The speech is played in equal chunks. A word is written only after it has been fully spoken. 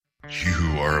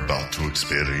You are about to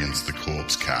experience the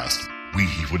Corpse Cast. We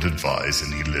would advise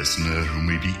any listener who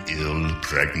may be ill,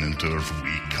 pregnant, or of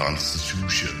weak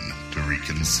constitution to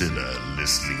reconsider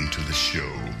listening to the show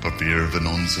for fear of an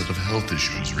onset of health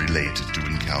issues related to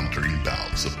encountering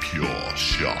bouts of pure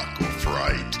shock or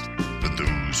fright. For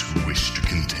those who wish to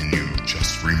continue,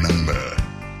 just remember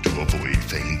to avoid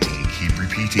fainting. Keep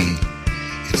repeating,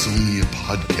 it's only a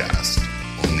podcast.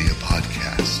 Only a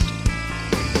podcast.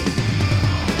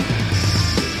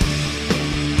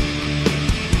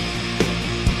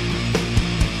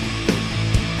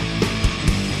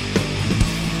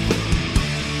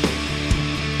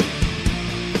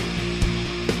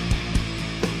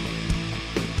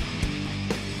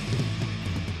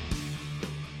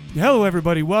 Hello,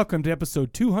 everybody. Welcome to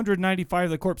episode 295 of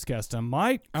the Corpse Cast. I'm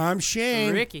Mike. I'm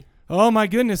Shane. Ricky. Oh, my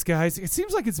goodness, guys. It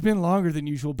seems like it's been longer than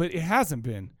usual, but it hasn't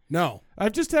been. No.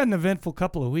 I've just had an eventful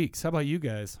couple of weeks. How about you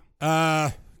guys?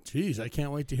 Geez, I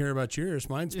can't wait to hear about yours.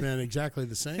 Mine's been exactly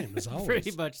the same as always.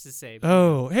 Pretty much the same.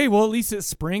 Oh, hey, well, at least it's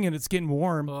spring and it's getting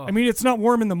warm. Oh. I mean, it's not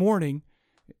warm in the morning,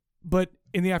 but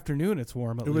in the afternoon it's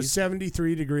warm at least. It was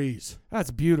 73 degrees.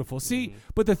 That's beautiful. See,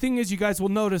 but the thing is, you guys will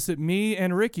notice that me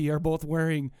and Ricky are both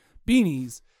wearing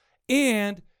beanies,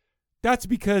 and that's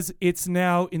because it's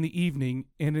now in the evening,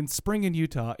 and in spring in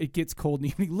Utah, it gets cold in the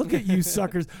evening. Look at you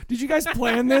suckers. Did you guys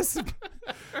plan this?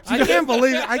 I can't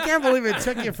believe it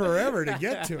took you forever to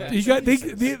get to it. You got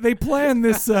they planned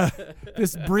this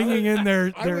this bringing in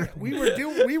their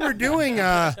we were doing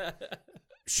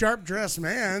Sharp Dressed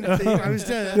Man. I was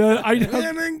doing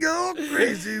women go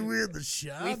crazy with the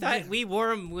shop. We thought we wore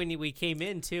them when we came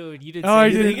in too. You didn't. Oh, I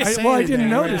say didn't. anything. I didn't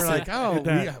notice. We were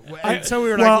like, it. so we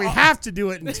were like, we have to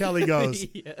do it until he goes.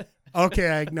 Yeah. Okay,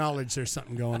 I acknowledge there's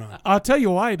something going on. I'll tell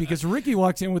you why, because Ricky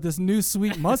walks in with this new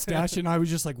sweet mustache, and I was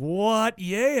just like, what?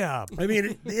 Yeah. I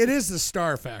mean, it is the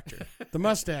star factor. The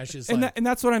mustache is And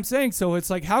that's what I'm saying. So it's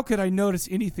like, how could I notice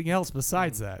anything else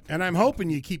besides that? And I'm hoping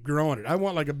you keep growing it. I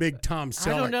want like a big Tom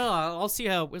Selleck. I don't know.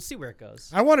 We'll see where it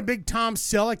goes. I want a big Tom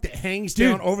Selleck that hangs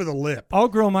down over the lip. I'll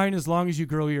grow mine as long as you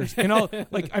grow yours. And I'll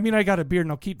I got a beard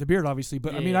and I'll keep the beard obviously,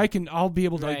 but I mean, I'll be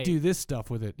able to like, do this stuff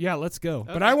with it. Yeah, let's go.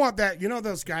 But I want that,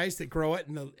 those guys that grow it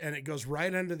and it goes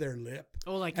right under their lip.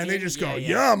 Oh, like and they just go,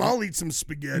 yum, I'll eat some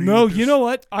spaghetti. No, you know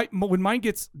what? When mine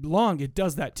gets long, it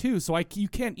does that too. So you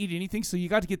can't eat anything. So you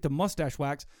got to get the mustache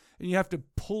wax and you have to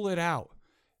pull it out.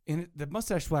 And the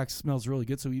mustache wax smells really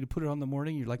good. So you put it on in the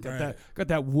morning. You're like got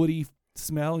that woody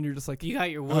smell, and you're just like, you got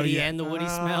your woody and the woody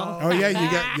smell. Oh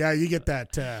yeah, you get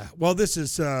that. Well, this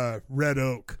is red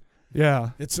oak. Yeah,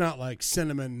 it's not like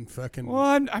cinnamon fucking. Well,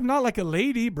 I'm not like a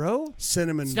lady, bro.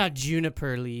 Cinnamon. It's not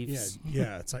juniper leaves.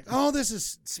 Yeah. It's like, oh,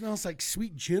 smells like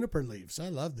sweet juniper leaves. I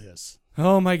love this.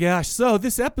 Oh my gosh! So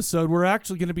this episode, we're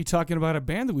actually going to be talking about a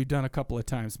band that we've done a couple of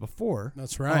times before.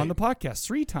 That's right. On the podcast,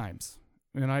 3 times,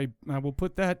 and I will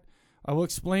put that. I will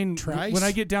explain when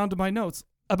I get down to my notes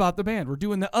about the band. We're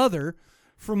doing the other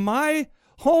from my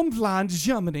homeland,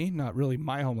 Germany. Not really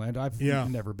my homeland. I've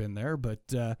never been there, but.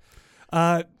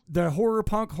 The horror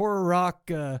punk, horror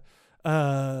rock,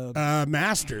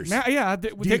 masters. Do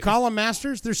you call them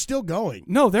masters? They're still going.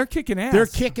 No, they're kicking ass. They're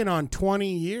kicking on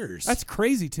 20 years. That's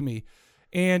crazy to me.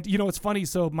 And it's funny.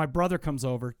 So my brother comes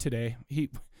over today. He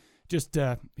just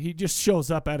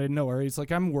shows up out of nowhere. He's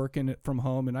like, I'm working it from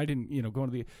home, and I didn't, go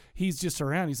to the. He's just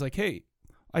around. He's like, hey,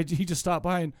 he just stopped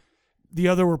by, and the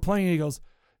other were playing. And he goes,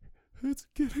 it's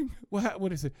getting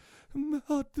what is it?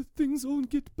 The things won't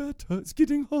get better. It's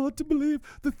getting hard to believe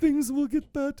the things will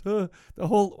get better.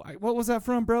 What was that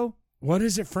from, bro? What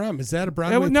is it from? Is that a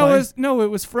Broadway play? It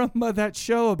was from that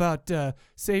show about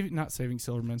not Saving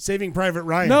Silverman. Saving Private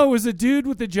Ryan. No, it was a dude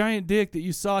with a giant dick that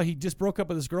you saw. He just broke up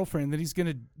with his girlfriend, and then he's going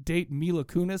to date Mila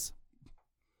Kunis.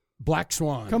 Black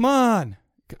Swan. Come on.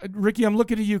 Ricky, I'm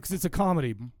looking at you because it's a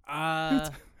comedy.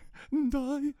 Who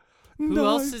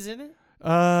else is in it?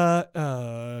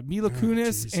 Mila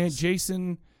Kunis and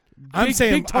Jason.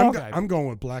 I'm going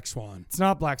with Black Swan. It's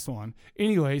not Black Swan.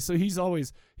 Anyway, so he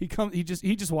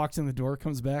just walks in the door,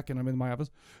 comes back, and I'm in my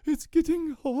office. It's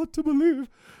getting hard to believe,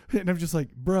 and I'm just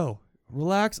like, bro,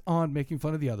 relax on making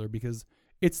fun of the other because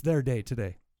it's their day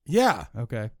today. Yeah.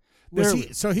 Okay.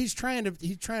 So he's trying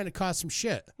to cause some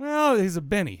shit. Well, he's a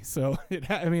Benny, so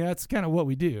that's kind of what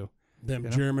we do.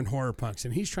 Them German horror punks,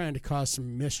 and he's trying to cause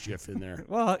some mischief in there.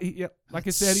 Well, like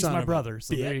I said, he's my brother,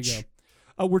 so there you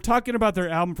go. We're talking about their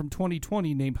album from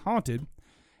 2020 named Haunted.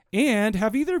 And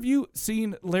have either of you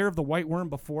seen Lair of the White Worm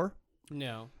before?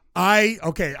 No.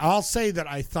 I'll say that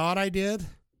I thought I did.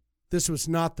 This was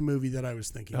not the movie that I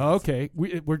was thinking of. Okay. We're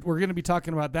going to be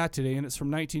talking about that today, and it's from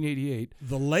 1988.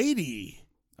 The lady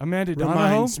Amanda Donohoe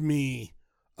reminds me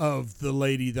of the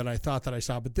lady that I thought that I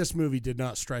saw, but this movie did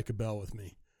not strike a bell with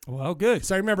me. Well, good.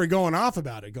 So I remember going off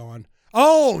about it, going,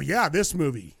 "Oh yeah, this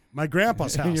movie, my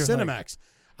grandpa's house, Cinemax."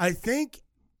 I think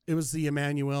it was the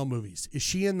Emmanuel movies. Is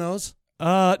she in those?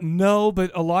 No,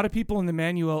 but a lot of people in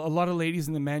a lot of ladies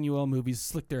in the Manuel movies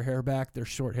slick their hair back, their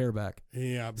short hair back.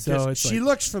 Yeah, because so she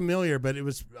looks familiar, but it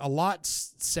was a lot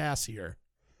sassier.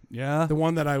 Yeah. The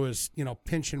one that I was,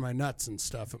 pinching my nuts and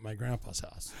stuff at my grandpa's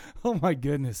house. Oh my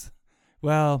goodness.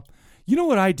 Well, you know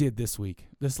what I did this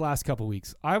last couple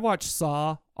weeks? I watched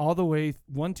Saw all the way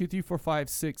 1, 2, 3, 4, 5,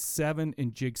 6, 7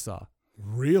 and Jigsaw.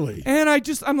 Really? And I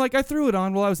threw it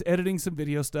on while I was editing some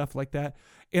video stuff like that.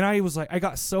 And I was like, I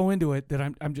got so into it that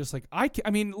I'm just like, I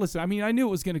knew it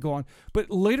was going to go on. But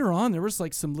later on, there was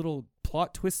like some little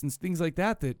plot twists and things like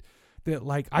that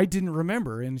like I didn't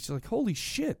remember. And it's like, holy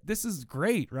shit, this is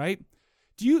great, right?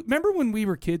 Do you remember when we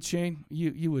were kids, Shane?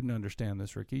 You wouldn't understand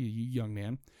this, Ricky, you young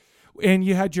man. And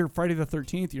you had your Friday the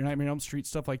 13th, your Nightmare on Elm Street,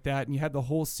 stuff like that, and you had the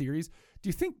whole series. Do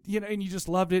you think, and you just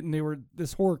loved it, and they were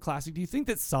this horror classic. Do you think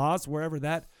that Saws were ever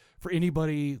that for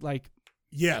anybody, like...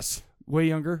 Yes. Way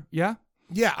younger? Yeah?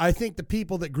 Yeah, I think the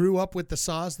people that grew up with the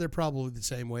Saws, they're probably the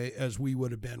same way as we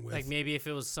would have been with. Like maybe if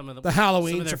it was some of the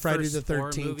Halloweens or Friday first the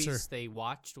 4 13th. movies they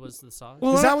watched was the Saws.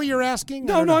 Well, is that what you're asking?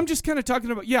 No, I'm just kind of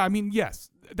talking about, yes,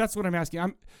 that's what I'm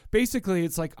asking. Basically,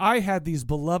 it's like I had these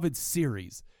beloved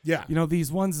series. Yeah.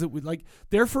 These ones that would like,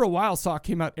 there for a while, Saw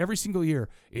came out every single year.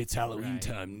 It's Halloween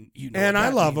time. And I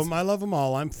love them. I love them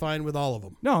all. I'm fine with all of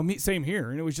them. No, same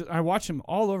here. And it was just, I watch them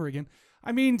all over again.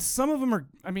 I mean, some of them are,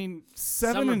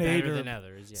 7 and 8 better than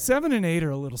others, yeah. 7 and 8 are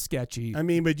a little sketchy.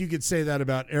 But you could say that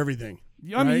about everything.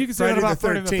 I mean, you could say that about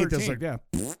Friday the 13th. Like,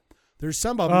 yeah. There's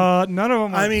some of them. None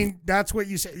of them. That's what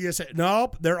you say. You say,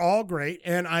 nope, they're all great.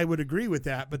 And I would agree with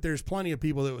that. But there's plenty of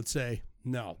people that would say,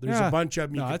 no, there's a bunch of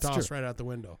them you can toss right out the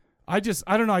window. I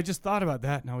don't know. I just thought about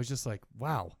that, and I was just like,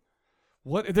 wow.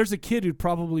 What? There's a kid who'd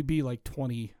probably be like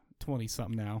 20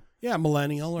 something now. Yeah,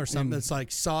 millennial or something that's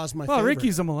like Saw's my favorite.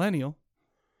 Ricky's a millennial.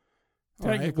 All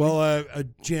right. Well, a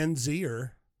Gen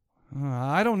Zer.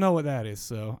 I don't know what that is,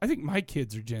 so I think my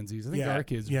kids are Gen Zs. I think our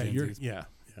kids are Gen Zs. Yeah.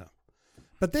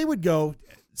 But they would go,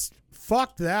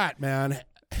 fuck that, man.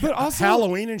 But also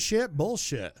Halloween and shit,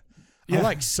 bullshit. Yeah. I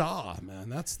like Saw, man.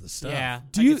 That's the stuff. Yeah,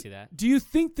 I can see that. Do you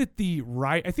think that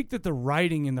I think that the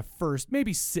writing in the first,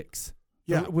 maybe 6,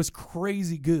 was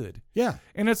crazy good. Yeah.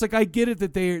 And it's like, I get it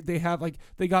that they have, like,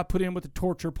 they got put in with the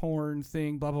torture porn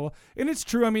thing, blah, blah, blah. And it's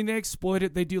true. I mean, they exploit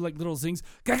it. They do, like, little zings,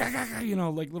 like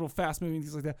little fast moving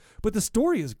things like that. But the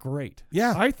story is great.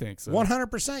 Yeah. I think so.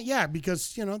 100%. Yeah,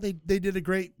 because, they did a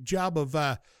great job of,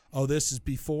 this is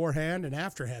beforehand and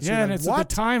afterhand. So yeah, and like, it's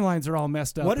the timelines are all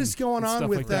messed up. What is going on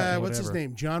with, like what's his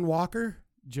name? John Walker?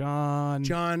 John,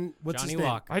 what's Johnny his name?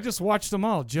 Walker. I just watched them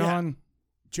all. John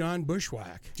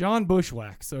Bushwhack. John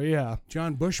Bushwhack. So, yeah.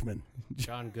 John Bushman.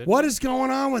 John Goodman. What is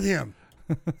going on with him?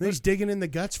 He's digging in the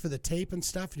guts for the tape and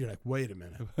stuff. And you're like, wait a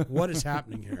minute. What is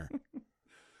happening here?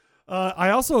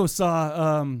 I also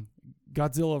saw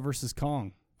Godzilla versus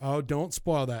Kong. Oh, don't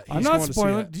spoil that. I'm not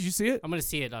spoiling. Did you see it? I'm going to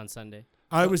see it on Sunday.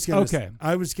 I was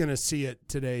gonna see it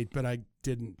today, but I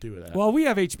didn't do that. Well, we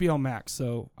have HBO Max,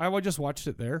 so I just watched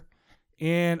it there.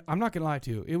 And I'm not going to lie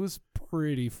to you. It was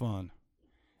pretty fun.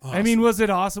 Awesome. I mean, was it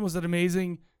awesome? Was it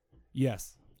amazing?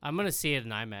 Yes. I'm going to see it in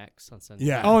IMAX on Sunday.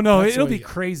 Yeah. Oh, no, it'll be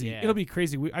crazy. Yeah. It'll be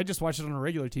crazy. I just watched it on a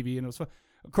regular TV, and it was fun.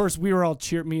 Of course, we were all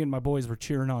me and my boys were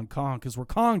cheering on Kong because we're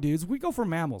Kong dudes. We go for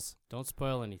mammals. Don't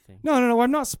spoil anything. No,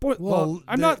 I'm not spoiling. Well,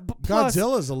 I'm not. Plus,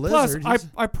 Godzilla's a lizard. Plus,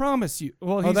 I promise you.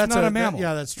 Well, he's not a mammal.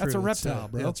 That's true. That's a reptile,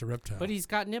 bro. Yeah, that's a reptile. But he's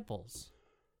got nipples.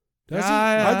 Does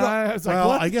he?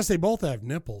 I guess they both have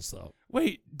nipples, though.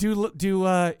 Wait,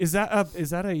 is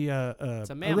that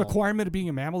a requirement of being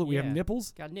a mammal that we have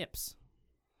nipples? Got nips.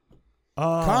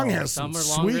 Kong has some some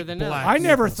are longer sweet than black I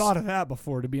never nipples. thought of that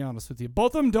before, to be honest with you.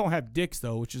 Both of them don't have dicks,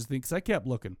 though, which is the thing, because I kept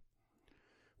looking.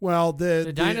 Well,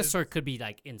 the dinosaur could be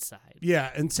like inside. Yeah,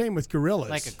 and same with gorillas.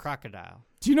 Like a crocodile.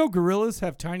 Do you know gorillas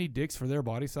have tiny dicks for their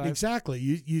body size? Exactly.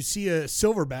 You see a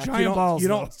silverback. Giant balls,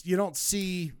 you don't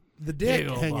see the dick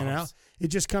Big hanging balls. out. It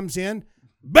just comes in,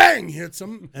 bang, hits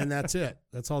them, and that's it.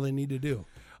 That's all they need to do.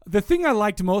 The thing I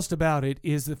liked most about it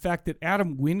is the fact that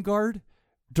Adam Wingard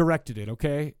directed it,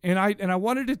 okay? And I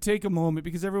wanted to take a moment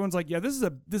because everyone's like, yeah, this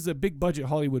is a big budget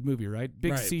Hollywood movie, right?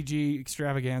 Big CG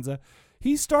extravaganza.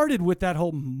 He started with that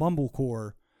whole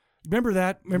mumblecore. Remember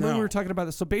that? Remember we were talking about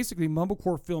this? So basically,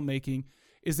 mumblecore filmmaking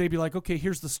is they'd be like, okay,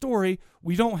 here's the story.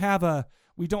 We don't have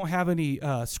any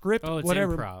script, it's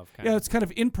whatever. Improv, yeah, it's kind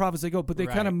of improv as they go, but they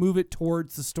kind of move it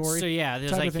towards the story. So yeah,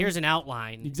 there's like here's an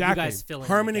outline. Exactly. You guys fill in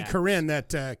Harmony the gaps. Korine,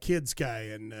 that kids guy,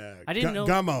 and I didn't know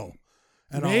Gummo.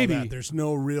 and Maybe. all that. There's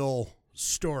no real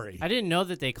story. I didn't know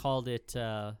that they called it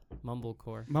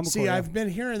mumblecore. See, I've been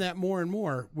hearing that more and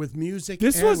more with music.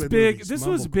 This and was with big. movies, This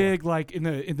was mumblecore. big, like in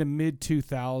the mid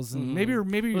 2000s,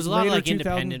 maybe It was a lot of later like 2000s.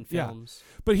 independent Yeah. films.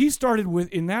 But he started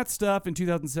in that stuff in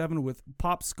 2007 with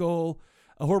Pop Skull,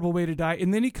 A Horrible Way to Die,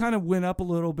 and then he kind of went up a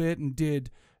little bit and did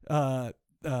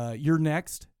You're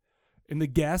Next and The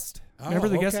Guest. Remember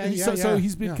The Guest? okay. And Yeah, so yeah,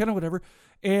 he's been yeah. kind of whatever.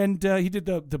 And he did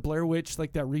the Blair Witch,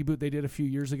 like that reboot they did a few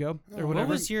years ago or whatever. What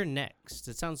was Your Next?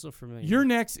 It sounds so familiar. Your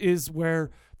Next is where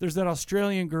there's that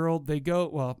Australian girl. They go,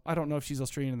 well, I don't know if she's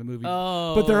Australian in the movie,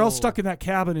 but they're all stuck in that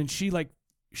cabin, and she like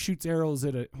shoots arrows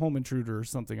at a home intruder or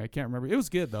something. I can't remember. It was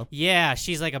good though. Yeah,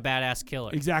 she's like a badass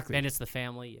killer. Exactly. And it's the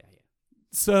family. Yeah.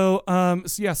 So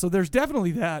so there's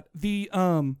definitely that.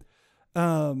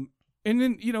 And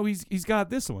then he's got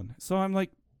this one. So I'm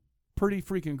like, pretty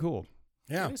freaking cool.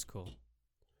 Yeah. That is cool.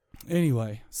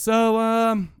 Anyway, so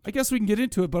I guess we can get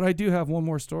into it, but I do have one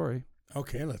more story.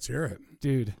 Okay, let's hear it.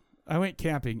 Dude, I went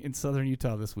camping in southern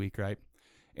Utah this week, right?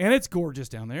 And it's gorgeous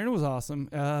down there, and it was awesome.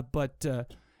 But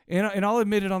I'll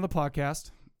admit it on the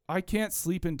podcast, I can't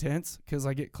sleep in tents because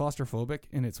I get claustrophobic,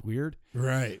 and it's weird.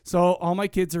 Right. So all my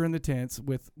kids are in the tents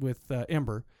with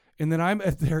Ember, and then I'm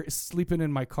there sleeping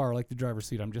in my car, like the driver's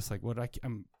seat. I'm just like,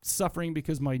 I'm suffering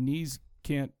because my knees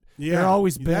can't. Yeah. They're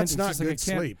always bent. That's It's not just good like I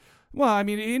can't- sleep. Well, I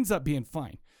mean, it ends up being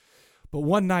fine. But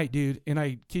one night, dude, and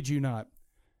I kid you not,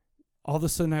 all of a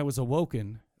sudden I was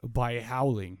awoken by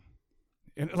howling.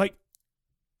 And like,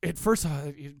 at first,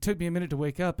 it took me a minute to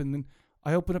wake up, and then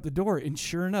I opened up the door, and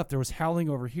sure enough, there was howling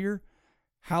over here,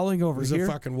 howling over There's here.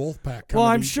 a fucking wolf pack. Well,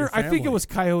 coming I'm to eat sure. your I think it family. was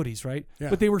coyotes, right? Yeah.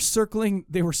 But they were circling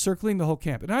the whole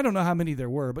camp, and I don't know how many there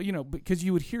were, but because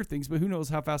you would hear things, but who knows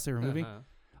how fast they were moving.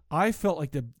 I felt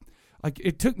like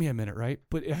it took me a minute, right?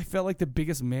 But I felt like the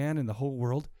biggest man in the whole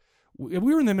world. We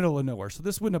were in the middle of nowhere, so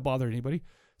this wouldn't have bothered anybody.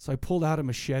 So I pulled out a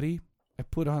machete. I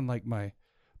put on like my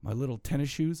little tennis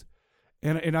shoes,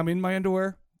 and I'm in my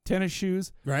underwear, tennis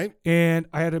shoes, right. and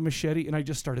I had a machete, and I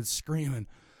just started screaming,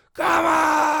 "Come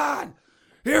on!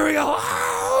 Here we go!"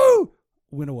 Ow!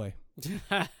 Went away.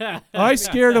 I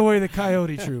scared away the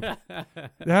coyote troop.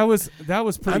 That was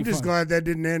pretty I'm just fun. glad that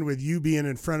didn't end with you being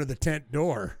in front of the tent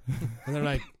door. And they're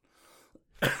like,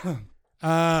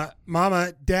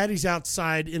 Mama, Daddy's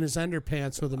outside in his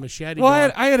underpants with a machete. Well,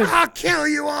 going, I had a. I'll kill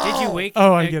you all. Did you wake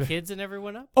Oh, I the get it. kids and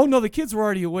everyone up? Oh no, the kids were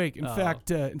already awake. In Oh.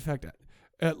 fact,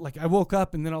 like I woke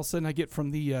up and then all of a sudden I get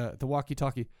from the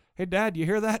walkie-talkie, "Hey, Dad, you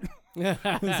hear that?"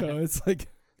 So it's like,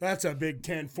 That's a big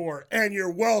 10-4, and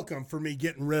you're welcome for me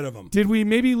getting rid of them. did we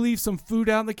maybe leave some food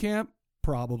out in the camp?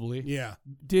 Probably. Yeah.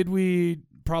 Did we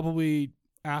probably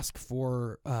ask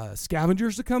for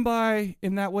scavengers to come by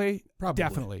in that way? Probably.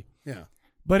 Definitely. Yeah.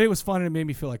 But it was fun and it made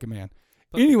me feel like a man.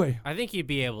 But Anyway, I think you'd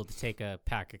be able to take a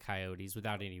pack of coyotes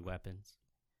without any weapons.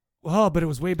 well, but it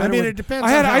was way I better. mean, with- it depends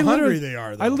I had- on I how literally- hungry they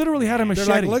are, though. I literally had a They're machete.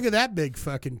 like, look at that big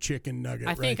fucking chicken nugget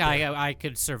I think right there. I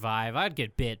could survive. I'd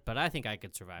get bit, but I think I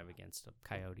could survive against the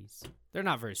coyotes. They're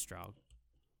not very strong.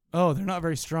 Oh, they're not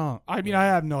very strong. I mean, I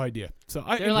have no idea. So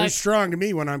They're They're like- strong to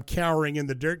me when I'm cowering in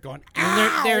the dirt going, And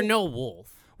ow! they're no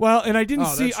wolf. well, and I didn't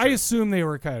Oh, see. that's I true. assumed they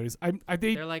were coyotes.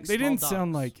 They're like they small didn't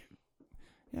sound dogs. like.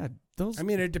 Yeah, those. I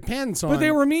mean, it depends on. but they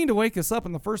were mean to wake us up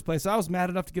in the first place. I was mad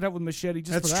enough to get up with machete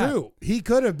just That's for that. true. He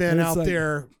could have been And it's out like-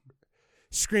 there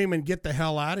screaming, "Get the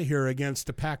hell out of here!" against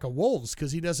a pack of wolves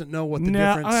because he doesn't know what the No,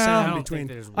 different I sound don't between. think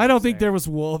there's I don't wolves think there was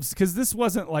wolves because this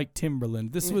wasn't like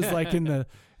Timberland. This was like in the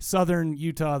southern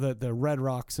Utah, the Red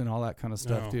Rocks and all that kind of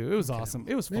stuff Oh, too. It was okay. awesome.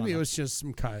 It was fun. Maybe it was just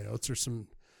some coyotes or some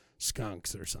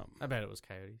skunks or something. I bet it was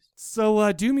coyotes. So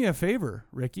do me a favor,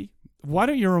 Ricky. Why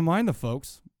don't you remind the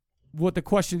folks what the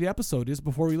question of the episode is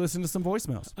before we listen to some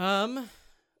voicemails?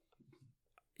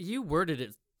 You worded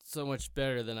it so much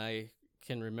better than I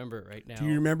can remember it right now. Do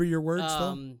you remember your words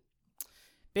though?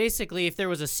 Basically, if there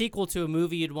was a sequel to a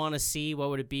movie you'd want to see, what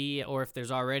would it be? Or if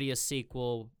there's already a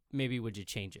sequel, maybe would you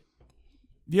change it?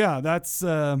 Yeah, that's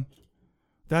kind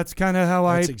of how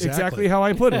That's exactly how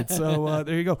I put it. So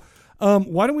there you go.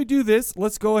 Why don't we do this?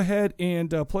 Let's go ahead and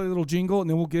play a little jingle, and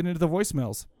then we'll get into the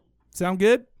voicemails. Sound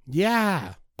good?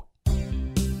 Yeah.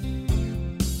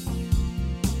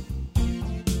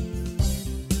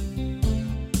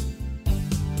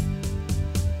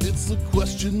 It's the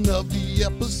question of the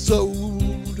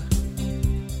episode.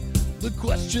 The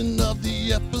question of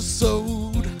the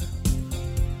episode.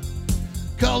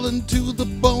 Calling to the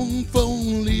bone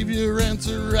phone, leave your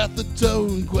answer at the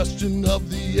tone. Question of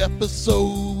the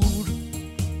episode.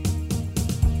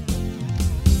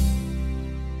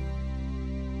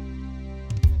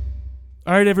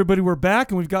 All right, everybody, we're back,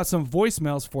 and we've got some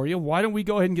voicemails for you. Why don't we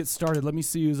go ahead and get started? Let me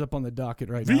see who's up on the docket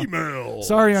right now. Females.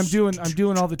 Sorry, I'm doing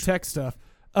all the tech stuff.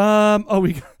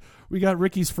 We got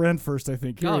Ricky's friend first, I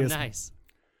think. Here he is. Nice.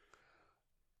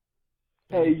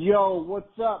 Hey, yo,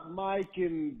 what's up, Mike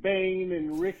and Bane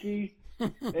and Ricky?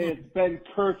 Hey, it's Ben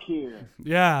Kirk here.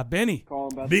 Yeah, Benny.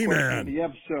 Calling about the question of the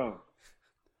episode.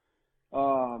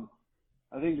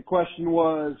 I think the question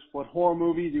was, what horror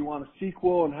movie do you want a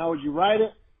sequel, and how would you write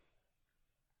it?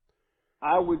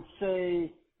 I would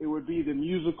say it would be the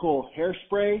musical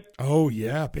Hairspray. Oh,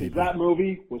 yeah, baby. That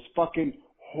movie was fucking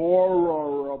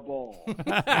horrible.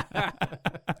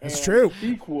 It's true.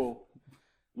 The sequel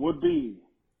would be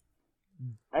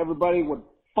everybody would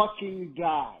fucking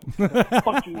die. I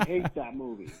fucking hate that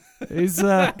movie. He's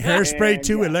Hairspray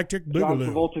 2 Electric John Boogaloo.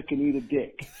 Travolta can eat a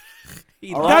dick.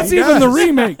 That's even the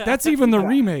remake. That's even the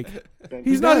remake.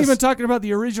 He's not even talking about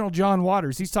the original John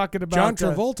Waters. He's talking about John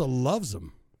Travolta loves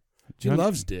him. He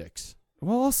loves dicks.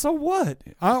 Well, so what?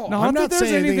 Oh, no, I'm not there's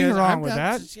saying anything wrong I'm with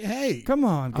not- that. Hey, Come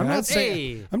on, guys.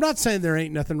 I'm not saying there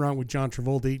ain't nothing wrong with John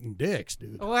Travolta eating dicks,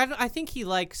 dude. Oh, I think he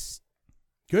likes.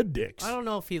 Good dicks. I don't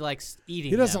know if he likes eating.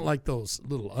 He doesn't them. like those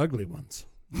little ugly ones.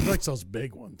 He likes those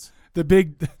big ones. The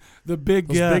big, Those big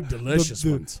delicious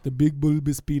the, ones. The big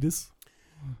bulbous penis.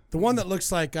 The one that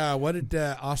looks like what did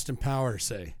Austin Powers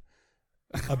say?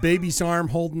 A baby's arm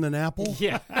holding an apple.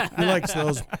 Yeah, He likes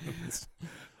those ones.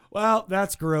 Well,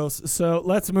 that's gross. So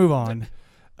let's move on.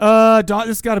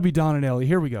 This got to be Don and Ellie.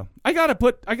 Here we go. I gotta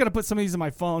put some of these in my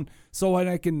phone so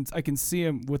I can see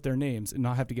them with their names and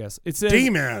not have to guess. It says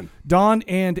D-Man. Don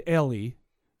and Ellie,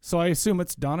 so I assume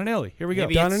it's Don and Ellie. Here we go.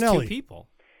 maybe Don it's and Ellie. two people.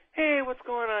 Hey, what's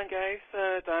going on, guys?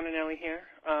 Don and Ellie here.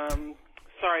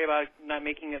 Sorry about not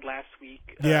making it last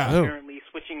week. Yeah. Apparently,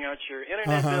 switching out your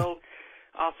internet Uh-huh. bill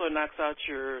also knocks out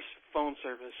your phone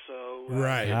service. So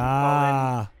Right.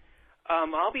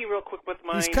 I'll be real quick with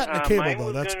mine. He's cutting the cable, mine though.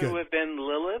 was That's going good. to have been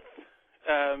Lilith.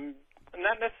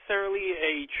 Not necessarily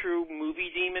a true movie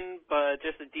demon, but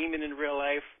just a demon in real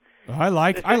life. I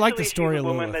like the Essentially, story she's a a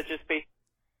woman little. that just basically.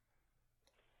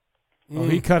 Oh,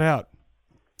 he cut out.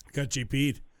 Got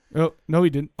GP'd. Oh no, he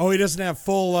didn't. Oh, he doesn't have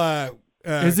full.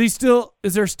 Is he still?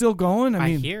 Is there still going? I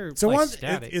mean, hear It's the like one.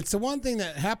 static. It's the one thing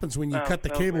that happens when you cut the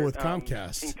that was cable weird. with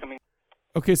Comcast. Incoming.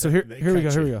 okay. So here They we go.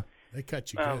 cut Here you. we go. They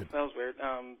cut you Oh, good. that was weird.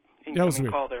 That was Incoming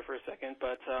weird. call there for a second,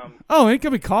 but Oh,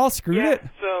 incoming call. Screwed yeah. it.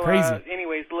 So, Crazy.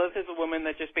 anyways, Liv is a woman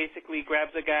that just basically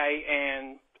grabs a guy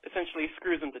and essentially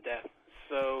screws him to death.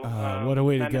 So, what a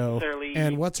way to not go. necessarily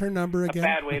And what's her number a again?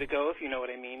 bad way to go, if you know what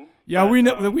I mean. Yeah,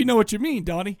 But, we know what you mean,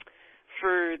 Donnie.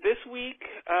 For this week,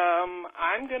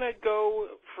 I'm gonna go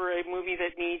for a movie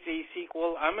that needs a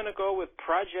sequel. I'm gonna go with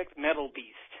Project Metal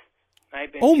Beast.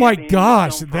 I've been Oh my championing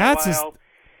gosh, this film for a that's while.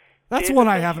 that's It's one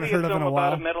I haven't essentially heard of in film a while.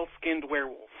 About a metal-skinned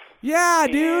werewolf. Yeah,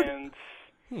 dude. And,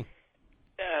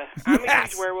 I'm a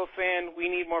Yes. huge werewolf fan. We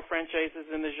need more franchises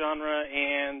in the genre,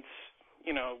 and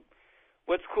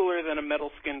what's cooler than a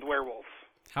metal-skinned werewolf?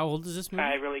 How old is this movie?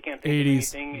 I really can't think 80s.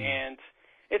 of anything, and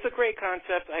it's a great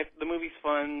concept. The movie's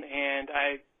fun, and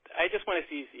I just want to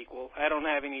see a sequel. I don't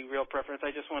have any real preference.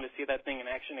 I just want to see that thing in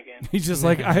action again. He's just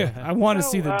like I want to So,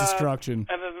 see the destruction.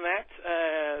 Other than that,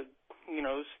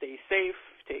 stay safe,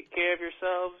 take care of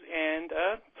yourselves, and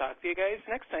talk to you guys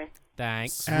next time.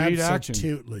 Thanks. Sweet action.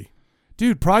 Absolutely.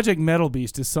 Dude, Project Metal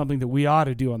Beast is something that we ought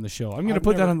to do on the show. I'm going to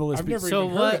put that on the list. I've never So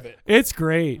even what- heard of it. It's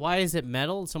great. Why is it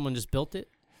metal? Someone just built it?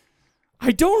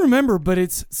 I don't remember, but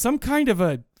it's some kind of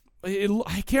I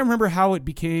can't remember how it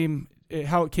came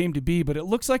to be, but it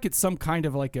looks like it's some kind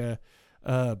of like a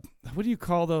what do you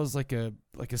call those? Like a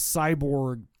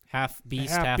cyborg, Half beast,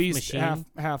 half machine.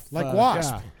 half Like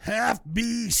Wasp. Half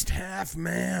beast, half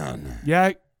man.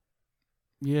 Yeah.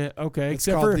 Yeah. Okay. It's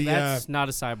Except called for the- That's not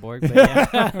a cyborg, but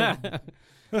yeah.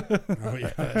 Oh,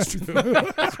 yeah, that's true.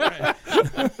 That's right.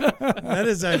 That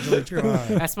is actually true.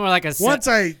 That's more like a Once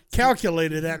I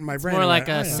calculated that in my brain, more I like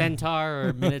went, a oh, yeah. centaur or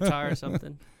a minotaur or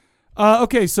something.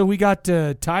 okay, so we got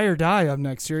tie or die up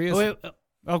next. Serious? Oh, wait,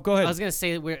 Oh, go ahead. I was gonna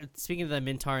say we're speaking of the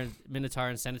Minotaur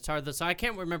and Centaur. So I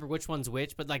can't remember which one's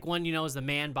which, but like one is the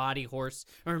man body horse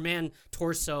or man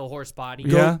torso horse body.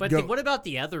 Yeah. But Go. what about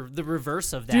the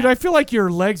reverse of that? Dude, I feel like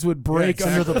your legs would break Yeah,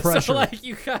 under the exactly. pressure. So like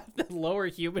you got the lower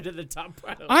human and the top.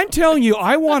 I'm telling you,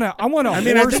 I want a I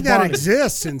mean, I horse think that body.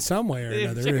 exists in some way or It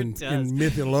another sure in does.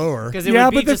 Mytholore. Because it Yeah,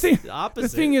 would be but the just thing, opposite.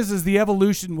 the thing is the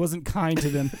evolution wasn't kind to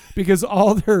them because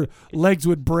all their legs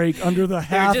would break under the they're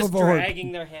half just of a horse.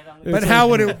 dragging their head on the But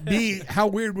how would it be? How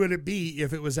weird would it be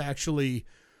if it was actually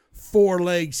 4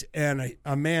 legs and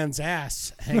a man's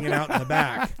ass hanging out in the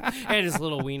back. And his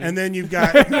little wiener. And then you've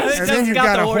got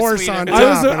a horse on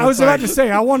top. I was about to say,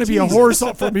 I want to be a horse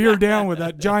up from here down with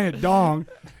that giant dong,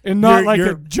 and not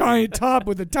a giant top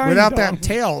with a tiny without dong. that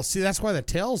tail. See, that's why the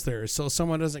tail's there, so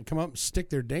someone doesn't come up and stick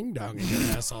their ding dong in your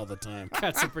ass all the time.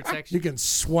 Got some protection. You can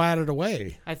swat it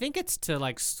away. I think it's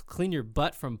to clean your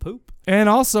butt from poop. And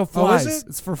also flies. is it?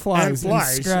 It's for flies and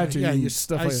scratching Yeah, and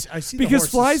stuff like that. I see the because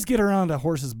horses. flies get around a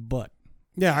horse's butt.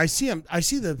 Yeah, I see him. I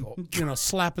see the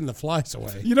slapping the flies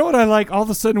away. You know what I like? All of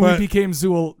a sudden we became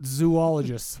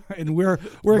zoologists, and we're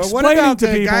explaining to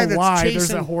people why there's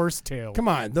a horse tail. Come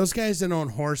on, those guys that own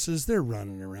horses, they're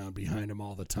running around behind them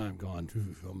all the time, going,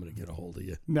 "I'm going to get a hold of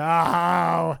you."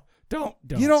 No, don't.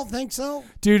 You don't think so,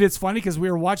 dude? It's funny because we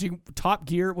were watching Top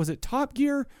Gear. Was it Top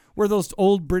Gear where those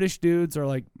old British dudes are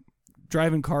like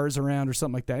driving cars around or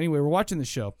something like that? Anyway, we're watching the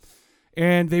show.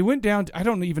 And they went down I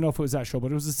don't even know if it was that show,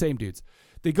 but it was the same dudes.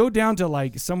 They go down to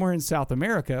like somewhere in South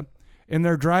America, and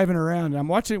they're driving around. And I'm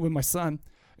watching it with my son,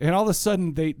 and all of a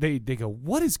sudden they go,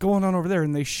 "What is going on over there?"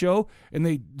 And they show, and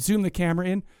they zoom the camera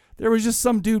in. There was just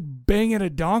some dude banging a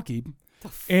donkey.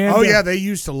 And, yeah, they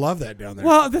used to love that down there.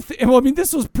 Well,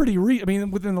 this was pretty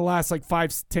within the last like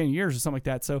 5-10 years or something like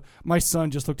that. So my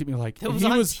son just looked at me like it was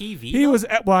on TV. He was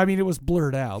it was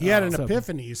blurred out. He had an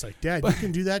epiphany. He's like, "Dad, you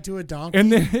can do that to a donkey."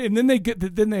 And then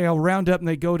they all round up and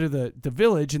they go to the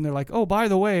village, and they're like, "Oh, by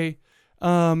the way,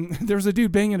 there's a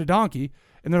dude banging a donkey,"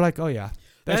 and they're like, "Oh yeah."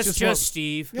 That's just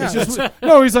Steve. Yeah,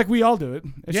 no, he's like, "We all do it."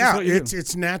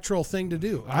 It's a natural thing to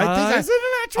do. I think is it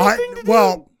a natural thing to do?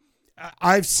 Well,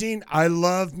 I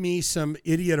love me some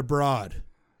Idiot Abroad.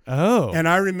 Oh. And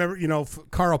I remember,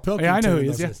 Carl Pilkington. Yeah, I know who he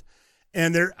is, yeah.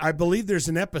 And I believe there's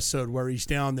an episode where he's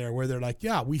down there where they're like,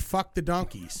 "Yeah, we fucked the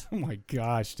donkeys." Oh my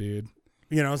gosh, dude.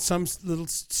 Some little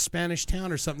Spanish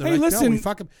town or something. Hey, like, listen, "No, we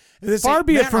fuck them." far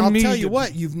be it from me. I'll tell you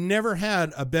what, you've never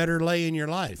had a better lay in your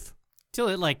life. Till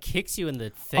it kicks you in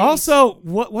the face. Also,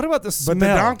 what about the smell? But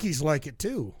the donkeys like it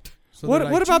too. So what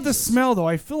like, about the Jesus. smell though?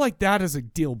 I feel like that is a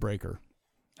deal breaker.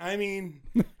 I mean,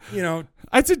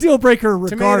 it's a deal breaker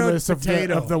regardless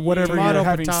tomato, of the whatever tomato, you're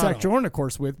having potato. sexual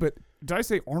intercourse with. But did I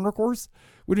say intercourse?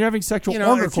 When you're having sexual if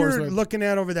intercourse you're with, looking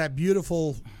out over that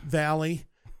beautiful valley,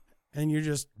 and you're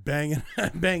just banging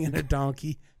a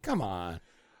donkey, come on.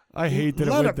 I hate that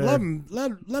it went there.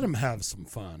 Let them have some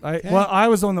fun. Okay? I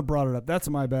was the one that brought it up. That's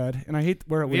my bad, and I hate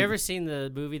where it went. Have you ever seen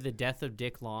the movie The Death of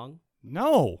Dick Long?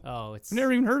 No. Oh, I've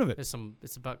never even heard of it. It's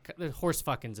about horse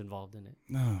fucking's involved in it.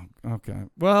 Oh, okay.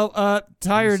 Well,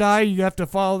 Tired Eye, you have to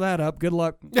follow that up. Good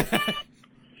luck.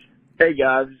 Hey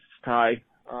guys, this is Ty.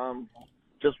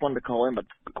 Just wanted to call in about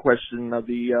the question of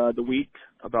the week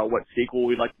about what sequel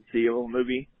we'd like to see of a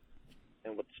movie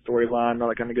and what storyline, all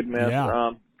that kind of good mess.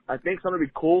 Yeah. I think something would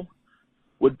be cool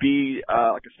would be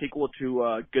like a sequel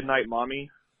to Goodnight Mommy.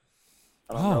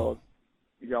 I don't know.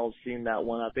 Y'all have seen that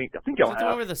one? I think y'all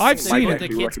have. I've seen it. The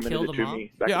kids kill the mom.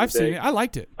 Yeah, I've seen it. I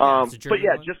liked it. But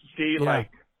yeah, just to see like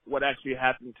what actually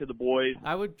happened to the boys.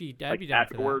 I'd be down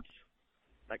afterwards.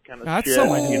 That kind of That's shit. so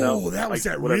that was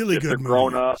like, that really if good they're movie.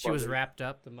 grown up. She was wrapped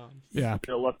up. The mom. Yeah.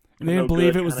 And they didn't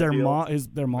believe it was their mom. Is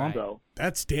their mom? Right. So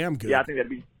that's damn good. yeah, I think that'd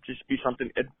be something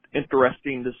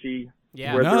interesting to see.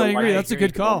 Yeah. where No, their I agree. life That's a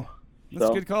good call. That's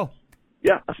a good call.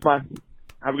 Yeah, that's fine.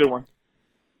 Have a good one.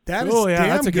 That is damn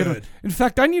that's a good good. one. In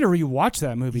fact, I need to rewatch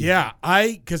that movie. Yeah,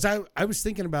 because I was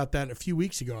thinking about that a few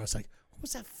weeks ago. I was like, what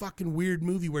was that fucking weird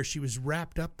movie where she was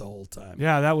wrapped up the whole time?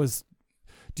 Yeah, that was.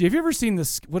 Have you ever seen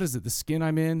what is it? The Skin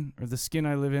I'm In or The Skin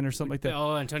I Live In or something like that?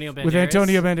 Oh, Antonio Banderas. With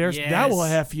Antonio Banderas. Yes. That will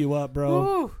F you up, bro.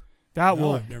 Woo. That No,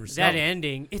 will. I've never seen That it.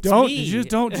 ending. It's Don't me. just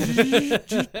don't.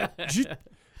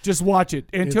 Just watch it.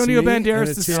 Antonio me, Banderas, and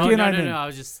The it's Skin no, I'm no, In. no. I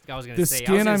was going The to say.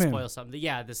 Skin I I'm was going In. to spoil something.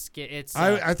 Yeah, the skin. It's.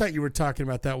 I thought you were talking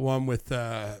about that one with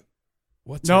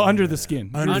what's No, her Under name? the Skin.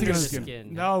 Under Under the the Skin.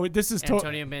 Skin. No, this is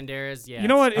Antonio Banderas. Yeah. You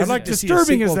know what? I'd As like to see a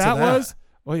disturbing as sequel to that that. was.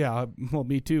 Well, yeah. Well,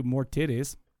 me too. More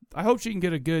titties. I hope she can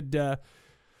get a good. I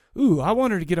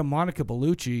want her to get a Monica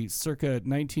Bellucci circa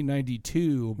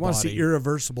 1992 I want to body. see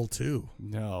Irreversible too.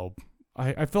 No,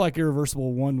 I feel like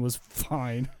Irreversible 1 was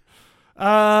fine.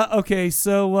 Okay,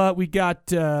 so we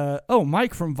got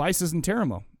Mike from Vices and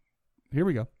Teramo. Here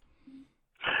we go.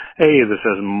 Hey, this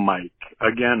is Mike,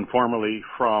 again, formerly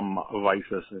from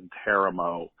Vices and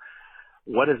Teramo.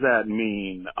 What does that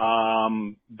mean?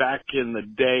 Back in the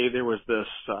day, there was this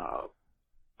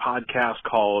podcast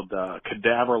called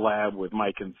Cadaver Lab with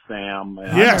Mike and Sam.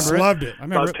 And Yes, loved it. I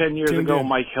remember about 10 years tuned ago, in.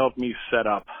 Mike helped me set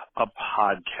up a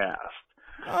podcast.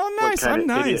 Oh, nice. What kind I'm of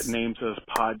nice. idiot names his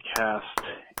podcast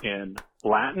in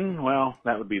Latin, well,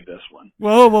 that would be this one.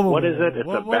 Whoa. What is it? It's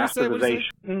a What did you say?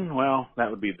 bastardization. Well, that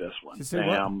would be this one. You say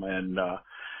what? And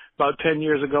about 10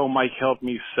 years ago, Mike helped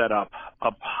me set up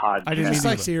a podcast. I didn't Just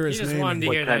mean like to hear his You just name. wanted to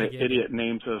What hear kind that of again. idiot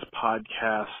names his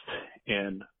podcast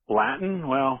in Latin?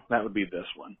 Well, that would be this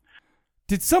one.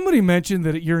 Did somebody mention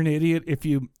that you're an idiot if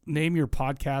you name your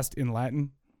podcast in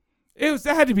Latin? That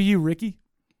had to be you, Ricky.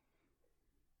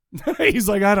 He's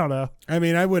like, I don't know. I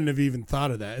mean, I wouldn't have even thought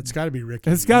of that. It's got to be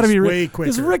Ricky. It's got to He's be way Ricky.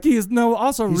 Because quicker. Ricky is He's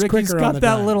Ricky's quicker on got the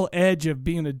that dime. little edge of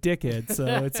being a dickhead. So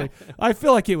it's like, I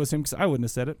feel like it was him because I wouldn't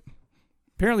have said it.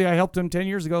 Apparently, I helped him 10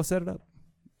 years ago set it up.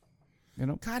 You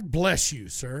know, God bless you,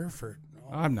 sir. For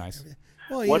I'm nice.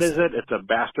 well, What is it? It's a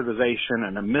bastardization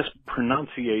and a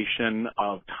mispronunciation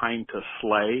of time to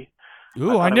slay.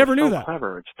 Ooh, I thought it never was knew so that.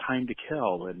 Clever. It's time to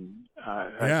kill. And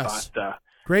Yes. I thought,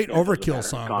 Great chances of overkill that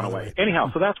song, have gone by the away. way.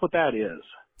 Anyhow, so that's what that is.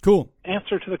 Cool.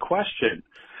 Answer to the question: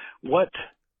 what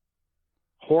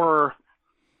horror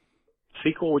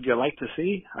sequel would you like to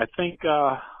see? I think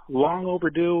long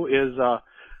overdue is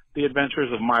The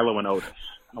Adventures of Milo and Otis.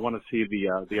 I want to see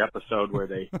the episode where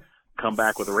they come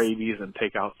back with rabies and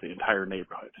take out the entire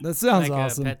neighborhood. That sounds Like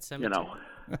awesome. Pet Sematary. You know,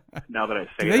 now that I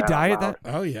say Do they that, die out at loud,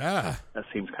 that? Oh yeah. that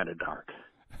seems kind of dark.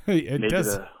 It Maybe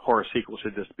does. the horror sequel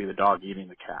should just be the dog eating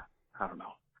the cat. I don't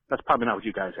know. That's probably not what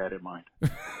you guys had in mind.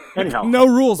 Anyhow, No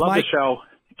rules, love Mike. the show.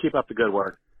 Keep up the good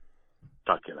work.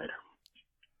 Talk to you later.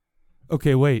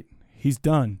 Okay, wait. He's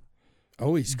done.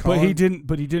 Oh, he's But calling. he didn't.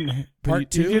 But he didn't. But Part he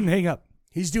two? didn't hang up.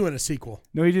 He's doing a sequel.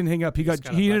 No, he didn't hang up. He He's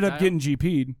got a ended butt up dial? getting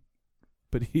GP'd,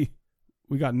 but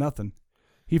we got nothing.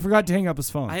 He forgot to hang up his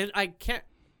phone. I can't.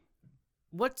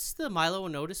 What's the Milo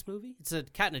and Otis movie? It's a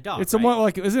cat and a dog. It's right? somewhat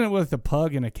like, isn't it with a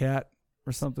pug and a cat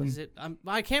or something? Is it?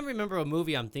 I can't remember a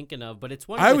movie I'm thinking of, but it's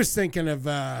one. I with- was thinking of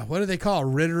what do they call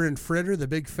Ritter and Fritter, the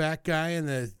big fat guy and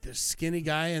the skinny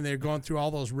guy, and they're going through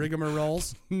all those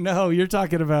rigmaroles. No, you're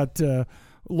talking about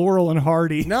Laurel and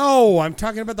Hardy. No, I'm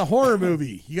talking about the horror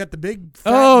movie. You got the big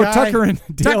fat guy. Tucker and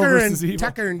Dale versus Evil.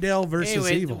 Tucker and Dale versus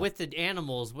anyway, Evil. with the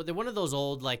animals. They're one of those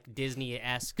old like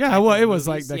Disney-esque. Yeah, type well, of it was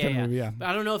movies. like that kind of movie, yeah. But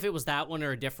I don't know if it was that one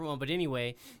or a different one. But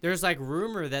anyway, there's like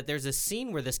rumor that there's a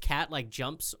scene where this cat like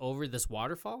jumps over this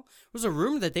waterfall. There was a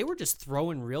rumor that they were just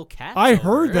throwing real cats. I over.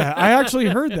 heard that. I actually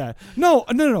heard that. No.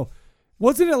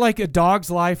 Wasn't it like A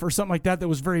Dog's Life or something like that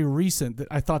was very recent? That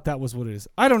I thought that was what it is.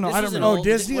 I don't know. This I was don't an know. old-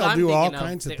 Disney what will I'm do all thinking of,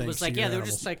 kinds of it things was to like, your yeah, they were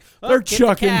just animals. like, oh, They're get the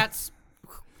chucking. cats.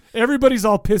 Everybody's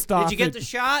all pissed off. Did you get that- the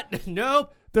shot?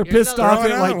 Nope. They're Here's pissed another off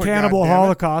one. at Throw it like on, Cannibal goddammit.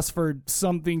 Holocaust for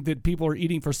something that people are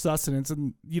eating for sustenance,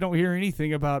 and you don't hear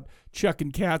anything about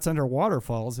chucking cats under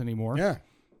waterfalls anymore. Yeah.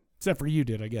 Except for you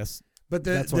did, I guess. But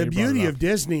That's why the you brought it beauty up. of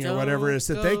Disney or whatever is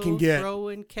that they can Don't get go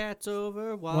throwing cats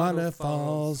over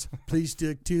waterfalls. Please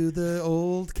stick to the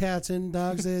old cats and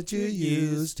dogs that you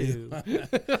used to.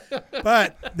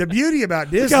 But the beauty about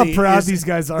Disney Look how proud is these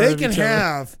guys are They of can each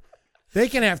other.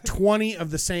 have 20 of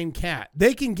the same cat.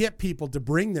 They can get people to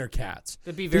bring their cats.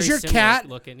 It'd be very Does your similar cat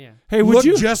looking, yeah. Hey, look would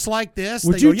you just like this?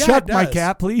 would They you go, yeah, chuck it my does.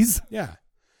 cat, please? Yeah,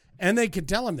 and they could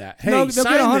tell him that. Hey, No, they'll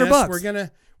sign get $100 this. bucks.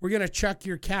 We're gonna chuck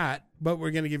your cat, but we're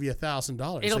gonna give you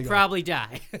 $1,000. It'll They go, probably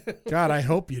die. God, I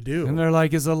hope you do. And they're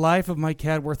like, "Is the life of my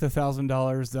cat worth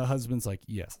 $1,000?" The husband's like,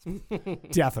 "Yes,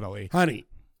 definitely." Honey,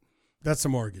 that's a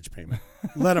mortgage payment.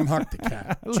 Let him huck the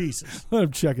cat. Jesus. Let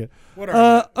him check it. What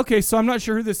are Okay, so I'm not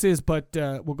sure who this is, but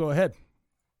we'll go ahead.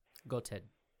 Go, Ted.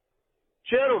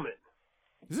 Gentlemen,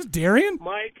 Is this Darian?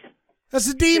 Mike. That's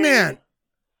the D-Man.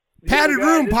 the Padded other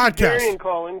guy, Room this is podcast. Darian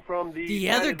calling from The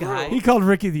other Padded guy? Room. He called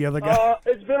Ricky the other guy.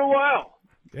 It's been a while,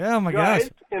 Yeah, oh my guys,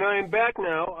 gosh. and I am back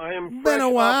now. I am Been fresh a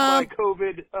while. off my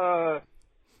COVID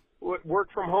work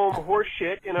from home horse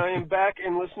shit, and I am back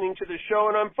and listening to the show,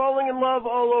 and I'm falling in love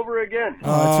all over again.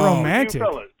 Oh, it's Oh. romantic. You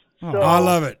fellas. Oh. So, I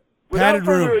love it. without Padded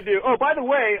further Room. ado, oh, by the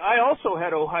way, I also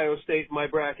had Ohio State in my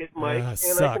bracket, Mike, and I can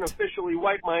sucked. officially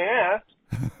wipe my ass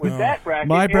with Oh. that bracket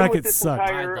My and bracket with this sucked.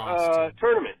 entire I lost.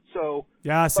 tournament. So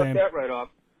Yeah, fuck same. that right off.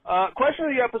 Question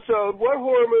of the episode: what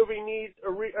horror movie needs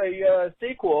a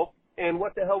sequel, and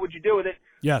what the hell would you do with it?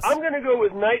 Yes. I'm going to go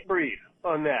with Nightbreed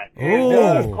on that. Oh.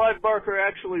 And Clive Barker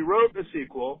actually wrote a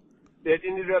sequel that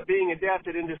ended up being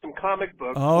adapted into some comic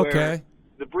books. Oh, Where okay.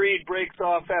 the breed breaks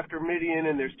off after Midian,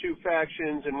 and there's two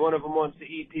factions, and one of them wants to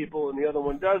eat people, and the other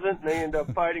one doesn't, and they end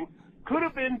up fighting. Could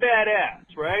have been badass,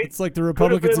 right? It's like the Could have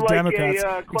Republicans been and like Democrats,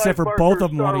 a, except for Clive both Barker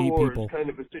of them want to Star eat Wars people. kind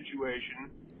of a situation.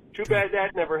 Too bad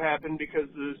that never happened because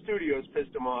the studios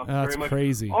pissed him off That's very much.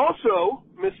 crazy. Also,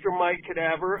 Mr. Mike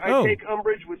Cadaver, I Oh. take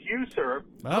umbrage with you, sir.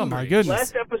 Oh my goodness.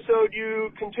 Last episode,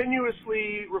 you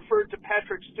continuously referred to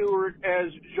Patrick Stewart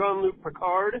as Jean-Luc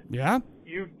Picard. Yeah.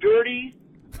 You dirty,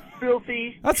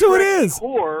 filthy. That's who it Shrek is.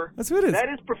 Whore. That's who it is. That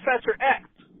is Professor X,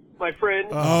 my friend.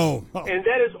 Oh. And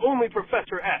that is only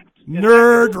Professor X. And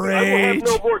Nerd I will rage. have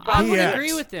no more I time would Yes.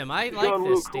 agree with him. I like John this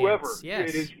Luke, whoever stance. Yes.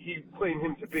 it is he claimed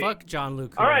him to be. Fuck John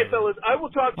Luke. All right, whoever. fellas. I will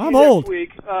talk to I'm you old. next week.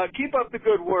 Keep up the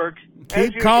good work. as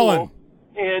Keep usual. calling.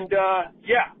 And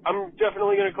yeah, I'm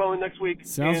definitely going to call in next week.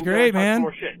 Sounds and, great, talk some man.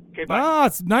 more shit. Okay, bye. Ah,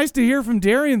 it's nice to hear from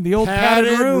Darian, the old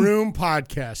padded room.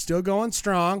 podcast. Still going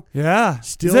strong. Yeah.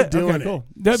 Still Is it? doing Okay, it. cool.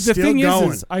 The Still thing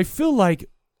going. is, I feel like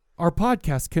our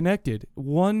podcast connected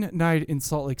one night in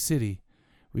Salt Lake City.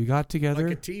 We got together.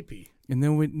 Like a teepee. And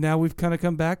then now we've kind of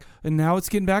come back, and now it's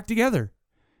getting back together.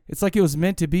 It's like it was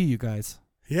meant to be, you guys.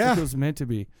 It's Yeah. like it was meant to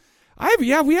be. We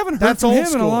haven't heard That's from old him in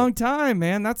a school. long time,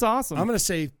 man. That's awesome. I'm going to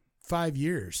say 5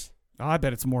 years. Oh, I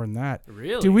bet it's more than that.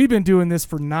 Really? Dude, we've been doing this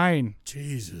for 9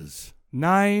 Jesus.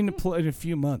 in a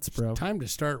few months, bro. Time to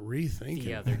start rethinking.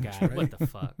 The other guy. Right? What the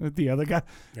fuck? The other guy.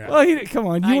 Yeah. Well, come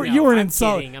on. I You know, weren't I'm in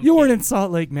Salt. kidding, I'm You weren't in kidding.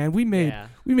 Salt Lake, man. We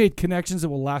made connections that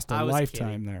will last a I was lifetime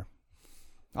kidding. there.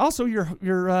 Also,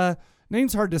 your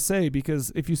name's hard to say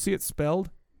because if you see it spelled,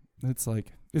 it's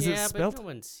like, is it spelled? But no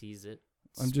one sees it.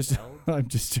 I'm just spelled. I'm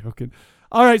just joking.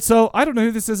 All right, so I don't know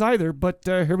who this is either, but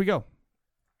here we go.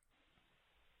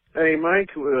 Hey, Mike,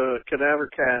 Cadaver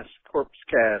Cast, Corpse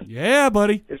Cast. Yeah,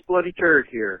 buddy. It's Bloody Turd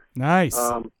here. Nice.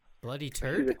 Bloody See,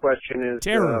 turd? the question is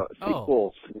Terror.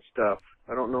 sequels and stuff.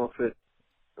 I don't know if it,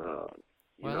 Well,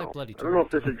 I like Bloody I don't know if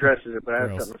Turd. this addresses it, but I have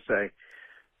Gross. something to say.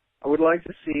 I would like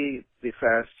to see The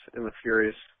Fast and the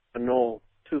Furious annul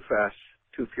Too Fast,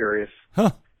 Too Furious,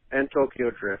 Huh. and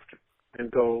Tokyo Drift, and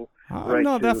go I'm right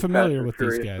not to that Fast familiar and with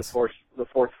these Furious, guys. the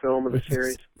fourth film of the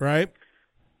series. Right?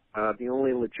 The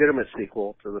only legitimate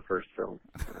sequel to the first film.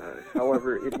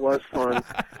 However, it was fun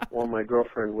while my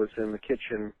girlfriend was in the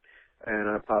kitchen, and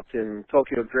I popped in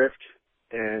Tokyo Drift,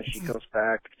 and she comes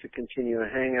back to continue a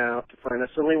hangout to find us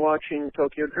suddenly watching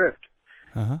Tokyo Drift.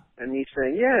 Uh-huh. And me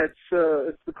saying, yeah, it's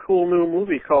a cool new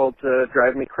movie called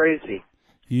Drive Me Crazy.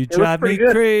 You It was drive me pretty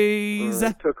good. crazy.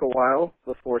 It took a while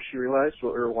before she realized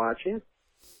what we were watching,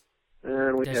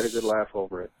 and we had a good laugh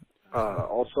over it.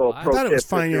 Also, I a pro thought it was tip,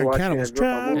 Fine if you're Young watching Cannibals. a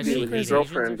Drive movie me with your crazy.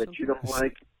 girlfriend Asians or that you don't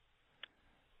like,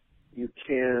 you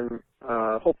can,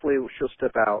 hopefully she'll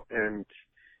step out and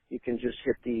you can just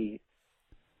hit the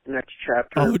next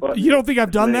chapter Oh, button you don't think I've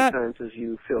as done many that? times as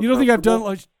you feel You don't think I've done comfortable.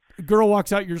 like a girl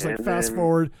walks out, you're just like And fast then,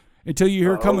 forward until you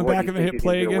hear her coming what back you and then think hit you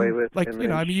play can get away again. with, Like, and you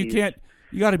know, then I mean, you she's-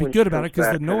 got to be when good she about it comes because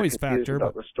the back kinda noise confused factor.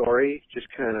 about But the story, just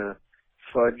kind of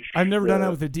fudge. I've never done the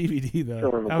that with a DVD though.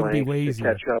 fill in the That would be blanks way to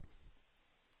easier. catch up.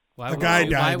 A guy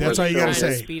died. That's all you gotta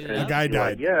say. A guy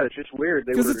died. Yeah, it's just weird.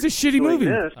 They Because were it's a shitty doing movie.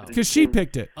 this, Because she and,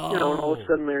 picked it. You know, and all of a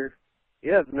sudden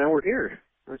now we're here.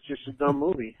 It's just a dumb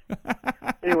movie.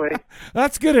 Anyway,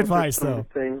 That's good those are advice, some though. of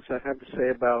the things I have to say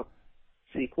about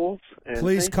sequels. And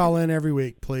Please thank call in every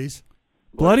week, please.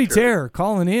 Bloody Terror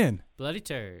calling in. Bloody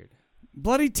turd.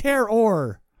 Bloody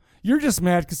Terror. You're just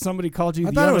mad because somebody called you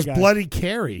I the thought it other was guy. Bloody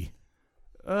Carrie.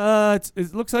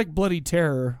 It looks like Bloody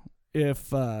Terror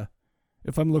if I'm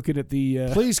looking at the.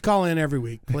 Please call in every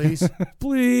week, please.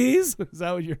 Please. Is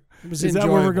that what you're? It was Is that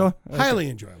where we're enjoyable. going? Highly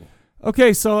enjoyable.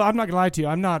 Okay, so I'm not gonna lie to you.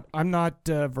 I'm not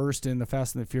versed in the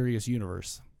Fast and the Furious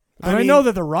universe. But I mean, know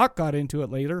that The Rock got into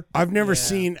it later. I've never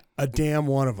seen a damn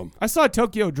one of them. I saw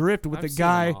Tokyo Drift with I've the seen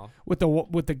guy them all.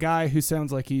 with the guy who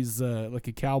sounds like he's like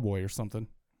a cowboy or something.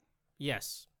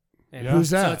 Yes. And Yeah. Who's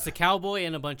So that? it's the cowboy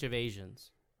and a bunch of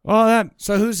Asians. Oh,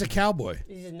 So who's the cowboy?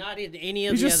 He's not in any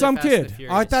of He's the just other some Fast kid. and the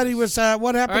Furious. I thought he was.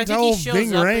 What Or I happened to think he old shows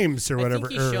Ving up Rhames or whatever? I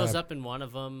think he shows up in one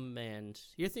of them, and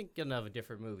you're thinking of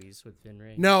different movies with Vin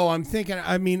Rhames. No, I'm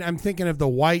thinking of the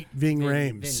white Ving Vin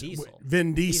Rhames. Diesel.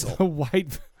 Vin Diesel. a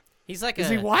white. He's like Is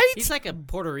a he white? He's like a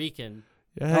Puerto Rican.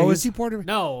 Yeah, Oh, he's- is he Puerto Rican?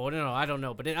 No, I don't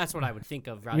know, but that's what I would think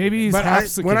of. rather Maybe than- he's But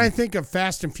half when I think of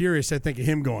Fast and Furious, I think of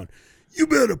him going, "You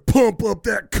better pump up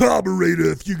that carburetor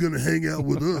if you're going to hang out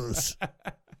with us."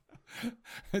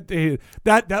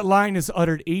 that line is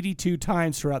uttered 82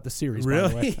 times throughout the series. By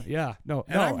the way. Really? Yeah. No.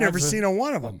 And I've never absolutely. seen a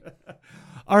one of them.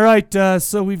 All right.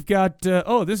 So we've got.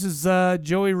 This is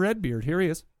Joey Redbeard. Here he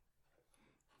is.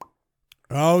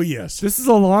 Oh yes, This is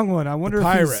a long one. I wonder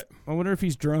pirate. if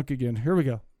he's drunk again. Here we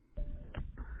go.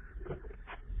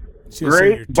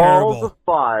 Great balls of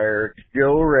fire, it's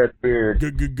Joe Redbeard.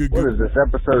 Good. What is this,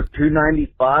 episode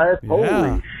 295? Yeah.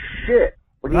 Holy shit.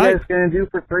 What are Right. you guys going to do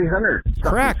for 300? Something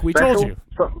Crack, we special? told you.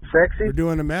 Something sexy? We're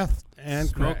doing a meth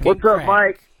and crack. What's up,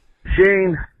 Mike?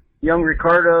 Shane, young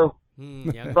Ricardo. young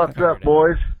What's Ricardo. up,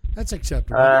 boys? That's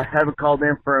acceptable. Haven't called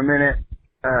in for a minute,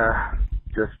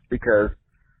 just because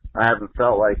I haven't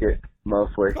felt like it,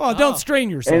 mostly. Oh, don't strain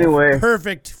yourself. Anyway,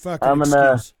 Perfect fucking I'm going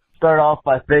to excuse. start off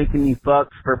by thanking you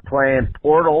fucks for playing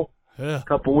Portal a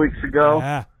couple weeks ago.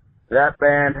 Yeah. That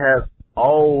band has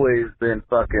always been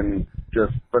fucking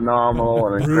just phenomenal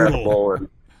and incredible. And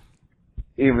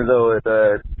even though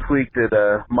it tweaked at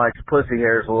Mike's pussy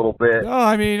hairs a little bit. Oh,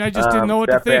 I mean, I just didn't know what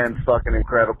to that think. band's fucking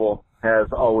incredible. Has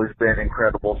always been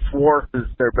incredible. Swarth is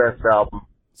their best album.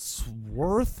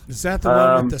 Swarth? Is that the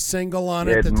one with the single on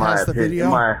it that has the video?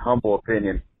 In my humble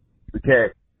opinion. Okay.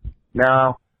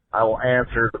 Now, I will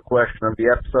answer the question of the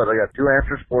episode. I got 2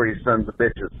 answers for you, sons of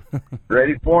bitches.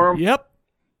 Ready for them? Yep.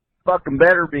 Fucking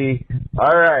better be.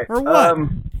 All right. Or what?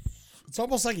 It's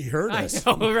almost like he heard us.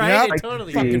 I know, right? Yep. It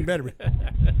totally. Fucking better be.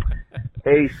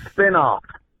 A spin-off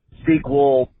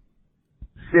sequel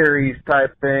series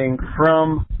type thing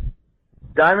from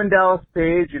Diamond Dallas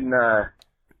Page and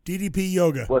DDP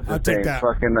Yoga. what's his I'll take name? that.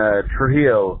 Fucking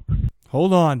Trujillo.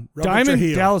 Hold on. Robert Diamond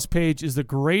Trujillo. Dallas Page is the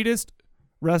greatest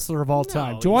wrestler of all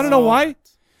time. Do you he's want to know not. why?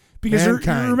 Because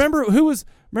Mankind. remember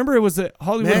it was a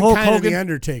Hollywood Mankind Hulk and the Hogan.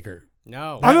 Undertaker.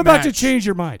 No. I'm That about to match. change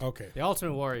your mind. Okay. The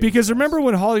Ultimate Warrior. Because remember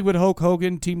when Hollywood Hulk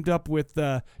Hogan teamed up with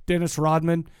Dennis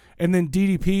Rodman, and then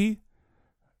DDP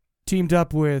teamed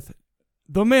up with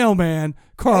the Mailman,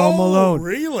 Karl Malone.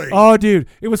 Really? Oh, dude,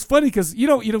 it was funny because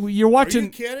you're watching. Are you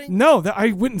kidding? No,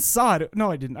 I went and saw it.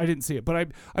 No, I didn't. I didn't see it, but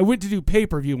I went to do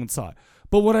pay-per-view and saw it.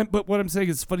 But what I'm saying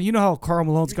is funny. You know how Karl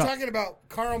Malone's You're got. talking about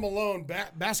Karl Malone,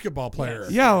 basketball player.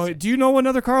 Yeah, do you know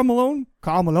another Karl Malone?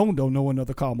 Karl Malone don't know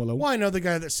another Karl Malone. Well, I know the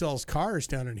guy that sells cars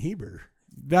down in Heber.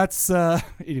 That's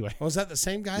anyway. Was that the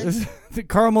same guy? The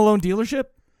Karl Malone dealership?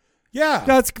 Yeah.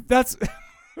 That's that's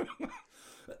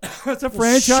a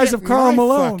franchise shit of Karl my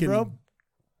Malone, fucking bro.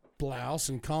 Blouse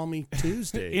and call me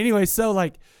Tuesday. Anyway, so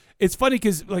like it's funny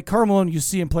because like Karl Malone, you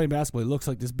see him playing basketball, he looks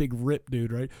like this big rip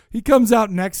dude, right? He comes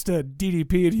out next to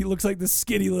DDP and he looks like this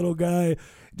skinny little guy,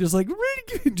 just like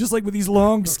with these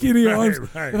long skinny Right, arms.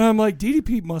 right. And I'm like,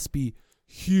 DDP must be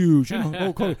huge.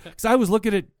 Because I was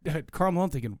looking at Karl Malone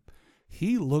thinking,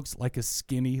 he looks like a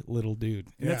skinny little dude.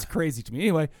 And that's Yeah. crazy to me.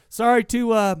 Anyway, sorry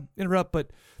to interrupt, but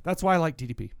that's why I like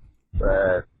DDP.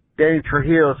 Danny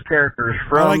Trujillo's characters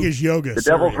from I like his yoga. The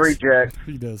Devil's series. Reject,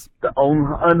 He does. The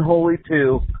Unholy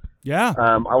 2. Yeah.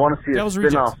 I want to see Devil's a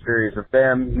spin-off Rejects. series of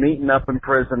them meeting up in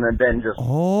prison and then just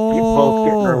Oh. both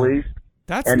getting released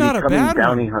That's and not a becoming bad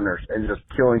bounty one. hunters and just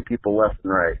killing people left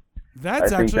and right.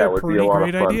 That's I think actually that a would be pretty a lot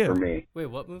great of fun idea. for me. Wait,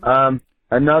 what movie?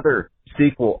 Another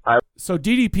sequel. So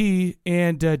DDP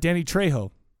and Danny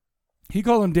Trejo, he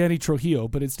called him Danny Trujillo,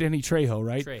 but it's Danny Trejo,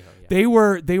 right? Trejo, yeah. They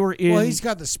were in. Well, he's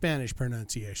got the Spanish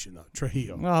pronunciation though,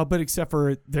 Trujillo. Well, but except for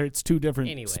it's two different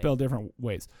Anyway. spelled different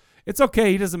ways. It's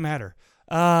okay. He doesn't matter.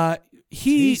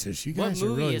 Jesus, you What guys are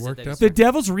movie really is it worked that up. he's The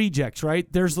Devil's Rejects,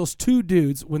 right? There's those two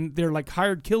dudes when they're like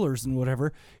hired killers and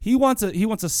whatever. He wants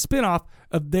a spin-off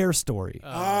of their story. Oh,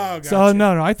 gotcha. So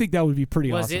no, I think that would be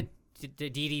pretty Was awesome. it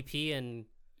DDP and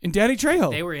Danny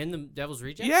Trejo. they were in the Devil's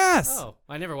Rejects? Yes. Oh,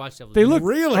 I never watched Devil's They Rejects. look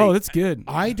Really? Oh, that's good.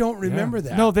 I don't remember Yeah.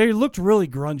 that. No, they looked really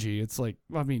grungy. It's like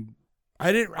I mean,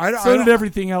 I didn't. so did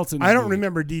everything else in the I don't movie.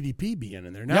 remember DDP being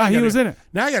in there. Now Yeah, I he gotta- was in it.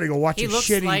 Now I got to go watch He a looks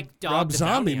shitty like Dog Rob the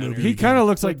Zombie Bounty Hunter. movie. He kind of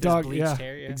looks With like his Dog. bleached Yeah,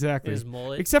 hair, yeah. exactly. His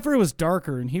mullet. Except for it was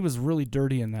darker, and he was really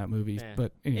dirty in that movie. Yeah.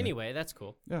 But Anyway, that's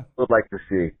cool. yeah. Would like to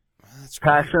see That's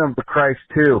great. Passion of the Christ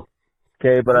 2.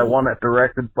 Okay, but I want it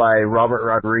directed by Robert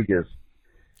Rodriguez.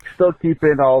 Still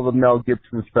keeping all the Mel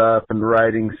Gibson stuff and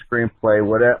writing, screenplay,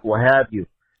 what have you.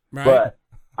 Right. But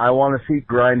I want to see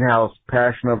Grindhouse,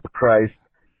 Passion of the Christ,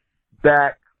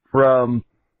 back from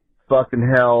fucking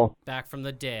hell, Back from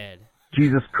the dead.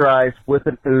 Jesus Christ, with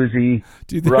an Uzi,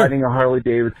 Dude, they're- riding a Harley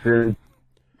Davidson,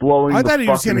 blowing I the thought he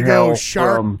was fucking going to hell go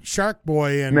Shark from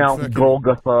Boy and Mount fucking-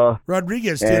 Golgotha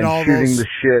Rodriguez did and all shooting those. the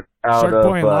shit out Shark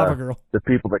Boy and of Lava Girl. the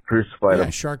people that crucified Yeah,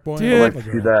 him. Shark Boy. Dude. I'd and like Lava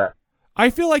to see Girl. that. I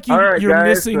feel like All right, you're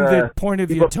guys, missing the point of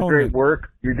keep the up the great atonement. work.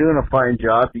 You're doing a fine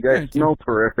job. You guys Thank you. smell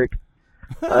terrific.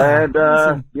 And,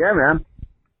 Awesome. yeah, man.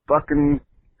 Fucking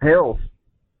hills.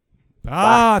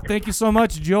 Thank you so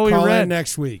much, Joey Call in Red.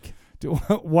 next week.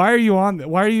 Why are you on?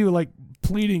 Why are you like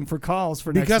pleading for calls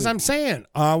for next Because week? I'm saying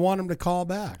I want him to call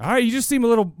back. All right, you just seem a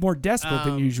little more desperate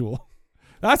than usual.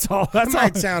 That's all. That's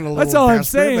might all. sound a That's little all I'm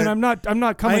desperate, saying. but I'm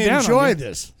not coming I down. on enjoy you.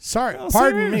 this. Sorry, No,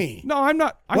 pardon sir. me. No, I'm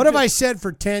not. What have I said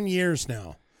for 10 years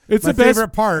now? It's My the best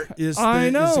favorite part is the, I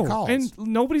is know, the calls. and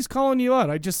nobody's calling you out.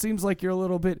 It just seems like you're a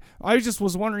little bit. I just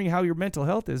was wondering how your mental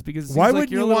health is because it seems Why like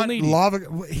would you're you a little want needy. Lava?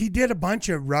 He did a bunch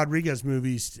of Rodriguez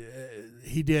movies.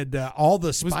 He did all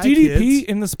the Spy Was DDP Kids.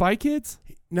 in the Spy Kids?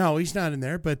 No, he's not in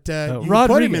there, but you can put him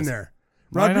Rodriguez. in there.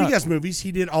 Why not? Rodriguez movies.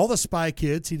 He did all the Spy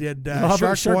Kids. He did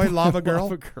Lava- Shark Boy, Lava Girl.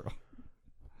 Lava Girl.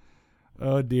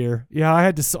 Oh dear. Yeah, I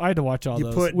had to watch all You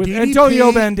those put with DDP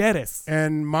Antonio Banderas.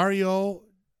 and Mario.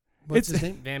 What's his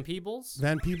name? Van Peebles?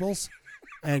 Van Peebles.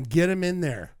 and get him in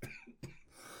there.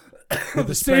 With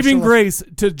the Saving special- grace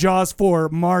to Jaws 4,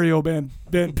 Mario Van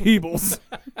Peebles.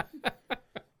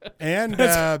 And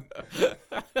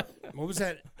what was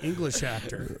that English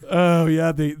actor? Oh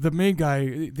yeah, the main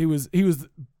guy. He was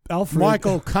Alfred.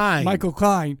 Michael Caine. Michael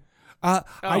Caine.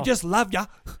 I just love ya.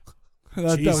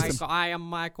 Jesus. I am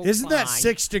Michael. Isn't that Klein.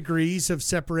 6 degrees of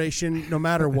separation no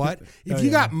matter what? If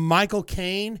you got Michael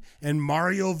Caine and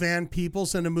Mario Van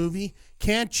Peebles in a movie,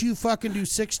 can't you fucking do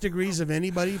 6 degrees of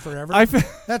anybody forever?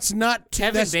 That's not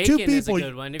Kevin that's Bacon two people. is a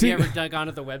good one. Have you ever dug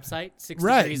onto the website? 6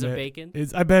 degrees of bacon.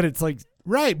 I bet it's like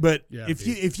right, but Yeah, if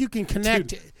you can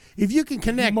connect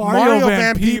Mario Mario Van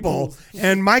Van Peebles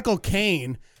and Michael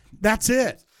Caine, that's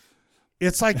it.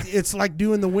 It's like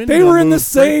doing the windmill. they were in the move,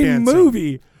 same breakdancing.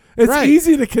 movie. It's Right.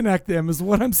 easy to connect them, is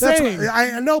what I'm That's saying. what,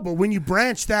 I know, but when you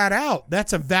branch that out,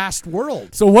 that's a vast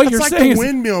world. So what That's you're like saying the is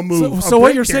windmill move. So of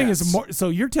what you're saying is, breakdance. so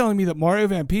you're telling me that Mario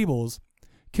Van Peebles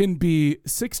can be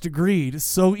 6 degreed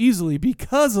so easily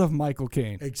because of Michael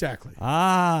Caine. Exactly.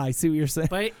 Ah, I see what you're saying.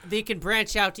 But they can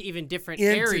branch out to even different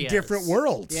into areas. different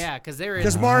worlds. Yeah, because they're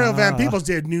Because Mario Van Peebles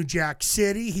did New Jack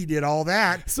City. He did all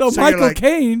that. So you're Michael like,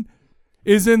 Caine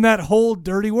is in that whole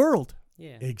dirty world.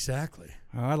 Yeah. Exactly.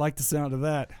 Oh, I like the sound of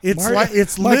that. It's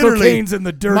Michael literally Caine's in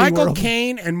the dirty Michael world.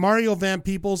 Caine and Mario Van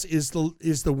Peebles is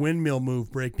the windmill move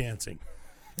breakdancing.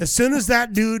 As soon as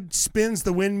that dude spins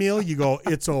the windmill, you go,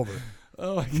 it's over.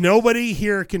 Oh, nobody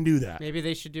here can do that. Maybe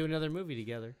they should do another movie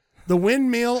together. The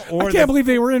windmill or I can't believe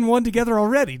they were in one together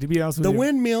already, to be honest with the you.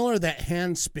 windmill or that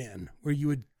hand spin where you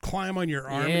would climb on your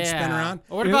arm and spin around.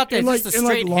 Or what about And just like- the and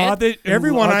like straight law head? that-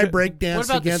 Everyone law I that- break What danced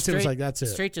about against the it was straight, like, that's it.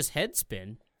 straight just head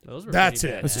spin? Those were That's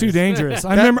pretty it. badass. It's too dangerous.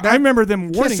 I remember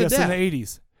them warning us in the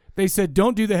 80s. They said,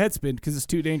 don't do the head spin because it's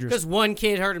too dangerous. Because one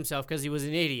kid hurt himself because he was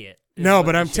an idiot. No,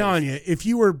 but I'm telling you, if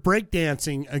you were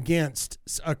breakdancing against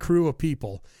a crew of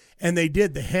people and they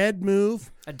did the head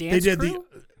move, A dance they did crew?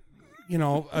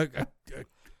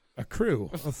 a crew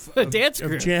of A dance of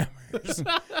crew. jammers.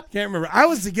 Can't remember. I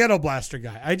was the ghetto blaster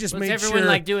guy. I just Was made everyone sure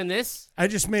like doing this? I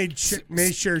just made sure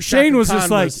Shane Shaka was Khan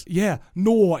just like, yeah,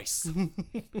 noise.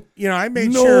 I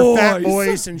made sure Fat Noise.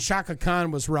 Boys and Shaka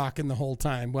Khan was rocking the whole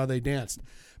time while they danced.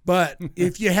 But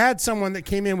if you had someone that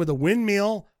came in with a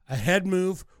windmill, a head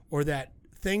move, or that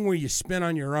thing where you spin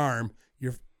on your arm,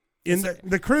 you're in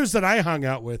the crews that I hung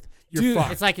out with. You're Dude,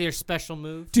 fucked. It's like your special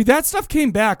move. Dude, that stuff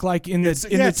came back like in the It's a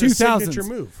 2000s. signature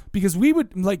move. Because we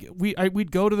would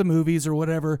we'd go to the movies or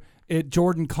whatever at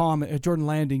Jordan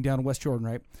Landing down in West Jordan,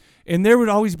 right? And there would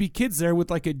always be kids there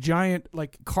with like a giant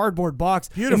like cardboard box,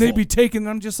 Beautiful. and they'd be taking.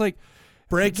 I'm just like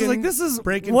breaking. like this is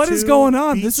breaking what is two, going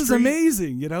on. Beat This is Street.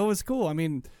 amazing. It was cool. I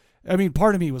mean,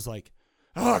 part of me was like,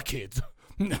 kids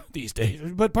these days,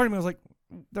 but part of me was like,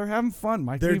 they're having fun,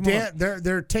 Mike. They're Leave 'em alone.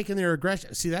 they're taking their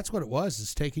aggression. See, that's what it was.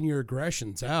 Is taking your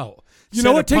aggressions out. You know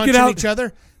Instead what? of Take it punching out. each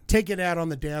other. Take it out on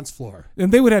the dance floor.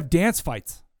 And they would have dance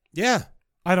fights. Yeah.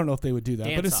 I don't know if they would do that,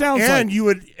 but it Dance-off. sounds And like you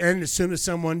would, and as soon as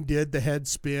someone did the head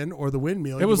spin or the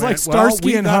windmill, It you was went, like Starsky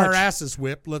we and got our Hutch. asses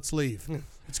whipped. Let's leave.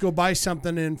 Let's go buy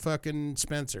something in fucking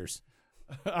Spencer's.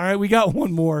 all right. We got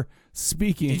one more.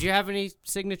 Speaking. Did you have any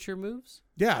signature moves?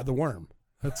 Yeah, the worm.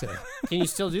 That's it. Can you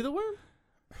still do the worm?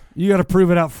 You got to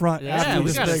prove it out front. Yeah, after we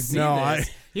this gotta big- see No, this.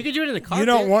 You can do it in the car. you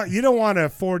don't want a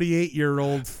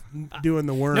 48-year-old doing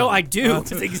the worm. No, I do.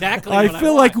 That's exactly. I what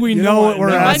feel I like want. we You know don't what we're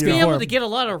want- You No, might asking be able for. to get a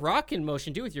lot of rocking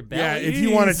motion do with your belly. Yeah, if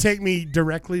you want to take me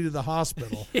directly to the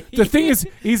hospital. The thing is,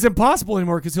 he's impossible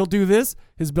anymore because he'll do this.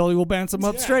 His belly will bounce him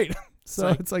up Yeah. straight. So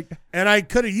it's like, And I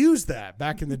could have used that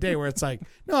back in the day where it's like,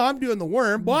 no, I'm doing the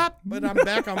worm, bop, but I'm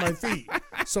back on my feet.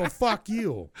 So fuck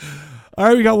you. all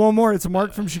right, we got one more. It's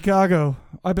Mark from Chicago.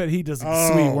 I bet he does a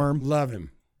sweet worm. Love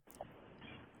him.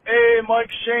 Hey, Mike,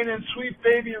 Shane, and sweet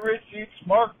baby Rich. It's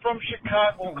Mark from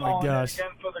Chicago calling in gosh.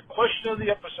 again for the question of the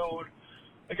episode.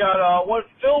 I got, what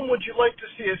film would you like to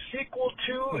see a sequel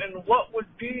to, and what would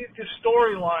be the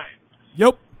storyline?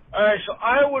 Yep. All right, so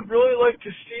I would really like to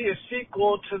see a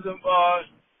sequel to the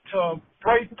to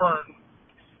Brightburn.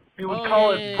 We would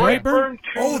call yeah. it Brightburn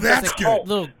 2. Oh, that's the good. Cult,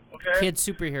 Little okay? kid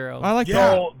superhero. I like Yeah.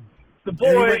 that. So the And he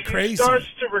boy went crazy. starts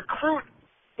to recruit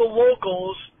the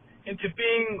locals into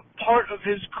being part of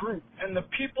his group, and the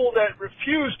people that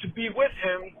refuse to be with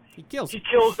him, He kills. he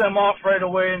kills them off right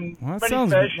away in Well, that many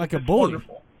sounds fashions. like a It's bully.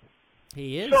 wonderful.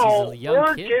 He is. So He's a young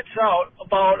word kid. gets out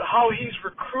about how he's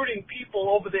recruiting people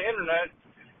over the internet,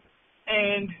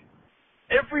 and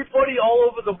everybody all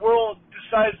over the world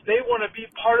decides they want to be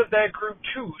part of that group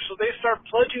too. So they start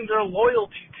pledging their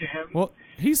loyalty to him, Well,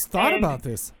 he's thought And- about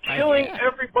this. killing Yeah.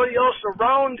 everybody else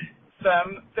around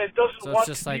them that doesn't So it's want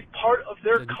just to like be part of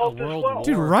their a cult as world well. war.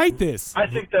 Dude, write this. I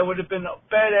think that would have been a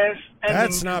badass ending.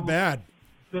 That's not to bad.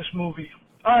 this movie.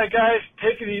 All right, guys,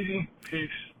 take it easy.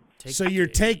 Peace. So you're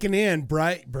taking in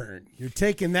Brightburn. You're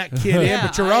taking that kid in,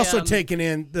 but you're also taking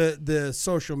in the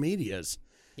social medias.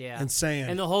 Yeah. And saying.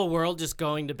 And the whole world just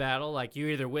going to battle, like you're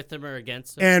either with them or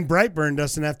against them. And Brightburn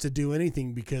doesn't have to do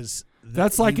anything because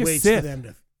that's like a waits Sith. For them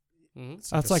to,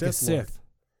 That's like a Sith.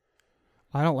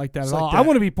 I don't like that It's at all. like I that.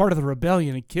 want to be part of the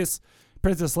rebellion and kiss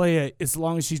Princess Leia as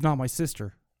long as she's not my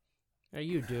sister. Now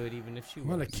you do it even if she I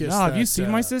want to was. kiss. No, that, have you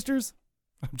seen my sisters?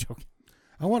 I'm joking.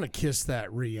 I want to kiss that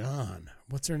Rihanna.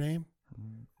 What's her name?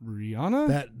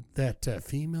 Rihanna? That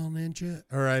female ninja,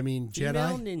 or I mean Female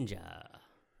Jedi ninja.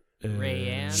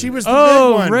 Rayanne. She was the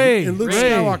big one Ray. in Luke Ray.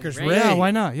 Skywalker's Ray. Ray. Yeah,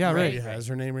 why not? Yeah, Ray. Ray. Yeah, is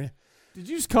her name Ray? Did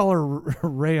you just call her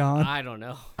Rayon? I don't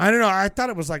know. I don't know. I thought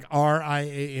it was like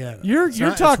Rian. You're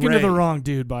not, talking to it's the Ray. wrong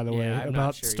dude, by the way, Yeah, I'm about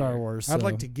not sure Star either. Wars. I'd so.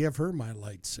 like to give her my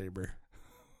lightsaber.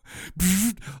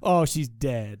 Oh, she's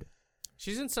dead.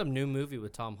 She's in some new movie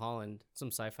with Tom Holland, some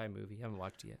sci-fi movie. I haven't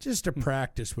watched it yet. Just to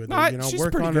practice with No, her, you know, she's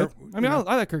work pretty on good. her. I mean, I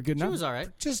like her good She enough. was all right.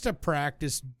 Just to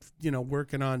practice, you know,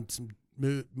 working on some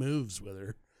moves with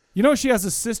her. You know, she has a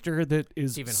sister that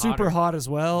is Even super hotter. hot as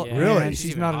well. Yeah. Really? And She's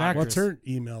she's even not an hotter. actress. What's her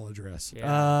email address?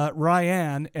 Yeah.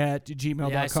 Ryan at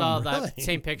gmail.com. Yeah, I saw that Really?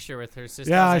 same picture with her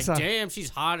sister. Yeah, I was I like, saw. damn, she's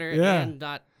hotter Yeah. and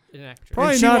not an actress.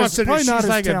 Probably And she not wants as- to. probably She's not as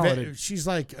like talented. she's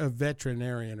like a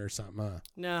veterinarian or something. Huh?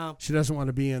 No. She doesn't want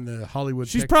to be in the Hollywood.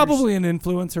 She's pictures. probably an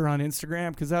influencer on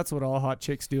Instagram because that's what all hot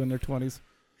chicks do in their 20s.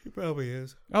 She probably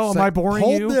is. Oh, It's am I like, boring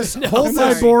hold you? This, No, hold Am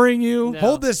this, I boring you? No.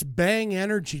 Hold this Bang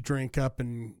energy drink up,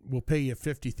 and we'll pay you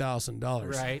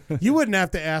 $50,000. Right. You wouldn't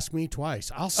have to ask me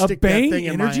twice. I'll A stick Bang that thing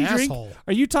in energy my drink? asshole.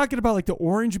 Are you talking about like the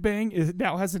orange Bang? It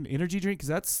now has an energy drink because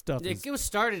that stuff is. It was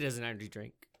started as an energy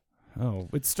drink. Oh,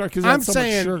 it's start because I'm so much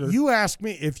saying, sugar. you ask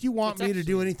me if you want It's me to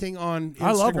do actually- anything on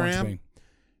I love orange Instagram, Bang.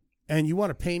 and you want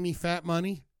to pay me fat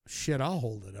money. Shit, I'll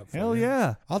hold it up. For Hell you.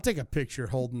 yeah! I'll take a picture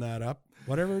holding that up,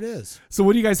 whatever it is. So,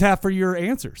 what do you guys have for your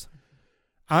answers?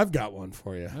 I've got one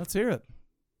for you. Let's hear it.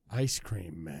 Ice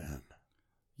cream man.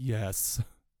 Yes.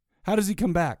 How does he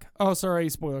come back? Oh, sorry,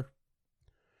 spoiler.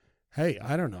 Hey,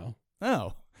 I don't know.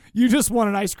 Oh, you just want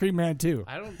an ice cream man too.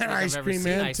 I don't An think ice I've ever cream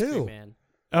seen man, Ice too. Cream Man.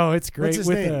 Oh, it's great What's his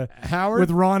with name? Howard.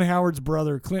 with Ron Howard's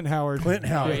brother, Clint Howard. Clint Oh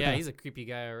Howard. yeah, he's a creepy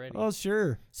guy already. Oh,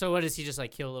 sure. So what does he just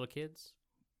like kill little kids?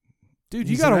 Dude,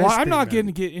 He's you gotta an watch. ice I'm cream not man. going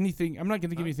to get anything. I'm not going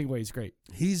to give anything away. He's great.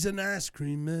 He's an ice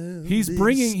cream man. He's Baby,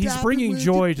 bringing stop it bringing when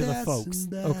joy you're to the passing folks.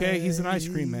 by. Okay, he's an ice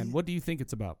cream man. What do you think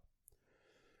it's about?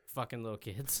 Fucking little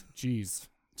kids. Jeez.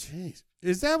 Jeez.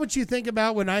 Is that what you think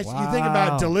about when you think Wow.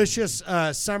 about delicious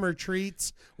summer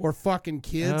treats or fucking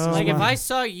kids? Oh, Like if my- I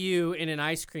saw you in an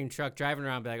ice cream truck driving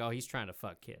around, I'd be like, oh, he's trying to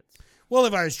fuck kids. Well,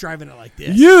 if I was driving it like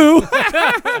this. You.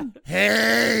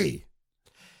 Hey.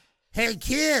 Hey,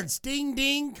 kids. Ding,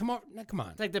 ding. Come on. No, come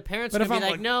on. It's like the parents But would if be I'm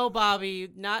like, like- no, Bobby,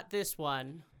 not this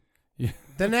one.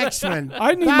 The next one.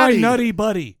 I need Bobby. my nutty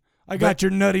buddy. I got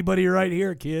your nutty buddy right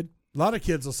here, kid. A lot of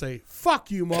kids will say,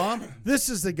 fuck you, Mom. This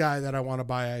is the guy that I want to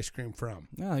buy ice cream from.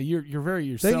 No, you're very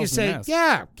yourself. Then you say,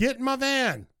 yeah, get in my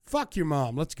van. Fuck your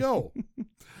mom. Let's go.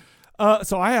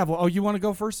 So I have. Oh, you want to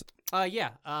go first? Yeah.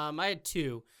 I had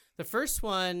two. The first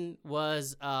one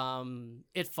was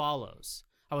It Follows.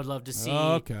 I would love to see.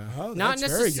 Okay. Oh, Not that's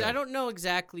very necessarily. I good. don't know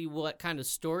exactly what kind of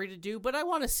story to do, but I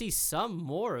want to see some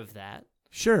more of that.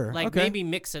 Sure. Like okay. maybe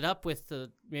mix it up with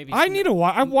the maybe. I need to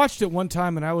watch. I watched it one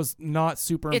time and I was not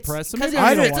super It's impressed. So because maybe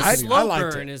I it's don't a watch it slow I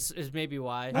liked burn it. is maybe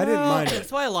why. I didn't mind it.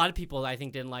 That's why a lot of people I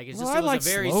think didn't like it. It's just Well, I it was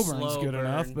like a very slow slow burn's good burn.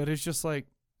 enough, but it's just like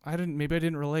I didn't. Maybe I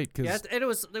didn't relate because. Yeah, it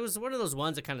was one of those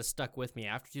ones that kind of stuck with me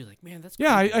after you like, man, that's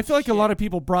Yeah, creepy I feel like a shit. lot of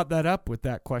people brought that up with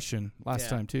that question last Yeah.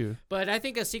 time too. But I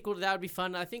think a sequel to that would be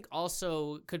fun. I think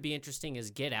also could be interesting is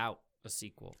Get Out, a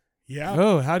sequel. Yeah.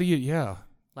 Oh, how do you? Yeah,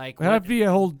 Like that'd be a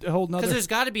whole because nother. there's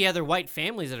got to be other white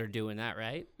families that are doing that,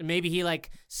 right? And maybe he like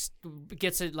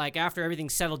gets it like after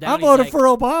everything's settled down. I he's voted like, for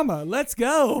Obama. Let's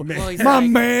go, Well, he's my like,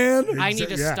 man. I need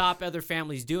to Yeah. stop other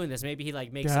families doing this. Maybe he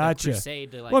like makes Gotcha. it a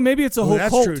crusade to like. Well, maybe it's a Well, whole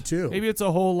that's cult. true, too. Maybe it's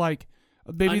a whole like.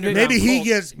 Maybe they, Underground Maybe he cult.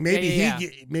 gets. Maybe Yeah.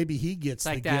 maybe he gets it's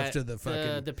like the that, gift of the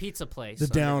fucking. the pizza place, the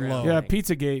down underground low. yeah, thing.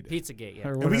 Pizzagate. Pizzagate, yeah.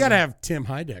 Or And we whatever. got to have Tim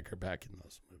Heidecker back in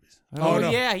those movies. Oh, no.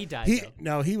 yeah, he died.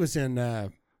 though. He was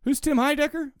in. Who's Tim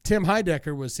Heidecker? Tim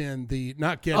Heidecker was in the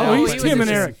not Get Oh, Out. he's but he Tim was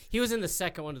and in Eric. He was in the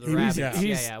second one to the He was- rabbits.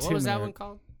 yeah. Yeah. What Tim was that and one Eric.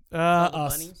 called? All the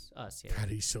Us. bunnies? Us. Yeah. God,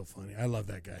 he's so funny. I love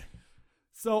that guy.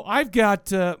 So I've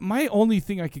got my only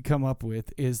thing I could come up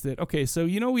with is that okay, so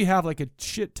we have like a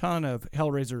shit ton of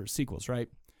Hellraiser sequels, right?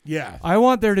 Yeah. I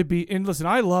want there to be, and listen,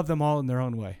 I love them all in their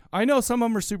own way. I know some of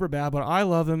them are super bad, but I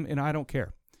love them and I don't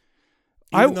care.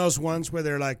 Even those ones where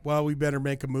they're like, well, we better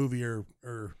make a movie or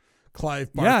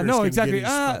Clive Barker's yeah, no, gonna exactly. Get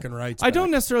his fucking rights I back.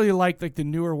 don't necessarily like the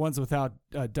newer ones without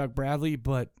Doug Bradley,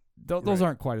 but those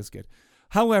aren't quite as good.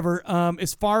 However,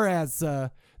 as far as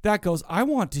that goes, I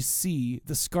want to see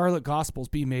the Scarlet Gospels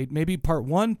be made, maybe part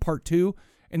 1, part 2,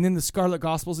 and then the Scarlet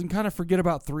Gospels, and kind of forget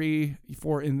about 3,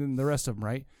 4, and then the rest of them,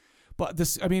 right? But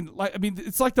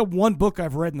it's like the one book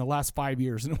I've read in the last 5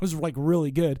 years, and it was like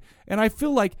really good. And I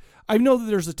feel like I know that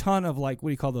there's a ton of like, what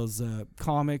do you call those,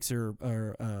 comics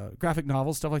or graphic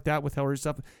novels, stuff like that with Hellraiser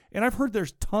stuff. And I've heard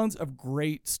there's tons of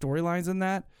great storylines in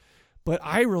that. But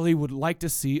I really would like to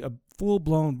see a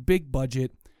full-blown,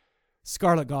 big-budget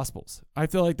Scarlet Gospels. I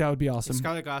feel like that would be awesome.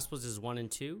 Scarlet Gospels is 1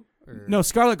 and 2? Or? No,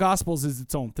 Scarlet Gospels is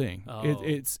its own thing. Oh.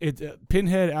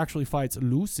 Pinhead actually fights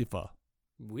Lucifer.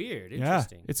 Weird.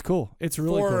 Interesting. Yeah, it's cool. It's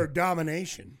really for cool.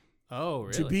 domination. Oh,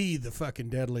 really? To be the fucking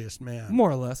deadliest man.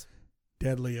 More or less.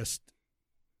 Deadliest.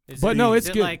 It's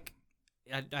good. Like,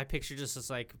 I picture just this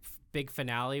like big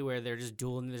finale where they're just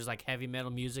dueling. There's like heavy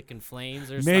metal music and flames.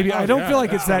 Maybe I don't feel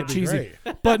like it's that cheesy,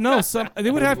 but no,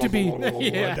 they would have to be.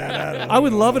 I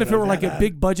would love it if it were like a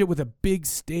big budget with a big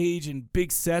stage and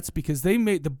big sets, because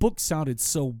the book sounded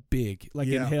so big, like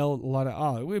in Hell. A lot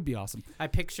of it would be awesome. I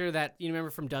picture that, you remember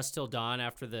from Dusk Till Dawn,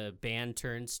 after the band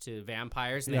turns to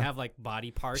vampires and they have like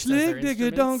body parts as their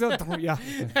instruments. Yeah,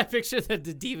 I picture that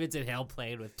the demons in Hell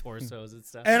played with torsos and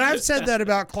stuff. And I've said that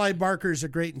about Clive Barker's A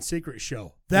Great and Secret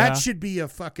Show. That should be a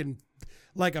fucking,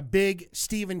 like a big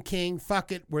Stephen King,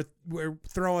 fuck it, we're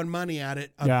throwing money at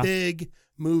it, big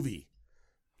movie.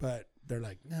 But they're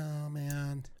like, no,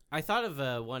 man. I thought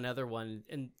of one other one.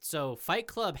 And so Fight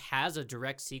Club has a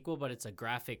direct sequel, but it's a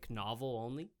graphic novel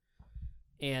only.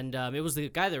 And it was the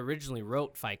guy that originally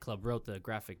wrote Fight Club, wrote the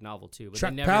graphic novel too. But Chuck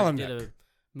they never Palahniuk. did a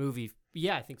movie.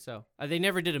 Yeah, I think so. They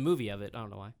never did a movie of it. I don't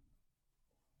know why.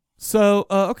 So,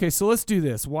 okay, so let's do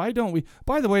this. Why don't we?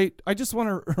 By the way, I just want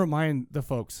to remind the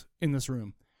folks in this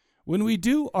room, when we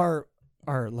do our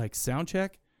like sound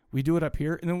check, we do it up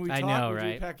here, and then when we talk, we do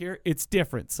it back here. It's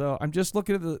different. So I'm just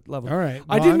looking at the level. All right.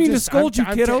 I didn't mean to scold you,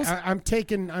 kiddos. I'm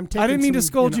taking. I didn't mean to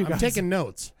scold you guys. I'm taking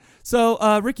notes.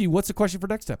 So, Ricky, what's the question for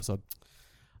next episode?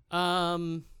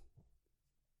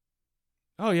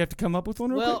 Oh, you have to come up with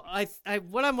one real quick? Well,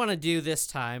 what I want to do this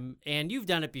time, and you've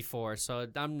done it before, so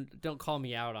don't call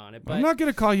me out on it. But I'm not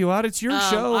going to call you out. It's your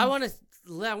show. I want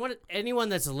anyone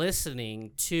that's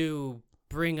listening to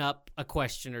bring up a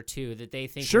question or two that they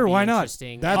think would be why not?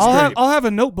 interesting. I'll have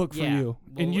a notebook for you,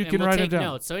 and you can we'll write take it down.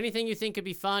 Notes. So anything you think could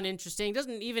be fun, interesting,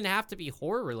 doesn't even have to be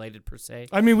horror related per se.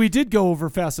 I mean, we did go over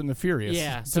Fast and the Furious.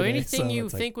 Yeah. So today, anything you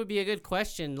think would be a good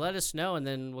question, let us know, and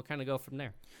then we'll kind of go from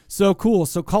there. So cool.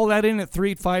 So call that in at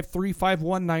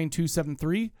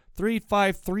 385-351-9273.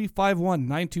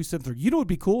 385-351-9273. You know what would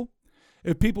be cool?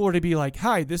 If people were to be like,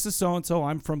 hi, this is so-and-so.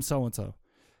 I'm from so-and-so.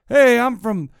 Hey,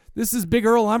 this is Big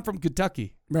Earl. I'm from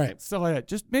Kentucky. Right. Stuff like that.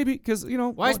 Just maybe because,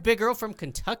 Why is Big Earl from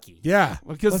Kentucky? Yeah.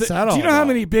 Because do you know how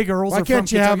many Big Earls are from Kentucky? Why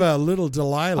can't you have a little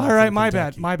Delilah? All right, my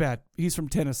bad. He's from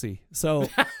Tennessee. So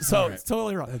right. It's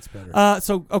totally wrong. That's better.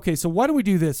 So why don't we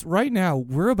do this? Right now,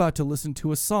 we're about to listen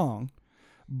to a song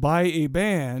by a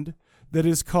band that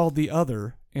is called The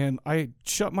Other, and I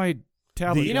shut my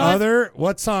tablet. The Other?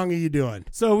 What song are you doing?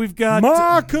 So we've got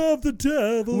Mark of the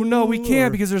Devil. Well, no, we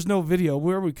can't because there's no video.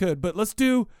 Where we could, but let's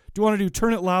do. Do you want to do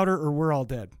Turn It Louder or We're All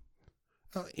Dead?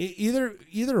 Either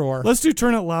or. Let's do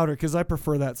Turn It Louder because I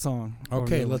prefer that song.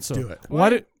 Okay, let's do it. Why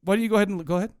don't you go ahead and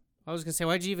go ahead? I was gonna say,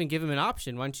 why'd you even give him an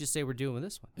option? Why don't you say we're doing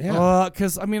this one? Yeah.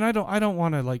 Because I don't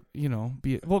want to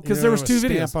be because there was two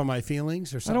videos. Stamp on my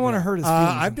feelings or something. I don't want to hurt his feelings.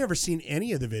 I've never seen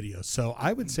any of the videos, so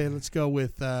I would say let's go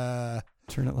with Turn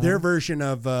It Louder. Their version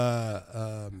of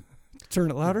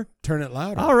Turn It Louder. Turn It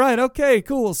Louder. All right. Okay.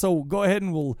 Cool. So go ahead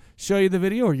and we'll show you the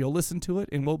video, or you'll listen to it,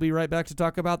 and we'll be right back to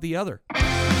talk about The Other.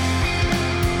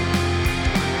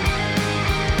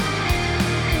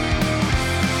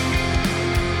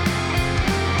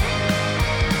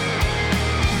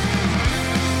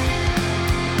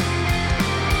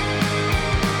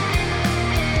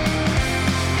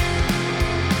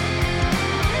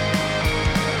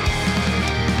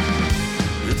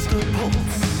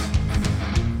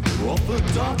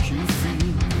 Dark you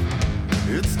feel,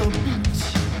 it's the beat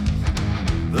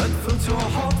that fills your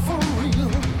heart for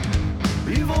real.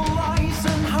 Be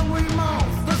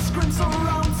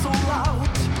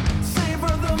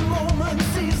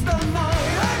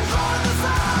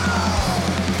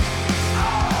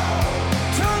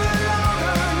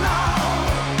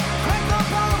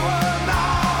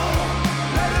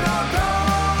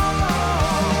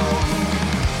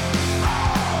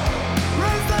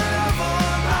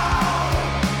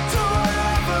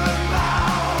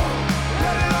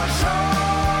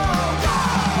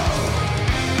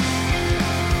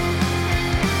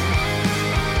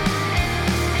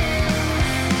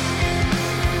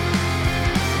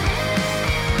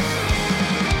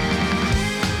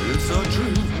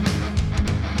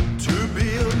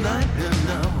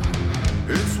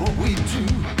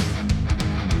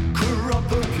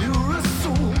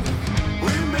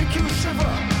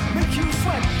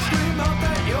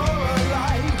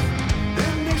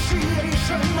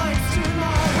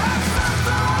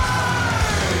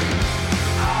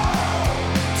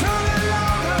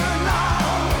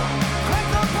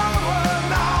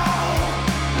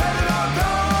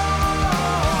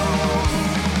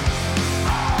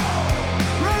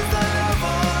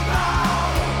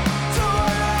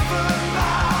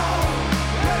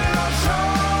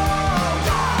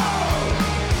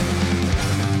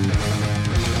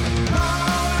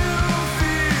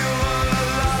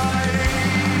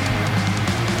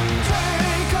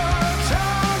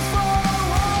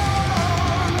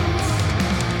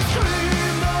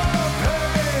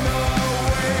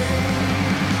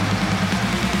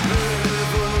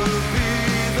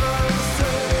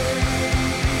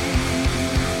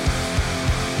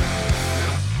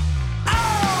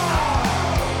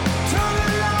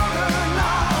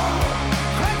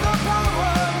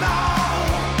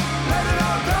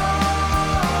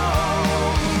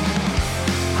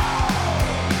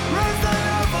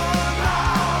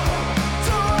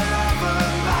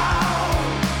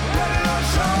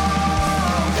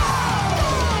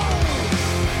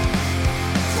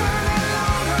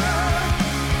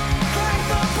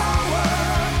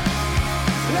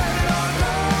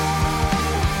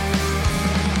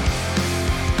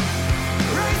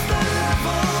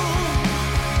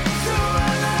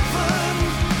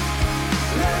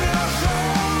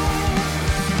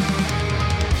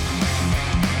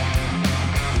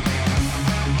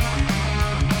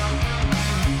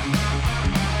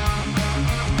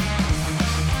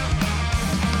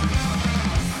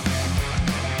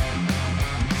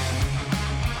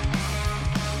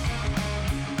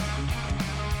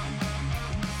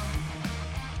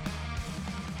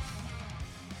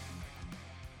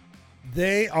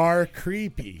They are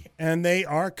creepy, and they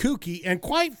are kooky, and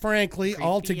quite frankly, Creepy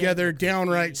altogether and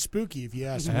downright spooky, if you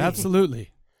ask me.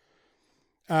 Absolutely.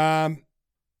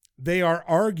 They are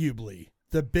arguably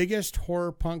the biggest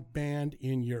horror punk band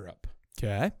in Europe.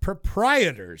 Okay.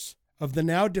 Proprietors of the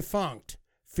now defunct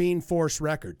Fiend Force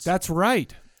Records. That's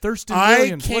right. Thurston I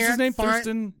Williams. What's his can't name?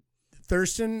 find-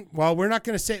 Thurston. Well, we're not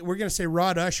going to say. We're going to say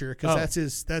Rod Usher because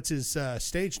Oh. that's his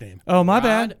stage name. Oh, my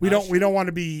bad. We don't want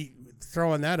to be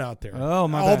throwing that out there. Oh,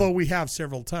 my bad. Although we have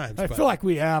several times. I but, feel like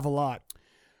we have a lot.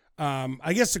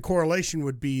 I guess the correlation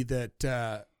would be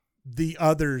that the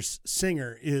Other's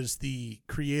singer is the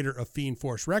creator of Fiend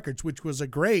Force Records, which was a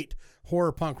great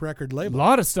horror punk record A label.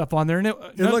 lot of stuff on there. And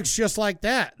It looks just like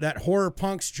that Horror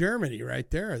Punks Germany right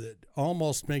there that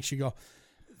almost makes you go,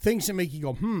 things that make you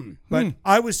go, But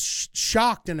I was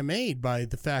shocked and amazed by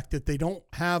the fact that they don't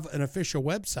have an official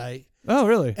website. Oh,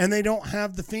 really? And they don't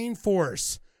have the Fiend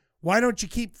Force. Why don't you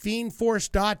keep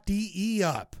fiendforce.de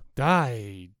up?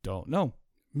 I don't know.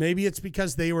 Maybe it's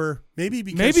because Maybe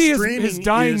streaming his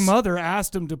dying is- mother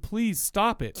asked him to please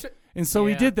stop it. And so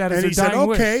he Yeah. did that as And a he said, dying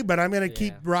wish. okay, but I'm going to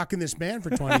keep rocking this band for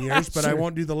 20 years, but I Sure.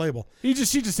 won't do the label. She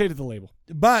just hated the label.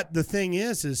 But the thing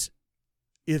is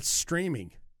it's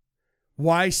streaming.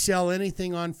 Why sell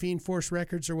anything on Fiend Force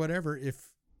Records or whatever if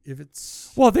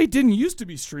it's... Well, they didn't used to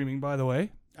be streaming, by the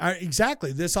way.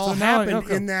 Exactly. This all So now- happened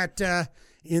okay.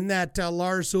 in that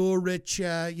Lars Ulrich,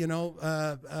 streaming war,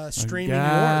 the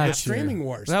Gotcha. streaming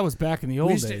wars. That was back in the We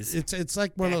old used to- days. It's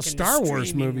like one of Back those in the Star Wars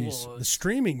streaming movies, wars. the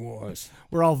streaming wars.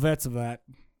 We're all vets of that.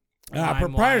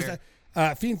 Proprietors,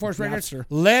 Fiend Force Records, Napster.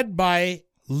 led by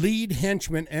lead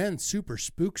henchman and super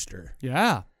spookster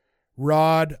Yeah.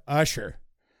 Rod Usher.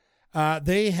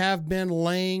 They have been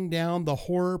laying down the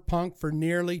horror punk for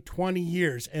nearly 20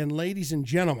 years. And ladies and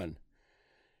gentlemen,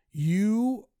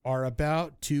 you are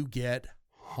about to get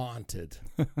haunted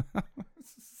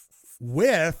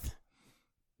with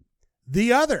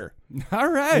The Other. All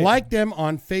right. Like them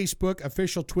on Facebook.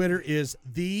 Official Twitter is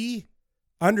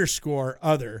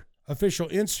 _other. Official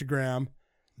Instagram,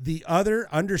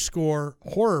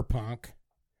 _horror punk.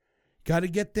 Got to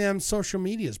get them social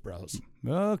medias, bros.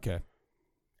 Okay.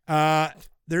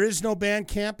 There is no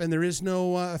Bandcamp and there is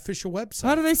no official website.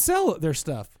 How do they sell their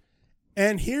stuff?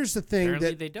 And here's the thing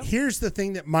Apparently they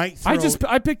don't. that might throw...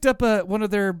 I picked up one of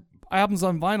their albums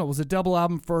on vinyl. It was a double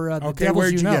album for the Okay, Devils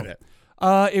where'd You you Know. get it?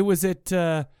 It was at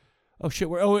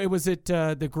it was at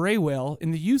the Gray Whale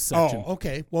in the youth section. Oh,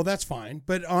 okay. Well, that's fine.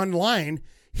 But online,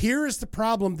 here is the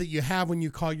problem that you have when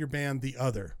you call your band The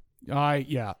Other.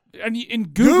 Yeah. And in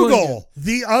Google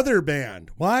The Other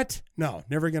Band. What? No,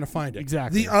 never going to find it.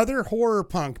 Exactly. The Other Horror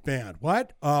Punk Band.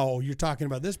 What? Oh, you're talking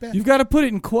about this band? You've got to put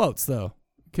it in quotes though,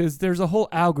 because there's a whole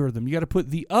algorithm. You got to put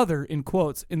The Other in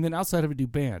quotes, and then outside of it, do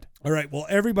band. All right. Well,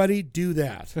 everybody do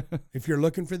that. If you're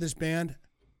looking for this band,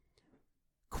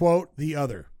 quote The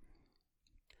Other.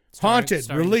 Haunted,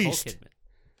 Starring Nicole released. Kidman.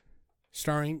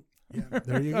 Starring, yeah,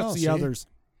 there you go. That's see? The Others.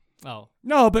 Oh,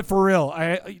 No, but for real,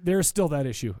 there's still that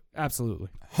issue. Absolutely.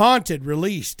 Haunted,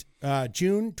 released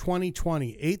June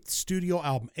 2020. Eighth studio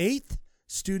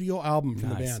album from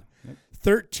the Nice. band.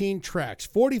 13 tracks,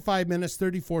 45 minutes,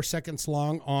 34 seconds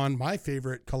long on my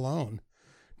favorite cologne,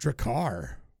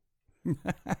 Drakkar.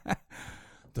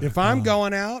 If I'm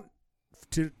going out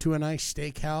to a nice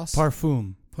steakhouse,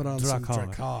 Parfum. put on some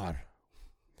Drakkar. Drakkar.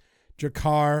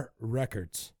 Drakkar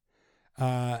Records.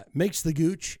 Makes the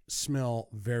gooch smell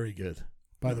very good.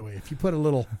 By the way, if you put a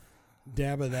little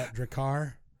dab of that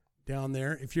Drakkar down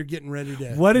there, if you're getting ready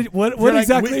to... What if you're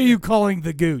exactly are you calling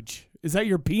the gooch? Is that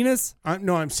your penis?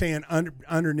 No, I'm saying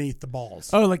underneath the balls.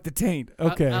 Oh, like the taint.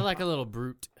 Okay. I like a little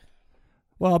brute.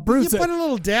 Well, Brute's You put a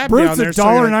little dab Brute's down there.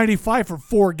 $1.95 for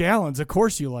 4 gallons. Of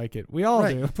course you like it. We all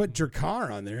Right, do. you put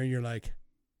Drakkar on there, you're like...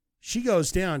 She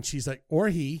goes down, she's like, or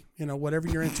he, whatever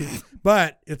you're into.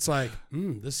 But it's like,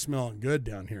 this is smelling good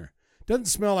down here. Doesn't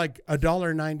smell like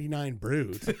 $1.99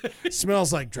 brewed. It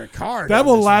smells like Drakkar. That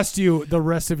will last you the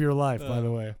rest of your life, by the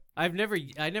way. I never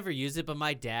used it, but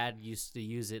my dad used to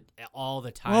use it all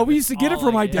the time. Well, we used to get it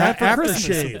from my dad for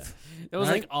Christmas. Aftershave. It was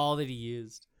right? like all that he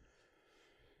used.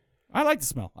 I like the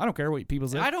smell. I don't care what people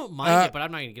say. I don't mind it, but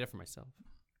I'm not gonna get it for myself.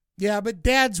 Yeah, but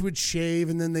dads would shave,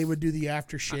 and then they would do the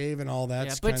aftershave and all that.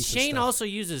 Yeah, but kinds of Shane stuff. also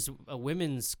uses a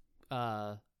women's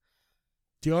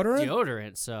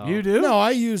deodorant. So You do? No,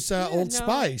 I use Old no.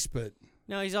 Spice, but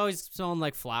No, he's always smelling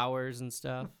like flowers and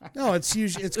stuff. no, it's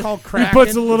usually called He Kraken.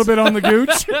 puts a little bit on the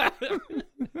gooch.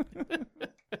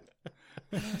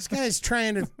 This guy's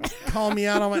trying to call me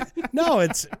out on my. No,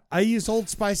 I use Old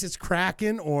Spice. It's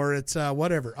Kraken or it's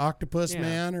whatever Octopus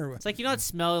Man or. It's like, you know what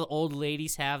smell old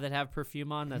ladies have that have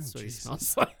perfume on? That's what he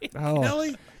smells like. Oh.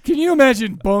 Really? Can you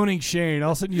imagine boning Shane?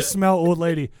 All of a sudden you smell old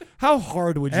lady. How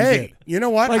hard would you Hey, get? you know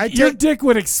what? Like your dick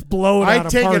would explode. I out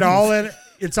of take it hardness. all in.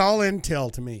 It's all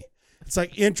intel to me. It's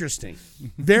like interesting,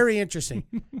 very interesting.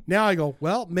 Now I go,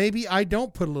 well, maybe I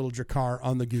don't put a little Drakkar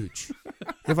on the gooch.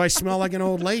 If I smell like an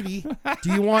old lady,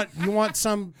 do you want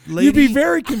some lady? You'd be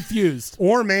very confused.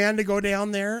 Or man to go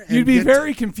down there. And You'd be get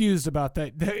very confused about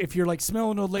that. If you're like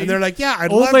smelling old lady. And they're like, yeah, I'd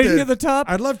old love lady to, at the top.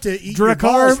 I'd love to eat your Drakkar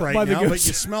balls by right the now, but gooch.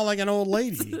 you smell like an old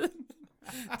lady.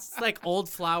 It's like old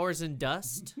flowers and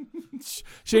dust.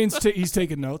 Shane's he's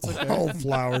taking notes. Okay. Old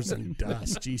flowers and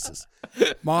dust. Jesus.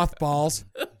 Mothballs.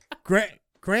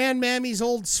 Grandmammy's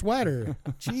old sweater.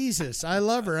 Jesus, I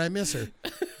love her. I miss her.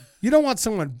 You don't want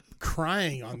someone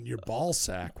crying on your ball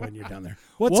sack when you're down there.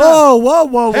 What's whoa, up? Whoa,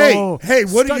 whoa, whoa! Hey,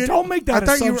 what do you? Don't make that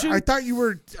assumption. I thought you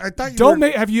were. Don't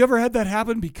make. Have you ever had that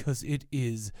happen? Because it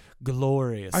is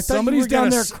glorious. Somebody's down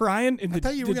there crying, and the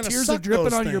tears are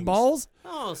dripping on your balls.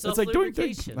 Oh, it's like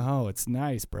self-lubrication. Oh, it's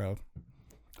nice, bro.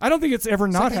 I don't think it's ever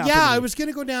not happened. Yeah, I was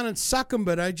gonna go down and suck them,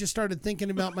 but I just started thinking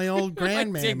about my old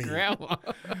grandmammy. Grandma.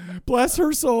 Bless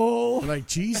her soul. Like,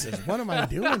 Jesus, what am I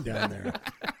doing down there?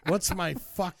 What's my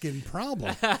fucking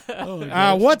problem?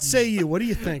 What say you? What do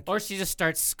you think? Or she just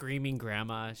starts screaming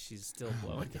grandma. She's still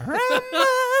blowing.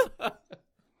 Grandma!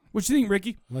 What you think,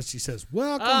 Ricky? Unless she says,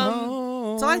 welcome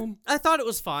home. So I thought it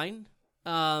was fine.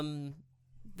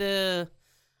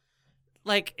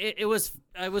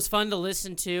 It was fun to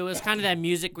listen to. It was kind of that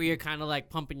music where you're kind of like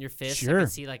pumping your fists. Sure. I can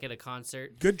see like at a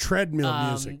concert. Good treadmill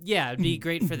music. Yeah, it'd be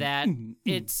great for that.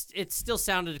 It still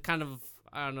sounded kind of,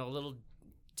 I don't know, a little,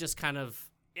 just kind of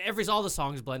all the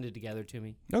songs blended together to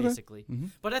me, basically. Mm-hmm.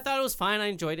 But I thought it was fine. I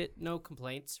enjoyed it. No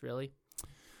complaints, really.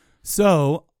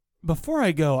 So before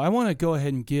I go, I want to go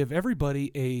ahead and give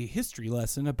everybody a history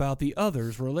lesson about the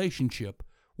Others' relationship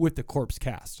with the Corpse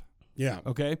Cast. Yeah.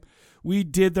 Okay. We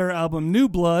did their album New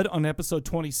Blood on episode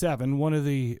 27.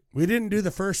 We didn't do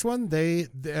the first one.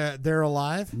 They're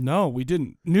alive. No, we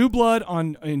didn't. New Blood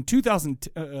from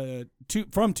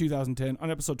 2010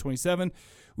 on episode 27.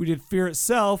 We did Fear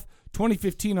Itself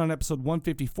 2015 on episode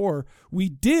 154. We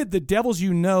did The Devils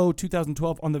You Know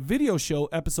 2012 on the video show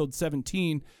episode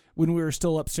 17 when we were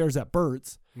still upstairs at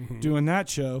Burt's doing that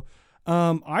show.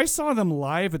 I saw them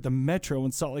live at the Metro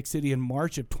in Salt Lake City in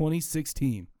March of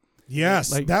 2016. Yes,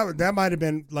 that might have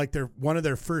been like one of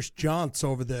their first jaunts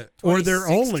over or their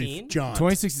only jaunt.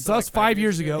 2016. So that was 5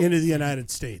 years ago into the United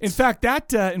States. In fact,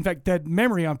 that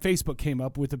memory on Facebook came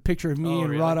up with a picture of me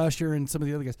and Rod Usher and some of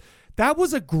the other guys. That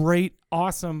was a great,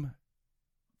 awesome,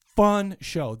 fun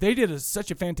show. They did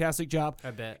such a fantastic job.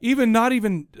 I bet. Not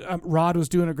even Rod was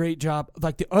doing a great job.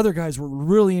 Like the other guys were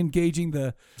really engaging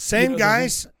the same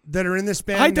guys that are in this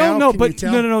band. I don't know, but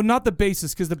no, not the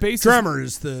bassist, because the bassist drummer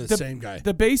is the same guy.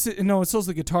 The bassist, no, it's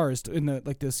also the guitarist and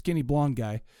the skinny blonde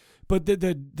guy. But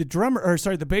the drummer, or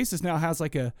sorry, the bassist now has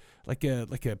like a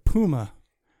puma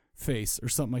face or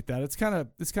something like that. It's kind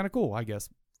of cool, I guess,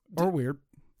 or weird,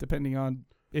 depending on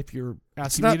if you're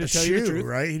asking me to tell you the truth.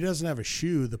 Right? He doesn't have a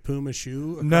shoe, the puma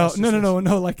shoe. No,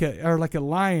 like a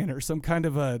lion or some kind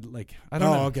of I don't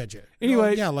know. I'll get you.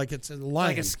 Anyway, yeah, like it's a lion,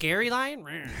 like a scary lion.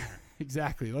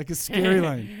 Exactly, like a scary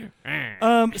lion.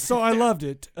 So I loved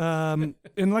it. And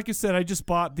like I said, I just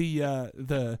bought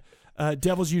the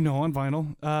Devils You Know on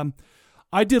vinyl.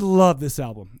 I did love this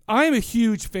album. I am a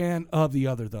huge fan of the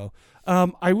other, though.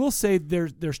 I will say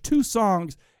there's two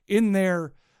songs in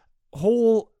their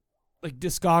whole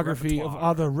discography of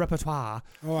other repertoire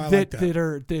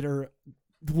that are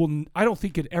I don't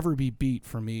think could ever be beat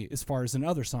for me as far as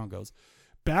another song goes.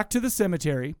 Back to the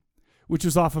Cemetery, which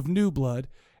is off of New Blood,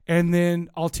 and then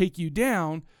I'll Take You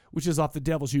Down, which is off The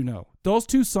Devils You Know. Those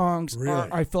two songs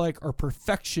I feel like are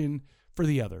perfection for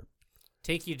the other.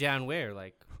 Take You Down where?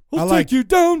 I'll take you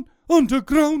down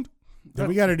underground. Then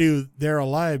we got to do They're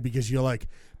Alive, because you're like,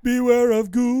 beware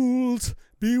of ghouls,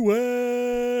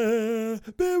 beware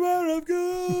of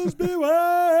ghouls,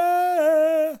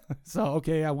 beware. So,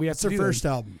 okay, yeah, we have That's to their do first that.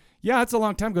 album. Yeah, it's a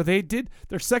long time ago. They did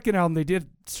their second album. They did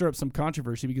stir up some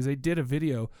controversy because they did a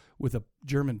video with a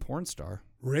German porn star.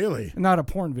 Really? Not a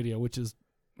porn video, which is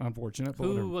unfortunate. But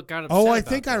Who got upset I about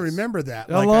think this? I remember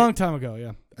that. A long time ago,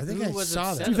 yeah. I think Who I was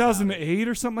saw upset that. 2008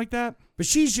 or something like that. But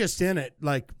she's just in it,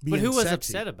 like being But who was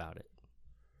sexy. upset about it?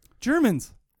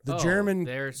 Germans. The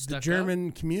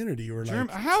German community were like,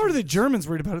 how are the Germans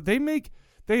worried about it?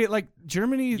 They like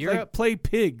Germany Europe? play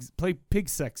pig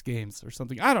sex games or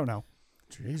something. I don't know.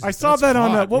 Jesus, I saw that's that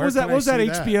on hot. what Where was that? can What was I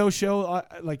that see HBO show?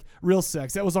 Like Real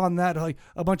Sex. That was on that. Like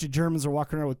a bunch of Germans are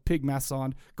walking around with pig masks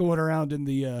on, going around in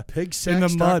the in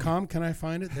the mud. Pigsex.com. Can I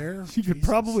find it there? You could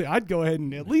probably. I'd go ahead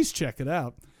and at least check it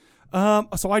out.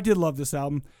 So I did love this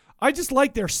album. I just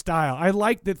like their style. I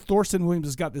like that Thorsten Williams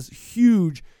has got this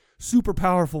huge, super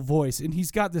powerful voice, and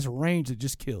he's got this range that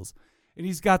just kills. And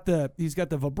he's got the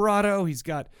vibrato.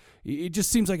 It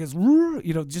just seems like it's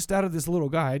just out of this little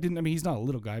guy. He's not a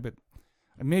little guy, but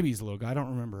maybe he's a little guy. I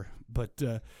don't remember. But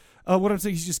what I'm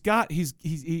saying, he's just got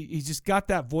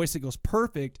that voice that goes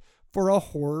perfect for a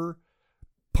horror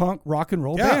punk rock and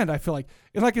roll band. I feel like,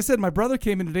 and like I said, my brother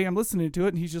came in today. I'm listening to it,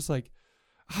 and he's just like,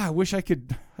 I wish I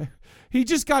could. He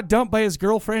just got dumped by his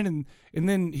girlfriend, and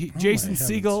then Jason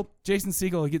Segel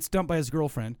gets dumped by his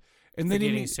girlfriend, and then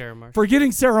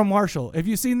forgetting Sarah Marshall. Have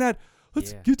you seen that?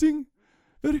 It's getting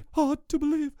very hard to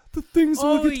believe the things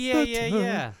will get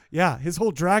better. Yeah. His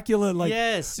whole Dracula,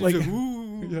 die.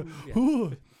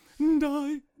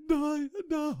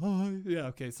 Yeah,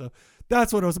 okay, so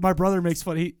that's what it was. My brother makes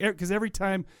fun. Because every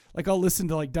time, like, I'll listen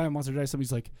to like Diamond Monster Die,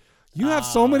 somebody's like, "You have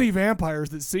so many vampires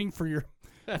that sing for your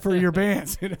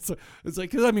bands," and it's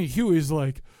like, because Huey's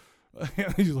like,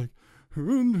 he's like. He's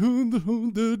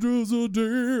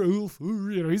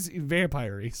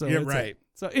vampire-y. So yeah, right.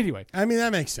 So anyway,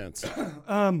 that makes sense.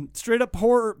 Straight up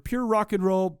horror, pure rock and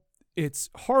roll. It's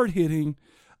hard hitting.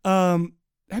 Have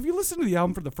you listened to the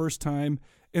album for the first time?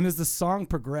 And as the song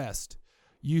progressed,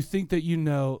 you think that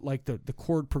like the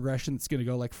chord progression that's going to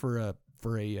go like for a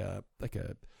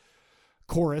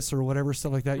chorus or whatever,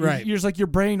 stuff like that. Right. You're just like, your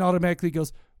brain automatically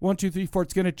goes 1, 2, 3, 4.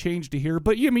 It's going to change to here,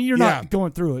 but you're not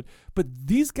going through it. But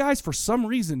these guys, for some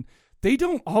reason, they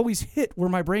don't always hit where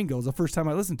my brain goes the first time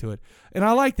I listen to it, and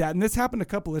I like that. And this happened a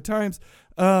couple of times,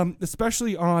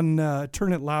 especially on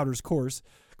 "Turn It Louder's" chorus,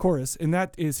 and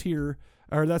that is here,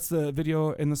 or that's the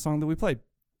video and the song that we played.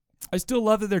 I still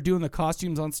love that they're doing the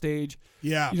costumes on stage.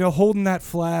 Yeah, holding that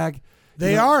flag.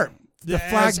 They are. The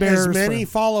flag bearers. As many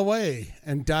fall away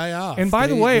and die off. And by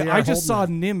the way, I just saw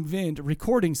Nim Vind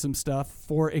recording some stuff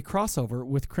for a crossover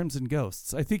with Crimson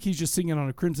Ghosts. I think he's just singing on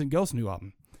a Crimson Ghost new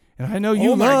album. And I know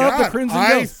you love the Crimson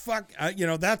Ghosts.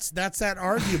 That's that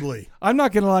arguably. I'm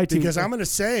not going to lie to you. Because I'm going to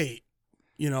say,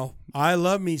 I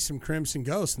love me some Crimson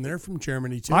Ghosts, and they're from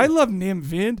Germany too. I love Nim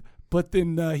Vind, but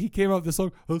then he came up with the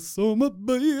song,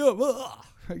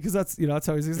 because that's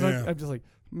how he's like, I'm just like,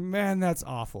 man, that's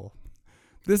awful.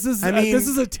 This is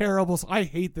a terrible. I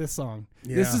hate this song.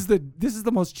 Yeah. This is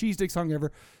the most cheese dick song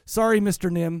ever. Sorry,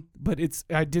 Mr. Nim, but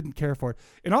I didn't care for it.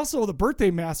 And also, the Birthday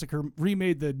Massacre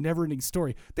remade the Neverending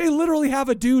Story. They literally have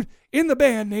a dude in the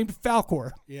band named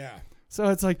Falcor. Yeah. So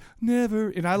it's like never,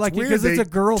 and I like it because it's a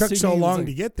girl. Took so singing. long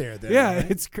to get there. Then, yeah, right?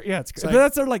 it's like,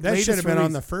 that's their like that latest should have been release.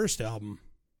 on the first album.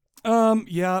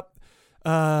 Yeah.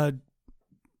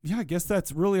 Yeah, I guess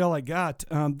that's really all I got.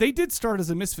 They did start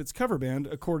as a Misfits cover band,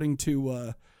 according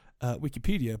to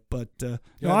Wikipedia, but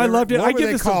I loved it. What were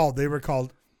they called?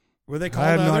 Were they called?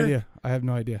 I have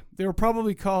no idea. They were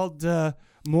probably called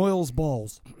Moyle's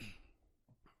Balls.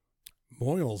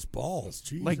 Moyle's Balls,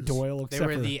 Jesus. Like Doyle. They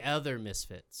were the other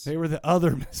Misfits. They were the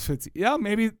other Misfits. Yeah,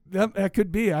 maybe that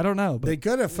could be. I don't know. But they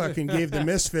could have fucking gave the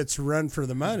Misfits a run for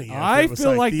the money. I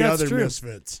feel like the that's other true.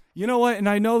 Misfits. You know what? And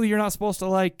I know that you're not supposed to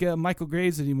like Michael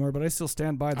Graves anymore, but I still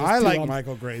stand by this. I like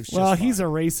Michael Graves. Well, he's a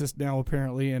racist now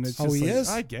apparently, and it's just he is.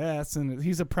 I guess, and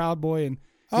he's a Proud Boy, and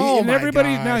everybody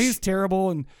now he's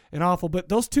terrible and awful. But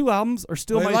those two albums are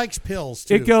still. He likes pills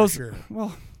too. It goes for sure.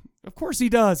 Well. Of course he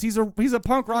does. He's a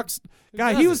punk rock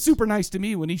guy. He was super nice to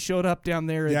me when he showed up down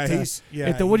there at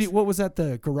what was that,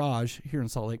 the garage here in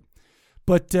Salt Lake.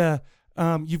 But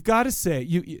you've got to say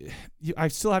you I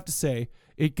still have to say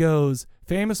it goes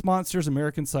Famous Monsters,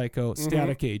 American Psycho,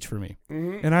 Static Age for me.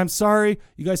 And I'm sorry,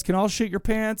 you guys can all shit your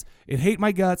pants and hate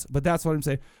my guts, but that's what I'm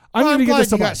saying. I'm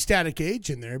glad you got Static Age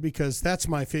in there because that's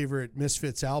my favorite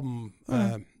Misfits album.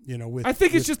 I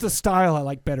think it's just the style I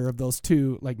like better of those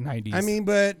two, like 90s.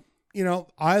 But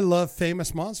I love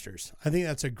Famous Monsters. I think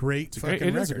that's a great fucking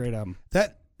record. It is a great album.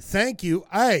 Thank you.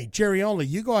 Hey, Jerry Only,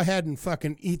 you go ahead and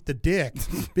fucking eat the dick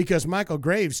because Michael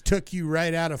Graves took you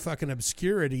right out of fucking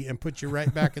obscurity and put you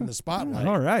right back in the spotlight.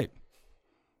 All right.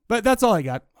 But that's all I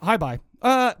got. Bye.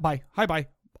 Hi bye.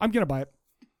 I'm going to buy it.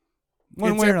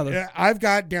 One way or another. I've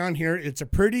got down here, it's a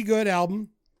pretty good album.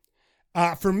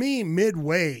 For me,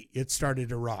 midway, it started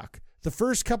to rock. The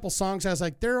first couple songs, I was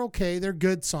like, they're okay. They're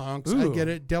good songs. Ooh. I get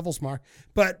it. Devil's Mark.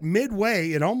 But midway,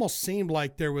 it almost seemed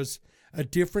like there was a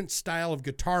different style of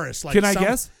guitarist. Like Can I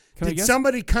guess? Did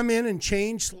somebody come in and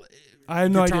change I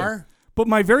have no guitar? idea. But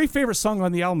my very favorite song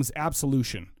on the album is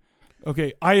Absolution.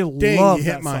 Okay, I Dang, love you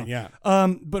that hit mine, song. yeah.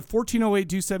 But 1408,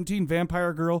 217,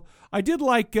 Vampire Girl. I did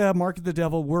like Mark of the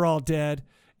Devil, We're All Dead,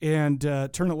 and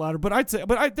Turn It Louder.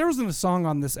 But there wasn't a song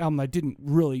on this album I didn't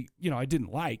really, I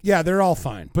didn't like. Yeah, they're all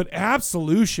fine. But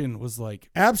Absolution was like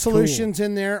Absolution's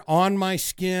in there. On My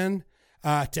Skin,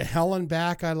 To Hell and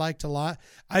Back, I liked a lot.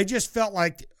 I just felt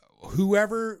like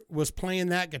whoever was playing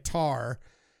that guitar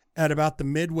at about the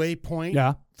midway point,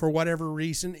 for whatever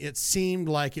reason, it seemed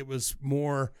like it was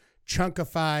more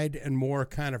chunkified and more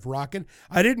kind of rocking.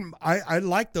 I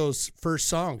like those first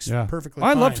songs perfectly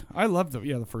fine. I loved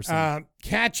the first song.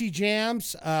 Catchy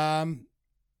jams. They're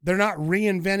not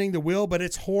reinventing the wheel, but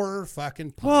it's horror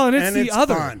fucking punk. Well, and it's the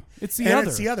other. Fun. It's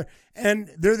It's the other. And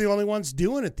they're the only ones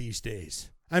doing it these days.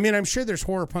 I mean, I'm sure there's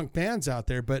horror punk bands out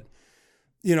there, but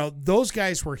those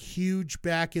guys were huge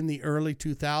back in the early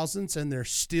 2000s, and they're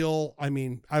still,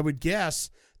 I would guess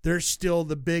they're still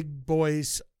the big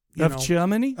boys of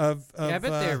Germany. I bet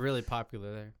they're really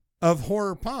popular there. Of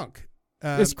horror punk.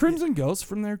 Is Crimson Ghost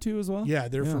from there too as well? Yeah,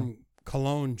 they're from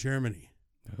Cologne, Germany.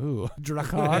 Ooh,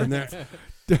 Drakkar.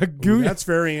 That's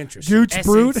very interesting. Gooch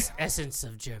Brute. Essence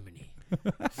of Germany.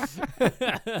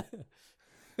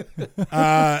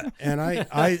 And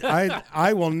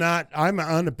I will not. I'm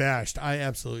unabashed. I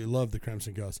absolutely love the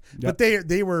Crimson Ghost, but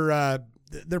they were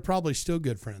they're probably still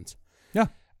good friends. Yeah.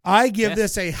 I give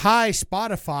this a high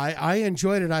Spotify. I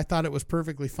enjoyed it. I thought it was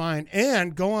perfectly fine.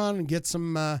 And go on and get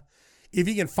some, if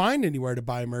you can find anywhere to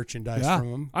buy merchandise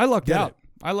from them. I lucked out.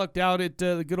 I lucked out at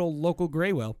the good old local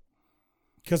Graywell.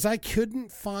 Because I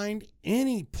couldn't find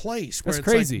any place where That's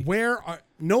it's crazy. like,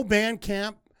 no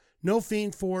Bandcamp, no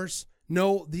Fiend Force,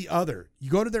 no the other.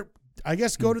 You go to their,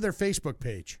 go to their Facebook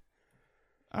page.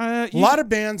 A lot of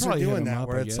bands are doing that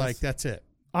where it's like, that's it.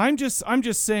 I'm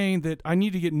just saying that I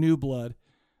need to get New Blood.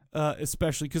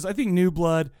 Especially because I think New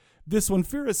Blood, this one,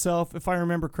 Fear Itself, if I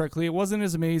remember correctly, it wasn't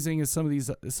as amazing as some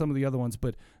of the other ones,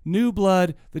 but New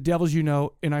Blood, The Devils You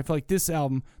Know, and I feel like this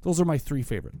album, those are my three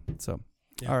favorite. So,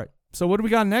 all right. So what do we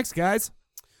got next, guys?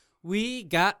 We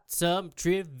got some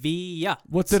trivia.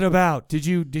 What's it about? Did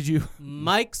you?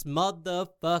 Mike's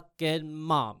motherfucking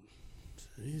mom.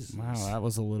 Jesus. Wow, that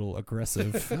was a little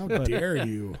aggressive. How dare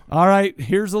you? All right,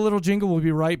 here's a little jingle. We'll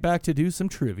be right back to do some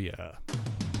trivia.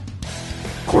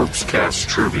 Corpse Cast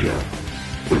Trivia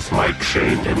with Mike,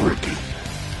 Shane, and Ricky.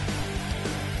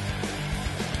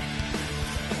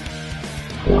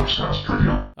 Corpse Cast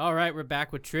Trivia. All right, we're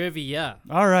back with trivia.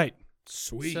 All right.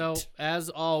 Sweet. So, as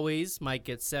always, Mike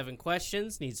gets 7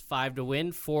 questions, needs 5 to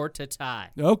win, 4 to tie.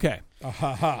 Okay.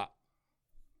 All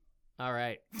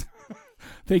right.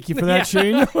 Thank you for that,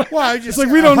 Shane. Well, I just it's like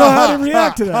we don't know how to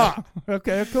react to that.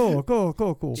 Okay,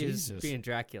 cool. Jesus. Being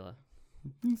Dracula.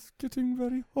 It's getting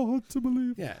very hard to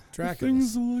believe. Yeah, Dracula.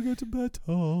 Things will get better.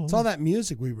 It's all that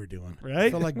music we were doing. Right? I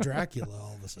feel like Dracula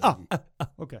all of a sudden.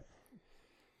 Okay.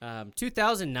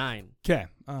 2009. Okay.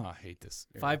 Oh, I hate this.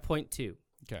 5.2.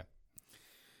 Okay.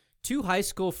 2 high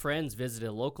school friends visit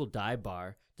a local dive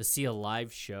bar to see a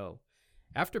live show.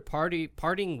 After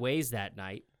parting ways that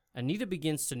night, Anita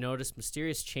begins to notice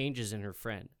mysterious changes in her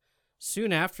friend.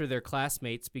 Soon after, their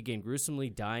classmates begin gruesomely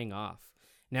dying off.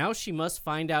 Now she must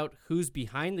find out who's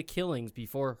behind the killings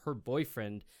before her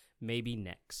boyfriend may be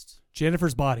next.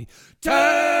 Jennifer's Body.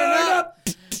 Turn up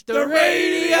the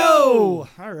radio.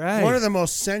 All right. One of the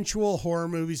most sensual horror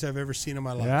movies I've ever seen in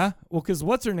my life. Yeah? Well, because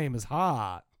what's her name is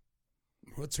hot.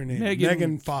 What's her name?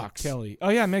 Megan Fox. Kelly. Oh,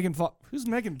 yeah, Megan Fox. Who's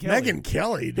Megan Kelly? Megan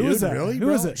Kelly, dude. Who is that? Really? Who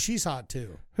bro? is it? She's hot,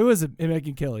 too. Who is it,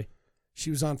 Megan Kelly? She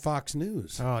was on Fox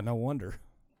News. Oh, no wonder.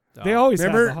 They always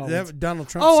remember have the that Donald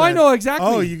Trump. Oh, said, I know exactly.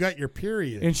 Oh, you got your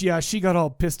period. And she got all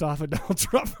pissed off at Donald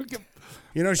Trump.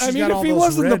 You know, she's I mean, got if all he those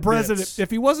wasn't the red president, bits.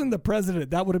 if he wasn't the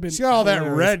president, that would have been. She's got all that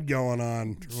hilarious. red going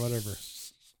on, or whatever.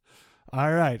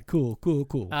 All right, cool.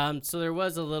 So there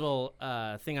was a little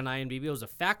thing on IMDb. It was a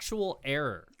factual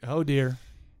error. Oh dear.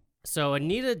 So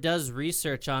Anita does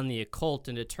research on the occult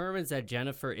and determines that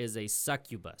Jennifer is a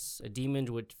succubus, a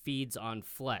demon which feeds on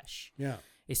flesh. Yeah.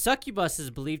 A succubus is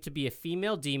believed to be a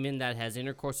female demon that has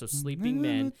intercourse with sleeping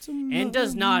men and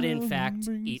does not, in fact,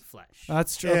 eat flesh.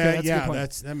 That's true. Okay, that's a good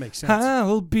point. that makes sense.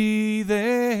 I'll be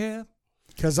there.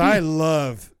 Because I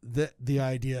love the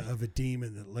idea of a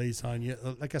demon that lays on you,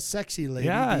 like a sexy lady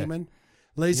demon,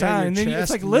 lays on your and then chest.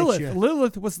 it's like and Lilith. makes you-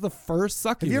 Lilith was the first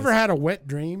succubus. Have you ever had a wet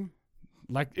dream?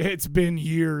 Like it's been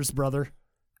years, brother.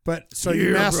 But so Yeah,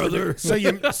 you masturbate. brother. So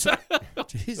you,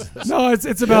 Jesus. No,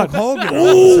 it's about. Hulk Hogan.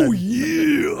 Oh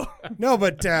yeah. No,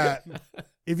 but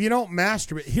if you don't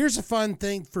masturbate, here's a fun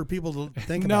thing for people to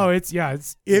think about. No, it's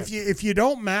if you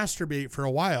don't masturbate for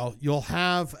a while, you'll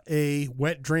have a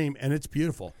wet dream, and it's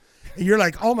beautiful. you're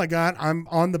like, oh my God, I'm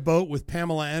on the boat with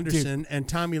Pamela Anderson and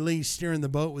Tommy Lee steering the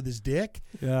boat with his dick,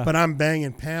 but I'm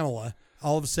banging Pamela.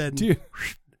 All of a sudden,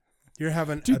 you're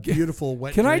having a beautiful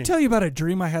wet dream. Can I tell you about a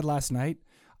dream I had last night?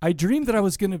 I dreamed that I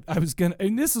was gonna,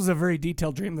 and this was a very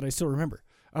detailed dream that I still remember.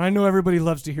 And I know everybody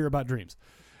loves to hear about dreams.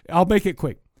 I'll make it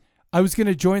quick. I was going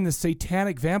to join the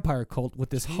satanic vampire cult with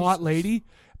this hot lady,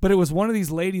 but it was one of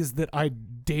these ladies that I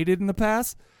dated in the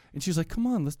past. And she was like, come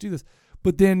on, let's do this.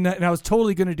 But then, and I was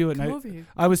totally going to do it. And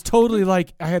I was totally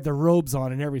like, I had the robes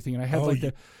on and everything. And I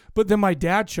had but then my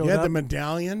dad showed up. You had the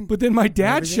medallion? But then my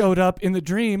dad showed up in the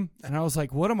dream. And I was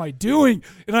like, what am I doing?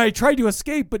 And I tried to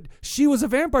escape, but she was a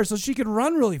vampire, so she could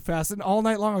run really fast. And all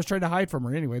night long, I was trying to hide from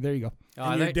her. Anyway, there you go.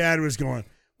 And your dad was going,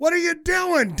 what are you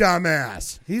doing,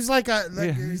 dumbass? He's like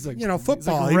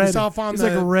football. He was off on he's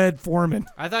like a red foreman.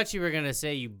 I thought you were going to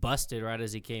say you busted right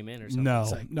as he came in or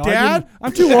something. No, Dad?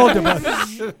 I'm too old to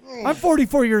bust. I'm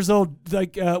 44 years old.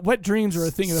 Like, wet dreams are a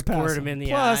thing of the past. Squirt him in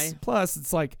the eye. Plus,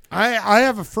 it's like... I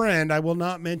have a friend. I will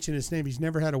not mention his name. He's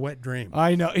never had a wet dream.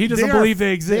 I know. He doesn't believe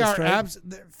they exist,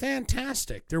 They're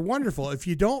fantastic. They're wonderful. If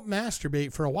you don't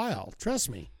masturbate for a while, trust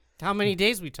me. How many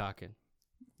days we talking?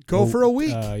 Go for a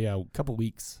week. A couple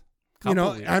weeks.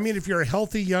 I mean, if you're a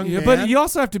healthy young man. But you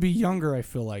also have to be younger, I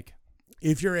feel like.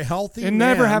 If you're a healthy and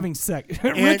man. never having sex.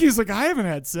 Ricky's like, I haven't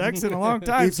had sex in a long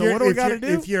time, so what do we got to do?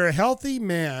 If you're a healthy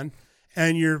man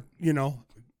and you're,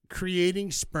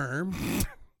 creating sperm,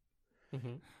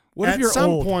 what if you're at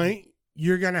some old? point,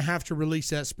 you're going to have to release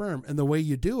that sperm. And the way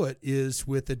you do it is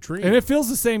with a dream. And it feels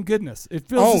the same goodness. It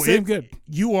feels the same good.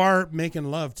 You are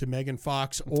making love to Megan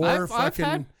Fox or I've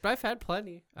had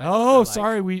plenty.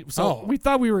 Sorry. We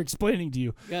thought we were explaining to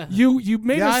you. Yeah. You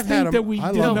made us think that we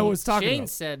didn't know what was talking Shane about.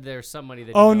 said there's somebody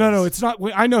that no, it's not.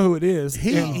 I know who it is.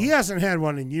 He hasn't had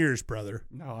one in years, brother.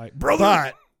 Brother.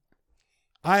 But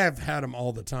I have had them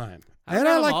all the time. And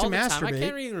I like to masturbate. I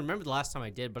can't even remember the last time I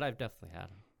did, but I've definitely had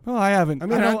them. Well, I haven't.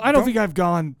 I don't think I've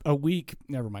gone a week.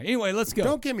 Never mind. Anyway, let's go.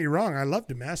 Don't get me wrong. I love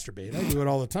to masturbate. I do it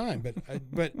all the time.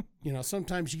 But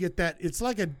sometimes you get that. It's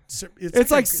like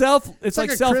self. It's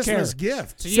like a self-care. Christmas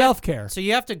gift. So self-care. So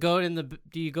you have to go in the.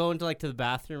 Do you go into to the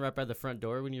bathroom right by the front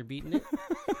door when you're beating it?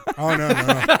 Oh no!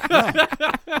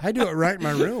 I do it right in my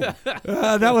room.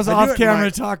 That was off camera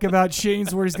talk about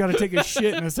Shane's where he's got to take a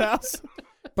shit in his house.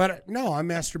 But no, I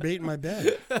masturbate in my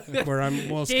bed where I'm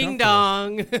most Ding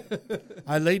comfortable. dong.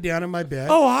 I lay down in my bed.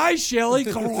 Oh, hi, Shelly.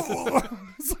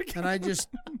 And I just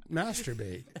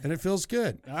masturbate, and it feels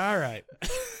good. All right.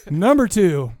 Number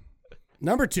two,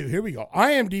 here we go.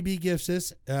 IMDb gives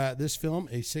this film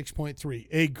a 6.3.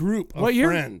 A group of what year?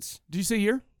 friends. Did you say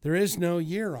year? There is no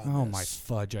year on this. Oh, my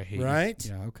fudge. I hate it. Right?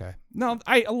 Yeah, okay. No,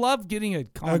 I love getting a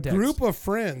context. A group of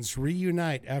friends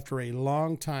reunite after a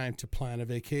long time to plan a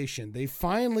vacation. They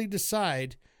finally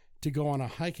decide to go on a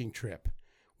hiking trip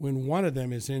when one of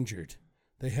them is injured.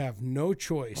 They have no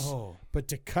choice but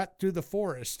to cut through the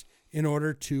forest in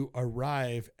order to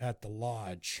arrive at the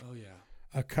lodge. Oh, yeah.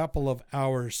 A couple of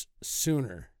hours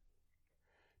sooner.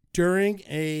 During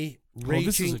a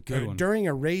raging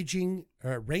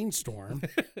rainstorm,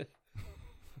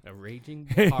 a raging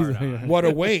what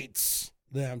awaits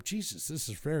them? Jesus, this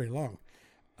is very long.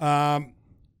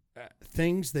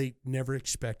 Things they never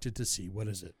expected to see. What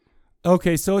is it?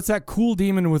 Okay, so it's that cool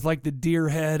demon with like the deer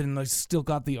head and like still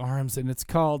got the arms, and it's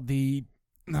called the.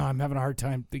 No, I'm having a hard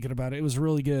time thinking about it. It was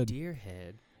really good. Deer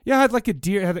head. Yeah, it had like a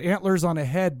deer, had antlers on a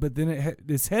head, but then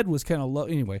his head was kind of low.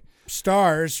 Anyway,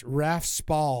 stars Raph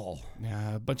Spall.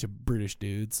 Yeah, a bunch of British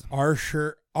dudes.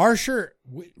 Archer.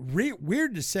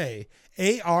 Weird to say.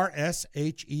 Arsher.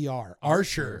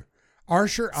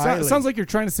 Archer Eiley. Sounds like you're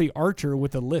trying to say Archer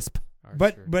with a lisp.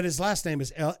 But his last name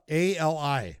is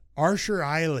Ali. Archer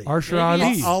Eiley. Archer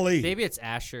Ali. Maybe it's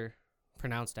Asher,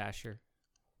 pronounced Asher.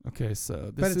 Okay,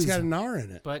 so but it's got an R in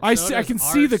it. But I can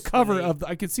see the cover of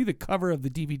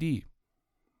the DVD.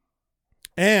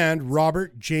 And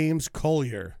Robert James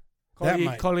Collier.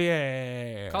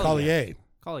 Collier.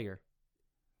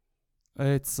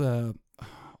 It's I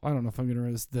don't know if I'm gonna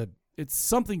remember this. It's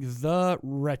something the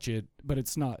wretched, but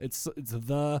it's not. It's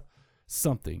the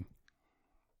something.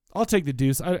 I'll take the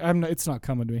deuce. It's not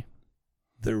coming to me.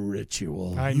 The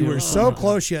Ritual. You were so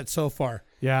close yet so far.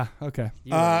 Yeah. Okay.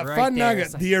 Fun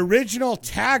nugget. The original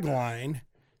tagline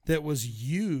that was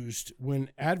used when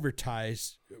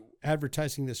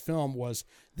advertising this film was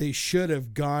 "They should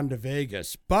have gone to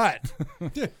Vegas," but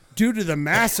due to the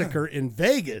massacre in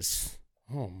Vegas.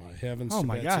 Oh my heavens! Oh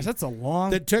my gosh, that's a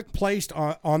long. That took place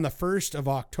on the 1st of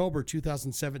October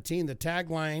 2017. The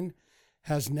tagline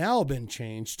has now been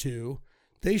changed to.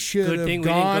 They should have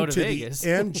gone to the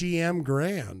MGM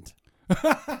Grand.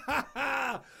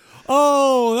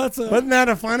 Oh, wasn't that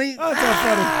a funny?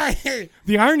 That's funny.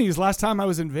 The irony is, last time I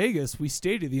was in Vegas, we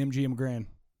stayed at the MGM Grand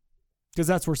because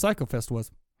that's where PsychoFest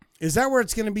was. Is that where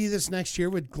it's going to be this next year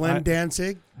with Glenn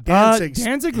Danzig?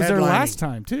 Danzig was there last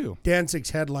time too.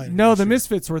 Danzig's headline. No, the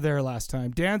Misfits were there last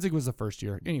time. Danzig was the first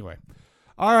year. Anyway,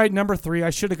 all right, number 3. I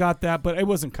should have got that, but it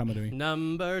wasn't coming to me.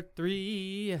 Number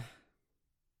 3,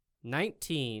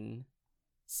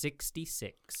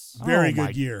 1966. Very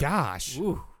good year. Gosh.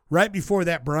 Ooh. Right before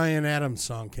that Bryan Adams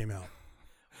song came out.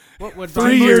 What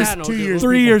 3 years, 2 years,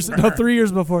 3 years, no, 3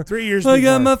 years before. 3 years I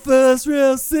before. got my first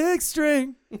real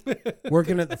 6-string.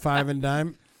 Working at the 5 and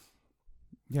Dime.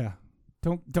 Yeah.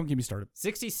 Don't get me started.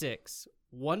 66,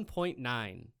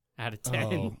 1.9 out of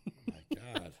 10. Oh, my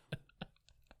God.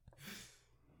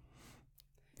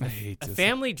 I hate A this.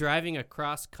 family driving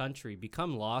across country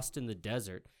become lost in the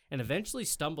desert and eventually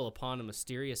stumble upon a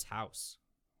mysterious house.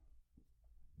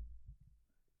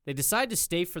 They decide to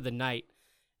stay for the night,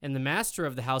 and the master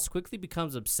of the house quickly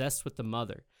becomes obsessed with the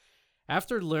mother.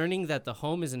 After learning that the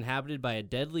home is inhabited by a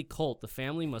deadly cult, the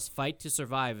family must fight to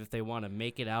survive if they want to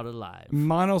make it out alive.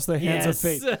 Manos, the Hands of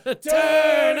Fate.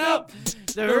 Turn up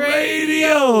the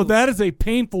radio. That is a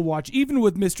painful watch, even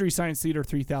with Mystery Science Theater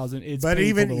 3000. It's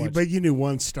painful to watch. But you knew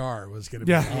 1 star was going to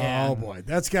be. Yeah. Oh boy,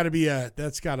 that's got to be a.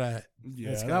 That's got to.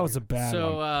 Yeah, that was a bad one.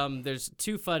 So there's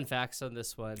 2 fun facts on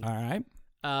this one. All right.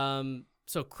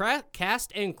 So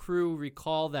cast and crew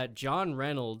recall that John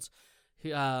Reynolds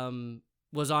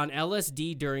was on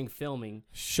LSD during filming.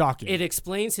 Shocking. It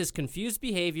explains his confused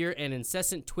behavior and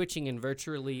incessant twitching in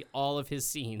virtually all of his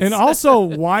scenes. And also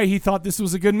why he thought this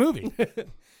was a good movie.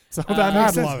 So that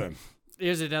makes sense. love him.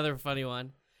 Here's another funny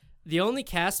one. The only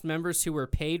cast members who were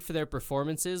paid for their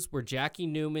performances were Jackie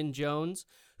Newman Jones,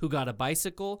 who got a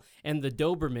bicycle, and the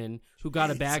Doberman, who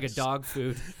got a bag of dog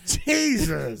food.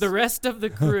 Jesus. The rest of the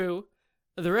crew...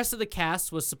 The rest of the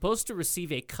cast was supposed to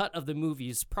receive a cut of the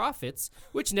movie's profits,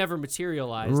 which never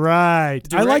materialized. Right.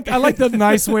 I like the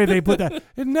nice way they put that.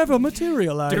 It never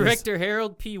materialized. Director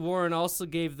Harold P. Warren also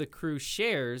gave the crew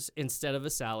shares instead of a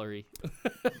salary.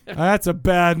 That's a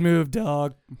bad move,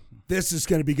 dog. This is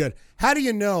going to be good. How do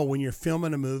you know when you're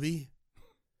filming a movie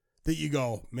that you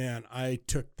go, man, I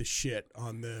took the shit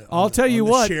on the I'll tell you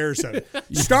what. shares of it.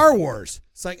 Star Wars.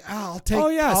 It's like, I'll take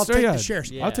the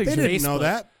shares. I'll take they shares. didn't know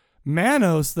that.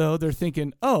 Manos, though, they're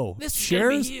thinking, oh, this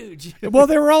shares? is gonna be huge. Well,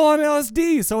 they were all on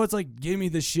LSD, so it's like, give me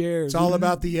the shares. It's all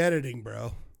about the editing,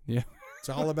 bro. Yeah. It's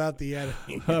all about the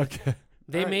editing. Okay.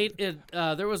 They made it.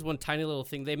 There was one tiny little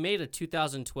thing. They made a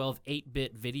 2012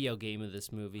 8-bit video game of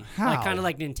this movie. How? Kind of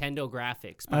like Nintendo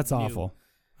graphics. But That's new. awful.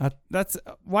 That's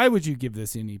why would you give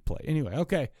this any play? Anyway,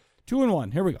 okay. 2 and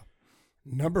 1. Here we go.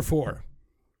 Number 4.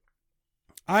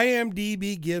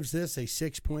 IMDb gives this a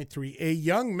 6.3. A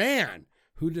young man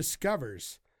who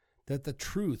discovers that the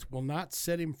truth will not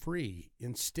set him free.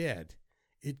 Instead,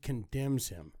 it condemns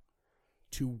him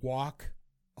to walk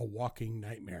a walking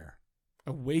nightmare.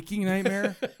 A waking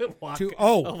nightmare? To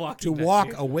walk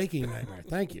a waking nightmare.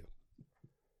 Thank you.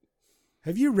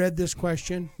 Have you read this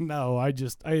question? No, I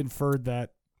inferred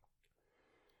that.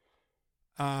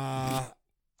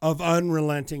 Of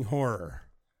unrelenting horror.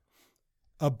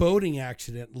 A boating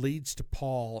accident leads to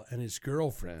Paul and his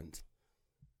girlfriend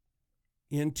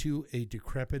into a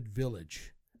decrepit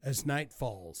village. As night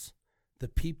falls, the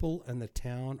people and the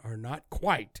town are not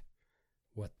quite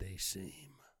what they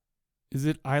seem. Is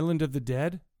it Island of the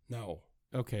Dead? No.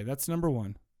 Okay, that's number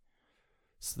 1.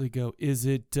 So they go, is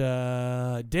it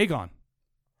Dagon?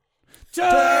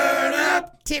 Turn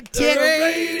up the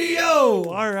radio.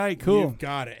 All right, cool. You've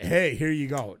got it. Hey, here you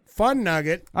go. Fun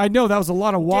nugget. I know that was a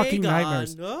lot of walking Dagon.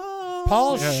 nightmares. Oh.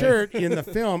 Paul's shirt in the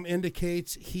film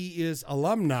indicates he is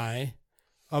alumni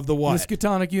of the what?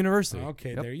 Miskatonic University.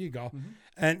 Okay, Yep. there you go.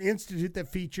 An institute that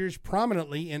features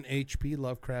prominently in H.P.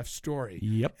 Lovecraft's story.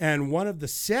 Yep. And one of the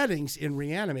settings in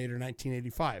Reanimator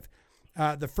 1985.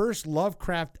 The first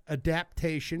Lovecraft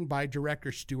adaptation by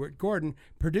director Stuart Gordon,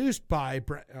 produced by...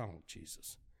 Oh,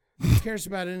 Jesus. Who cares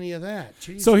about any of that?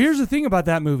 Jesus. So here's the thing about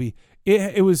that movie.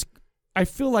 It was... I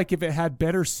feel like if it had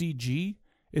better CG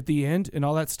at the end and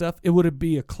all that stuff, it would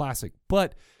be a classic.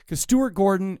 But because Stuart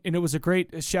Gordon, and it was a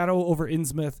great Shadow over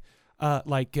Innsmouth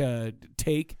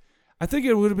take, I think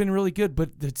it would have been really good,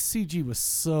 but the CG was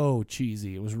so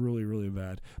cheesy. It was really, really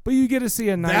bad. But you get to see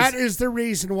a nice... That is the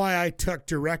reason why I took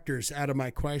directors out of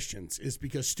my questions, is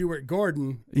because Stuart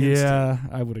Gordon... Yeah,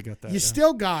 I would have got that. You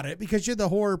still got it because you're the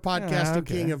horror podcasting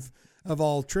king of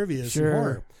all trivias and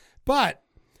horror. But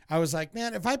I was like,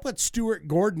 man, if I put Stuart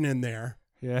Gordon in there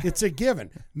Yeah. It's a given.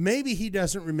 Maybe he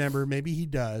doesn't remember. Maybe he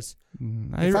does.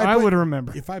 I would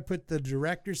remember. If I put the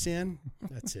directors in,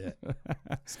 that's it.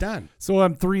 It's done. So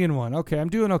I'm 3-1. Okay, I'm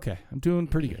doing okay. I'm doing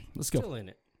pretty good. Let's go. Still in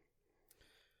it.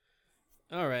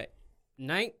 All right.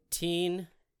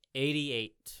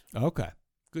 1988. Okay.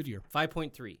 Good year.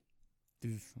 5.3.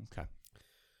 Okay.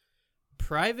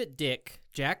 Private Dick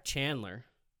Jack Chandler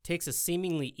takes a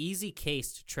seemingly easy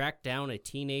case to track down a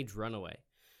teenage runaway.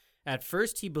 At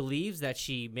first, he believes that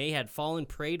she may have fallen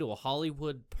prey to a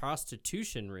Hollywood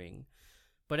prostitution ring.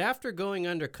 But after going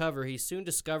undercover, he soon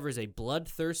discovers a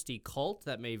bloodthirsty cult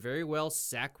that may very well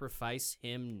sacrifice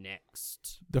him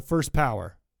next. The First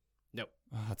Power. Nope.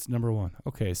 Oh, that's number 1.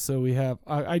 Okay, so we have.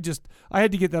 I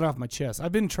had to get that off my chest.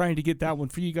 I've been trying to get that one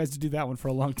for you guys to do that one for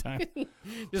a long time.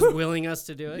 Just willing us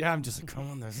to do it? Yeah, I'm just like, come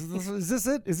on, is this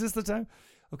it? Is this the time?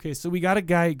 Okay, so we got a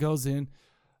guy who goes in.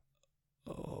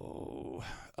 Oh,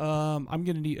 I'm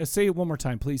gonna need. Say it one more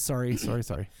time, please. Sorry.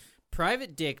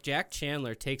 Private Dick Jack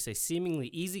Chandler takes a seemingly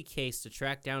easy case to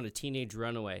track down a teenage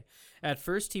runaway. At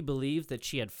first, he believed that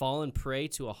she had fallen prey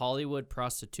to a Hollywood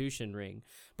prostitution ring,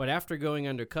 but after going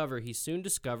undercover, he soon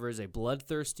discovers a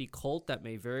bloodthirsty cult that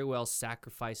may very well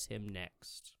sacrifice him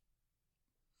next.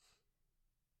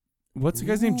 What's the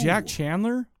guy's name? Jack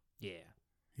Chandler? Yeah.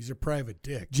 He's a private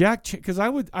dick. Because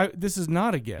this is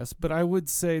not a guess, but I would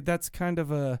say that's kind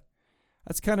of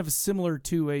similar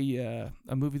to a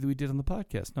movie that we did on the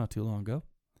podcast not too long ago.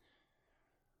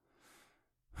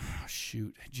 Oh,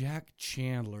 shoot, Jack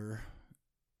Chandler.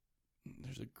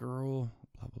 There's a girl.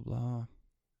 Blah blah blah.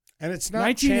 And it's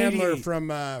not Chandler from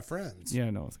Friends.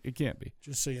 Yeah, no, it can't be.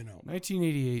 Just so you know.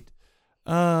 1988.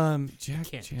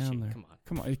 Jack Chandler.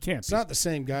 Come on, it can't. It's be. not the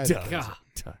same guy.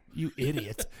 You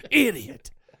idiot, idiot.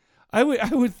 I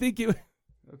would think it. Okay.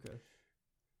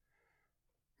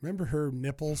 Remember her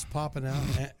nipples popping out,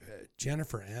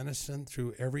 Jennifer Aniston,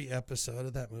 through every episode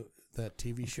of that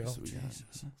TV show. So Jesus,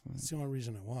 that's the only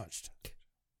reason I watched.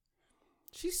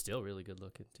 She's still really good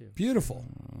looking too. Beautiful,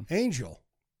 angel.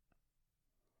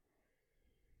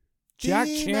 Jack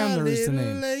Chandler is the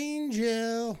name.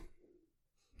 Angel.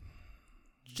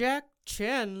 Jack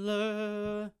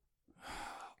Chandler.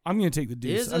 I'm going to take the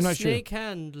deuce. I'm not sure. Snake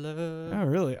handler. Oh,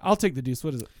 really? I'll take the deuce.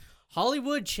 What is it?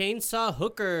 Hollywood Chainsaw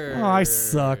Hookers. Oh, I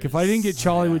suck. If I didn't get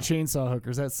Hollywood Chainsaw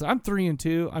Hookers, I'm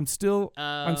 3-2. I'm still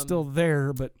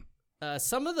there, but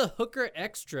some of the hooker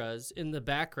extras in the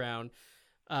background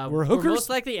were hookers? Were most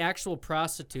likely actual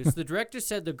prostitutes. The director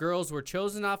said the girls were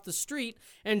chosen off the street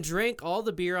and drank all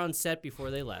the beer on set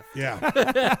before they left. Yeah.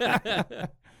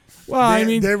 Well, I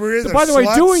mean, by the way,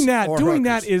 doing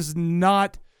that is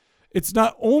not. It's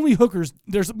not only hookers.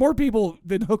 There's more people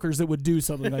than hookers that would do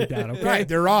something like that. Okay, right?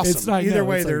 They're awesome. It's not, Either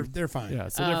way, they're fine. Yeah,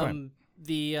 so they're fine.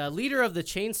 The leader of the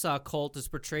chainsaw cult is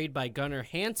portrayed by Gunnar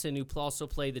Hansen, who also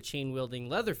played the chain-wielding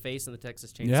Leatherface in the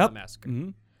Texas Chainsaw Massacre. Mm-hmm.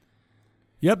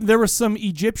 Yep, there was some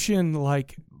Egyptian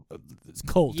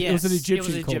cult. Yes, it was an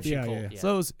Egyptian cult. Yeah.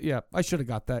 So it was, I should have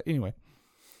got that anyway.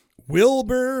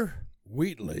 Wilbur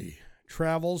Wheatley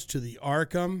travels to the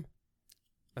Arkham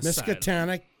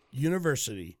Miskatonic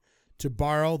University to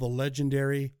borrow the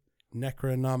legendary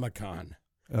Necronomicon.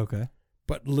 Okay.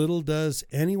 But little does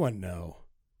anyone know,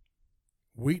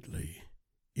 Wheatley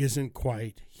isn't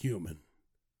quite human.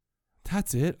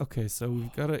 That's it? Okay, so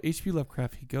we've got a H.P.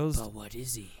 Lovecraft. He goes... But what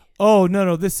is he? Oh,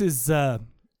 no, this is... okay,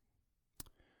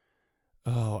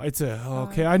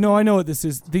 I know what this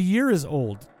is. The year is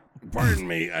old. Pardon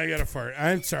me, I got a fart.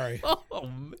 I'm sorry.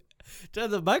 Did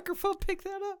the microphone pick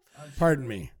that up? Pardon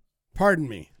me.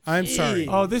 I'm sorry.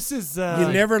 Oh, this is... you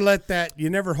never hold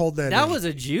that That in. was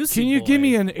a juicy Can you boy. give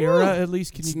me an era at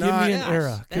least? Can It's you give not- me an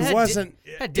era? It wasn't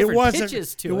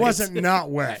pitches to it it. wasn't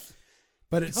not wet.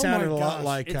 But it Oh sounded my a lot gosh.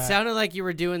 like It sounded like you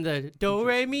were doing the do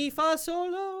re mi fa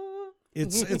sol la.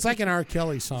 it's like an R.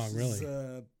 Kelly song,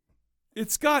 really.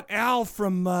 It's got Al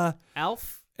from...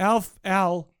 Alf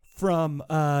from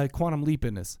Quantum Leap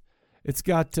in this. It's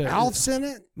got... Alf's in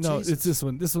it? No, Jesus. it's this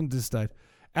one. This one just died.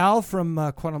 Al from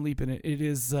Quantum Leap in it. It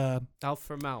is... Alf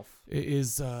from Alf. It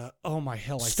is... oh, my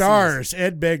hell. I see Stars, this.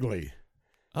 Ed Begley,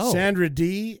 Sandra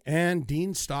Dee, and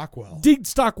Dean Stockwell. Dean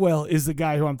Stockwell is the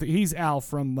guy who I'm thinking. He's Al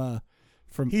from...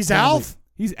 He's Quantum Alf? Leap.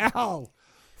 He's Al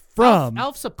from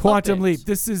Alf's a Quantum puppet. Leap.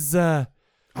 This is...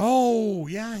 Oh,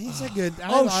 yeah, he's a good...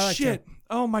 oh, I like shit. that.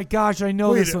 Oh, my gosh. I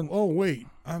know Wait, this one. Oh, wait.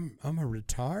 I'm a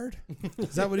retard?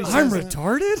 Is that what he says? I'm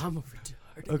retarded? I'm a retard.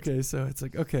 Okay, so it's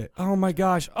like, okay. Oh, my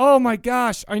gosh.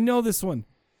 I know this one.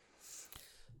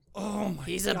 Oh, my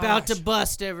He's gosh. about to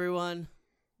bust everyone.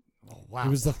 Oh, wow. It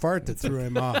was the fart that threw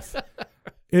him off.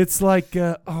 It's like,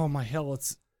 oh, my hell.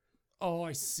 It's... Oh,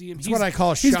 I see him. It's what I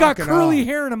call He's shock got and curly awe.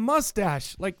 hair and a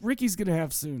mustache, like Ricky's gonna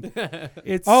have soon.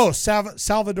 It's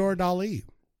Salvador Dali.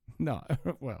 No,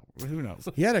 well, who knows?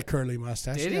 He had a curly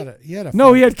mustache. Did he? He had a No,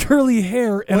 fun- he had curly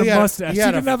hair and a mustache. He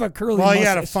didn't have a curly mustache. Well, he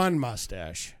had a fun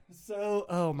mustache. So,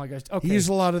 oh my gosh. Okay. He used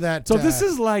a lot of that. So this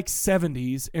is like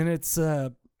 70s, and it's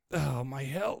oh my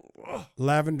hell,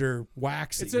 lavender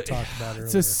wax that you talked about earlier.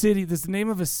 It's a city. This is the name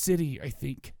of a city, I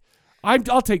think.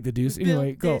 I'll take the deuce.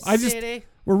 Anyway, go.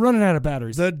 We're running out of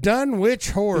batteries. The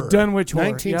Dunwich Horror. The Dunwich Horror.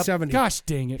 1970. Yep. Gosh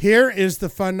dang it. Here is the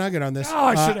fun nugget on this. Oh,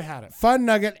 I should have had it. Fun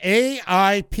nugget.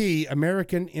 AIP,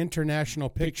 American International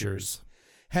Pictures,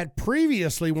 had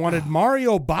previously wanted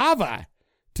Mario Bava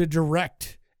to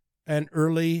direct an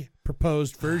early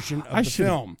proposed version of the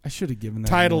film. I should have given that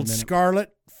titled a minute.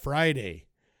 Scarlet Friday,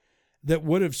 that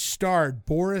would have starred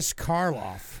Boris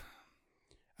Karloff,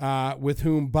 with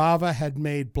whom Bava had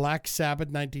made Black Sabbath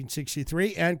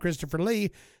 1963, and Christopher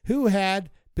Lee, who had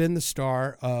been the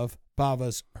star of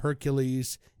Bava's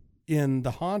Hercules in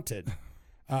the Haunted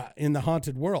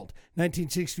World.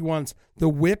 1961's The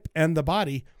Whip and the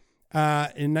Body.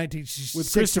 In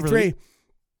 1963,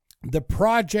 the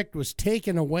project was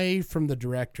taken away from the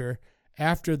director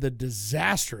after the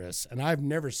disastrous, and I've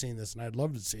never seen this and I'd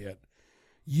love to see it,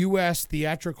 U.S.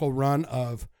 theatrical run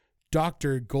of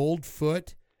Dr.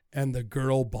 Goldfoot and the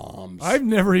Girl Bombs. I've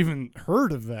never even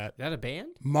heard of that. Is that a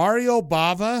band? Mario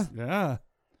Bava. Yeah.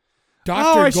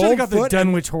 Dr. I should have got the Goldfoot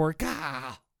Dunwich Horror.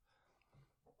 Gah.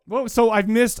 Well, so I've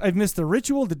missed the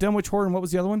Ritual, the Dunwich Horror, and what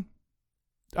was the other one?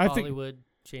 Hollywood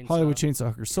Chainsaw. Hollywood Chainsaw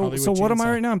Hookers. So Hollywood what am I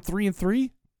Chainsaw. right now? I'm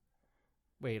 3-3.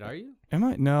 Wait, are you? Am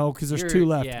I? No, because there's You're- 2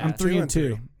 left. yeah. I'm 3-2.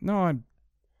 3. No, I've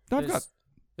got.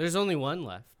 There's only one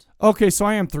left. Okay, so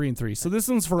I am 3-3. So this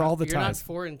one's for all the You're not ties.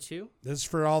 4-2. This is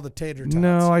for all the tater tots.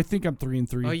 No, I think I'm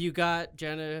 3-3. Oh, you got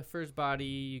Jennifer's Body.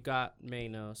 You got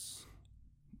Manos.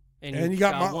 And you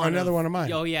got another one of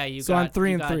mine. Oh yeah, you So got. I'm 3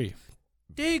 you and got 3.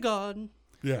 Dagon.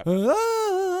 Yeah.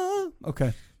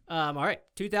 Okay. All right.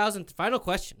 2000. Final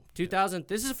question. 2000.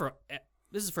 This is for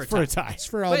a For a tie. It's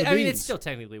for all Wait, the I mean, beans. it's still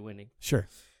technically winning. Sure.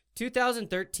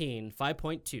 2013,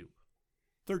 5.2.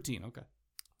 13. Okay.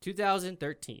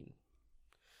 2013.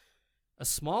 A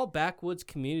small backwoods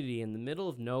community in the middle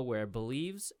of nowhere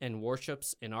believes and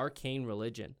worships an arcane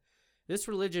religion. This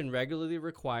religion regularly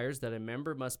requires that a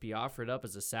member must be offered up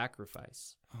as a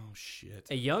sacrifice. Oh shit.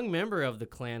 A young member of the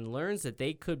clan learns that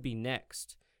they could be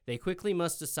next. They quickly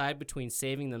must decide between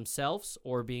saving themselves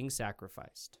or being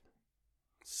sacrificed.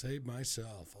 Save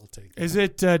myself. I'll take that. Is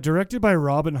it directed by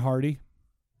Robin Hardy?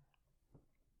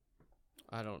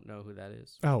 I don't know who that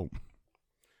is. Oh.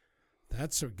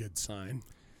 That's a good sign.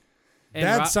 And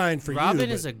Bad sign for Robin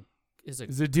you. is a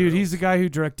Is it dude? He's the guy who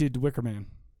directed Wicker Man.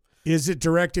 Is it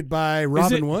directed by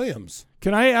Robin Williams?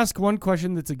 Can I ask one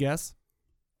question that's a guess?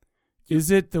 Is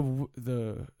it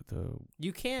the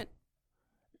You can't.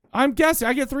 I'm guessing.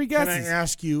 I get 3 Can guesses. I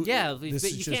ask you? Yeah, this but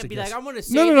is you just can't a be guess. like, I'm going to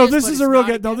say No. This but is it's a real not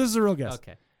guess. No, this is a real guess.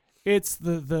 Okay. It's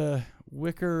the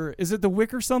Wicker. Is it the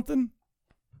Wicker something?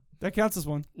 That counts as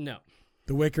one. No.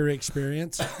 The Wicker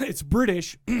Experience. It's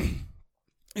British, and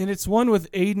it's one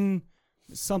with Aiden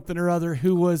something or other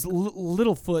who was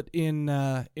Littlefoot in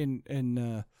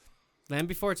Land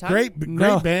Before Time. Great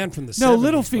band from the 70s. No, by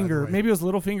the Littlefinger. way. Maybe it was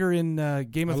Littlefinger in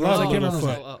Game of I Thrones. love I can't remember.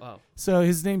 Littlefoot. So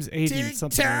his name's Aiden Take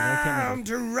something. I can't time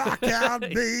to rock out,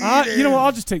 baby. You know what?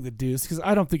 I'll just take the deuce because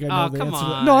I don't think I know the come answer.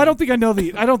 on. No, I don't think I know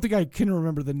the. I don't think I can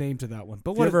remember the name to that one.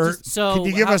 But You what? ever- Just, could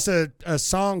you give us a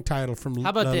song title from How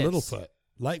about this? Littlefoot?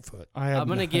 Lightfoot. I'm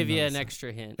going to give you an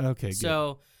extra hint. Okay, good.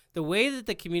 So the way that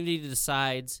the community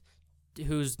decides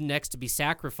who's next to be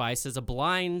sacrificed is a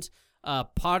blind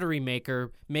pottery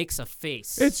maker makes a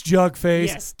face. It's Jugface.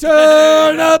 Yes.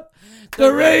 Turn up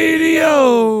the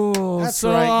radio. That's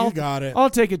So right, you got it. I'll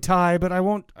take a tie, but I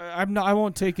won't. I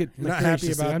won't take it. You're not happy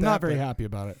graciously. about I'm that, not very but- happy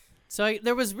about it. So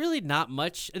there was really not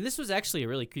much, and this was actually a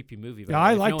really creepy movie. By Yeah, the way,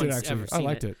 I if liked no it one's actually. ever I seen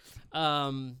liked it.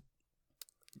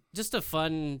 Just a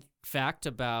fun fact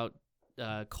about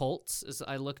cults, as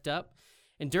I looked up,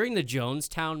 and during the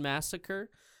Jonestown massacre,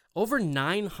 over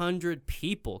 900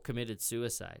 people committed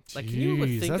suicide. Like, can you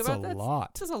Jeez, think that's about a that?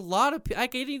 lot. That's a lot of people.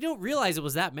 You don't realize it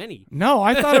was that many. No,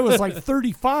 I thought it was like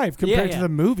 35 compared to the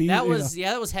movie. That you was know.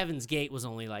 that was Heaven's Gate was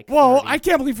only like. Well, 30. I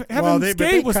can't believe Heaven's but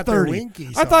Gate they was cut their 30.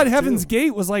 winkies I thought off, Heaven's too.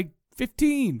 Gate was like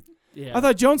 15. Yeah. I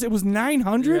thought Jones it was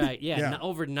 900. Right, yeah, Yeah.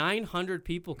 Over 900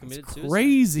 people committed suicide.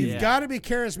 Crazy. You've got to be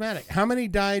charismatic. How many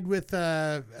died with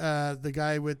the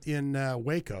guy in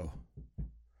Waco?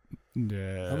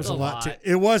 That was a lot. Too.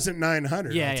 It wasn't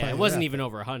 900. Yeah, I'll tell it you wasn't that. even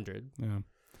over 100. Yeah.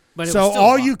 But it So was still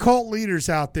all a lot. you cult leaders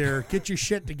out there, get your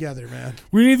shit together, man.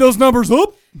 We need those numbers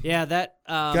up. Yeah, that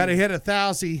Got to hit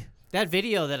 1,000. That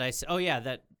video that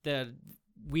that the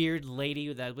weird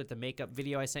lady that with the makeup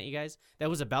video I sent you guys, that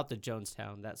was about the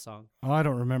Jonestown, that song. Oh, I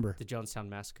don't remember. The Jonestown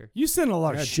Massacre. You sent a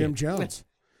lot of shit. Jim Jones.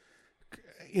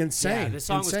 Insane. Yeah, the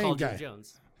song Insane was called guy. Jim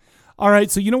Jones. All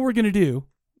right, so you know what we're going to do?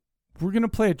 We're going to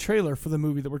play a trailer for the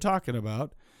movie that we're talking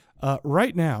about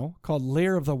right now called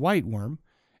Lair of the White Worm.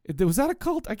 Was that a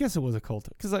cult? I guess it was a cult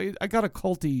because I got a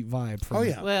culty vibe from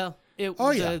it. Well,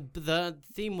 the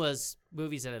theme was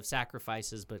movies that have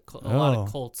sacrifices, but a lot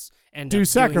of cults end up doing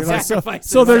sacrifices.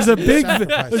 So there's a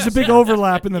big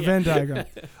overlap in the Venn diagram.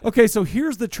 Okay, so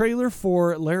here's the trailer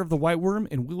for Lair of the White Worm,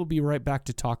 and we will be right back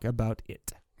to talk about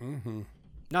it. Mm-hmm.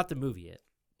 Not the movie yet.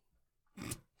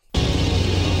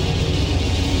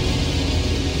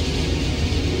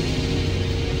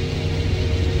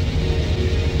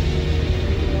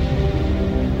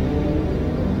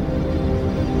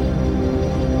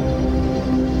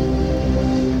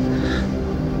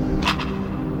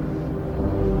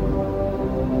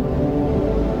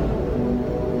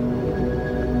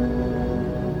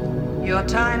 Your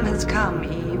time has come,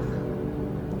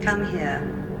 Eve. Come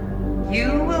here.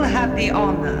 You will have the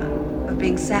honor of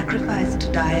being sacrificed to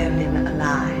Diolin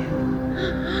alive.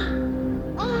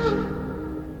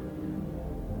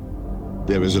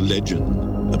 There is a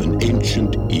legend of an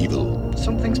ancient evil.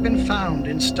 Something's been found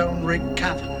in Stone Rig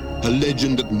Cavern. A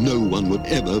legend that no one would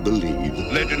ever believe.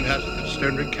 Legend has it that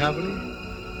Stone Rig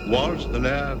Cavern was the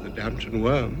lair of the Dampton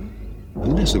Worm.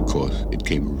 Unless, of course, it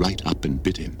came right up and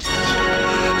bit him.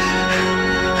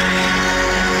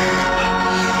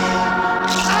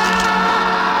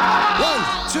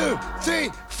 2, 3,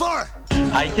 4.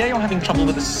 I hear you're having trouble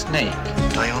with a snake.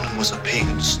 Dionin was a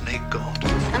pagan snake god.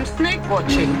 I'm snake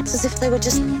watching. As if they were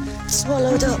just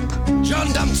swallowed up. John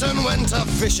Dampton went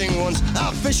a-fishing once,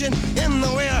 a-fishing in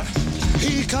the weir.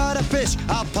 He caught a fish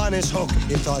upon his hook,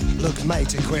 he thought looked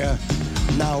mighty queer.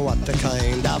 Now what the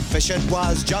kind of fish it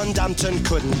was, John Dampton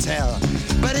couldn't tell.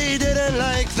 But he didn't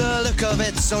like the look of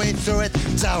it, so he threw it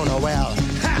down a well.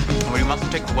 Well, you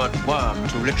mustn't take the word worm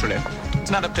too literally. It's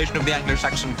an adaptation of the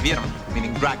Anglo-Saxon virm,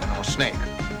 meaning dragon or snake.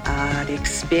 The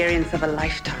experience of a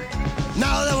lifetime.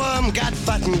 Now the worm got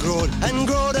fat and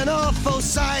growed an awful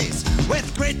size,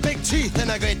 with great big teeth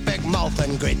and a great big mouth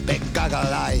and great big goggle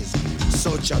eyes.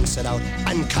 So John set out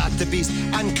and caught the beast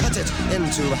and cut it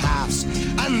into halves,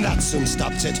 and that soon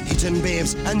stopped it eating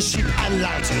babes and sheep and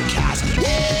lambs and calves.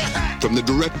 Yeah! From the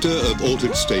director of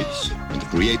Altered States and the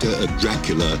creator of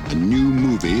Dracula, a new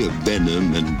movie of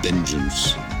venom and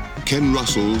vengeance. Ken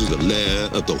Russell's The Lair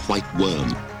of the White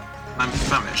Worm. I'm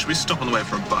famished. Should we stop on the way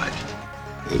for a bite?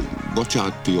 Watch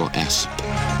out for your asp.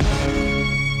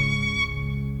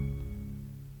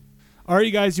 All right,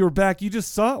 you guys, you're back. You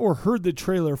just saw or heard the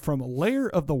trailer from Lair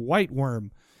of the White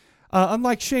Worm.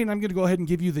 Unlike Shane, I'm going to go ahead and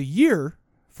give you the year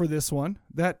for this one.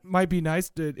 That might be nice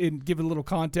to give it a little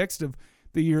context of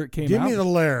the year it came out. Give me the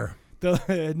Lair. The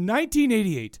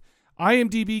 1988.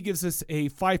 IMDb gives us a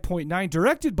 5.9,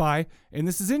 directed by, and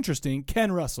this is interesting,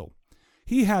 Ken Russell.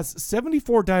 He has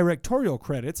 74 directorial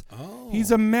credits. Oh.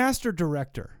 He's a master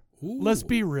director. Ooh. Let's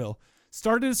be real.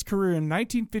 Started his career in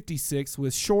 1956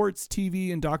 with shorts,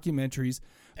 TV, and documentaries.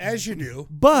 As you do.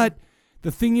 But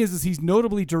the thing is he's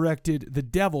notably directed The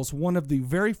Devils, one of the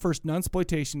very first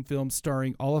nunsploitation films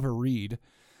starring Oliver Reed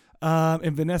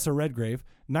and Vanessa Redgrave.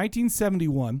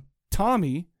 1971,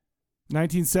 Tommy,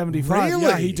 1975. Really?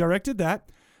 Yeah, he directed that.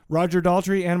 Roger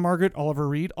Daltrey and Margaret Oliver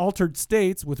Reed. Altered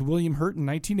States with William Hurt in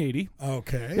 1980.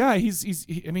 Okay. Yeah,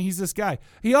 he's this guy.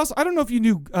 He also, I don't know if you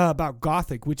knew about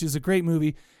Gothic, which is a great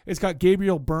movie. It's got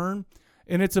Gabriel Byrne,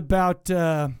 and it's about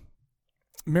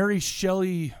Mary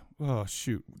Shelley. Oh,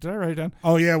 shoot. Did I write it down?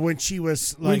 Oh, yeah, when she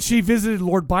was when she visited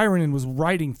Lord Byron and was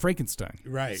writing Frankenstein.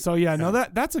 Right. So, yeah, no,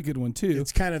 that's a good one, too.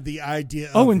 It's kind of the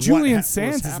idea of and Julian what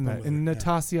Sands is in happened that, and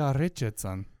Natasha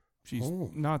Richardson. She's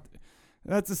not...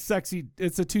 That's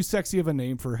it's a too sexy of a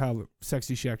name for how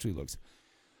sexy she actually looks.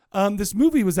 This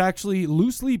movie was actually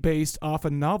loosely based off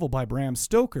a novel by Bram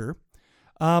Stoker.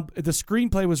 The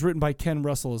screenplay was written by Ken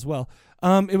Russell as well.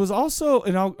 It was also,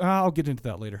 and I'll get into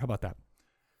that later. How about that?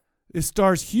 It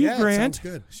stars Hugh Grant. It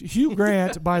sounds good. Hugh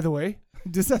Grant, by the way.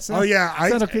 Does that sound,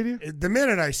 sound okay to you? The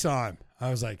minute I saw him, I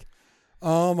was like,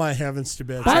 oh, my heavens to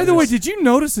bed. By the way, did you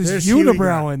notice his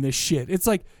unibrow in this shit? It's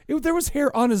like there was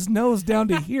hair on his nose down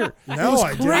to here. No,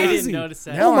 I didn't. I didn't notice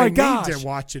that. Oh my gosh. gosh. To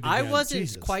watch it again. I wasn't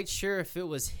Jesus. quite sure if it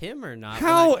was him or not.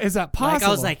 How is that possible? Like,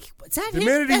 I was like, "What's that?" The him?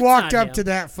 minute he That's walked not up him. to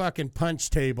that fucking punch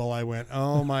table, I went,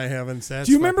 oh, my heavens. That's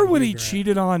Do you remember fucking when Hugh he Grant.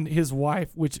 cheated on his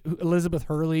wife, which Elizabeth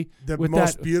Hurley? The with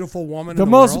most beautiful woman the in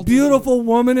the most world? beautiful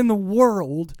woman in the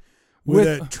world.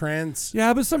 With a trans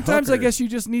Yeah, but sometimes I hooker. guess you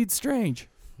just need strange.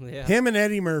 Yeah. Him and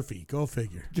Eddie Murphy. Go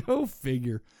figure. Go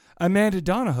figure. Amanda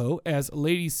Donahoe as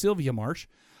Lady Sylvia Marsh.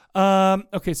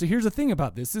 Okay, so here's the thing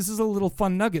about this. This is a little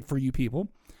fun nugget for you people.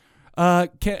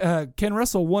 Ken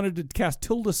Russell wanted to cast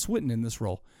Tilda Swinton in this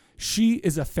role. She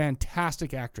is a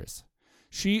fantastic actress.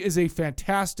 She is a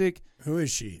fantastic. Who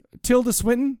is she? Tilda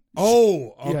Swinton.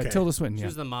 Oh, okay. Yeah, Tilda Swinton. She Yeah.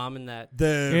 was the mom in that.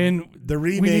 The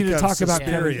remake we need to of talk about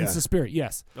Suspiria. that in Suspiria.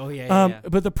 Yes. Oh, yeah.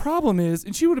 But the problem is,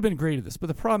 and she would have been great at this. But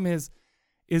the problem is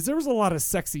there was a lot of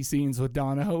sexy scenes with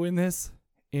Donahoe in this,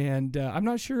 and I'm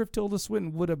not sure if Tilda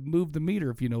Swinton would have moved the meter,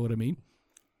 if you know what I mean.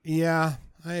 Yeah,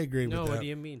 I agree with No, that. what do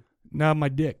you mean? Not my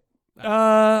dick.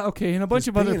 Okay, and a bunch His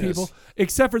of other penis. people,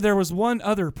 except for there was one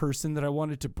other person that I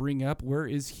wanted to bring up. Where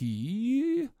is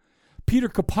he? Peter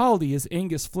Capaldi is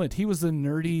Angus Flint. He was the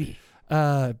nerdy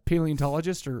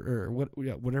paleontologist or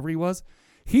whatever he was.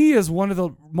 He is one of the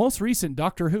most recent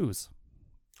Doctor Who's.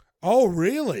 Oh,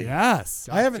 really? Yes.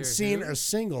 I haven't seen a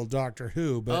single Doctor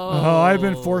Who, but I've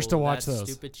been forced to watch that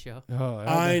those. Stupid show.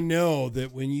 I know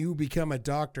that when you become a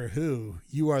Doctor Who,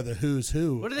 you are the who's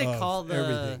who. What do they of call the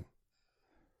everything?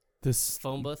 This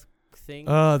phone booth thing?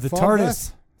 The Phone TARDIS.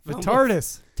 booth? The Phone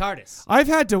TARDIS. booth. TARDIS. I've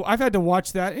had to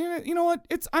watch that. And you know what?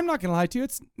 I'm not gonna lie to you.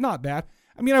 It's not bad.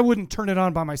 I mean, I wouldn't turn it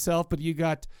on by myself, but you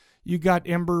got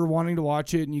Ember wanting to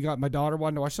watch it, and you got my daughter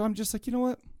wanting to watch it. So I'm just like, you know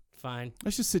what? Fine.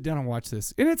 Let's just sit down and watch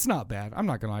this. And it's not bad. I'm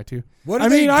not gonna lie to you. What do I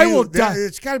they mean, do? I will.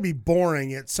 It's got to be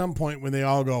boring at some point when they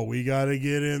all go, "We got to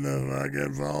get in the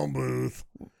fucking phone booth."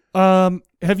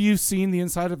 Have you seen the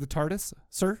inside of the TARDIS,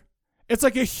 sir? It's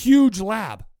like a huge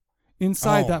lab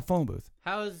inside that phone booth.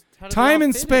 How do they Time all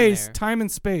and fit in space, there? time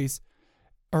and space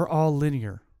are all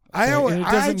linear. I Okay? And it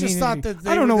I doesn't just mean thought anything.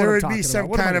 that I don't know there what I'm would talking be some about.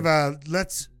 What am kind I of a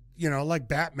let's like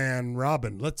Batman,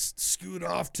 Robin. Let's scoot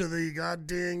off to the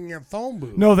goddamn phone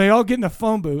booth. No, they all get in a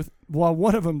phone booth while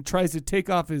one of them tries to take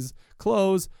off his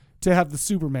clothes to have the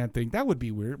Superman thing. That would be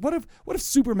weird. What if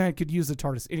Superman could use the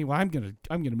TARDIS? Anyway, I'm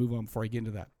gonna move on before I get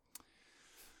into that.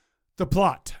 The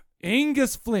plot.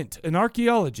 Angus Flint, an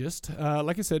archaeologist,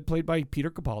 like I said, played by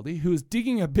Peter Capaldi, who is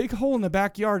digging a big hole in the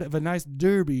backyard of a nice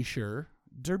Derbyshire,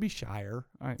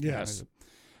 Yes.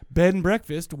 bed and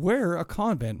breakfast where a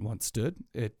convent once stood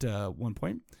at one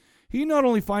point. He not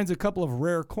only finds a couple of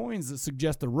rare coins that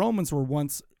suggest the Romans were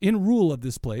once in rule of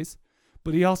this place,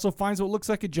 but he also finds what looks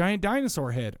like a giant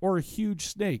dinosaur head or a huge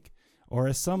snake, or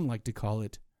as some like to call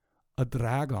it, a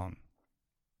dragon.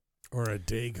 Or a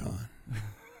Dagon.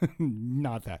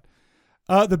 Not that.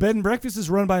 The bed and breakfast is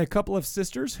run by a couple of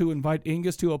sisters who invite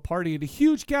Angus to a party at a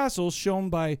huge castle shown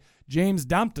by James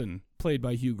Dampton, played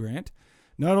by Hugh Grant.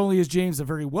 Not only is James a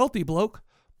very wealthy bloke,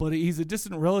 but he's a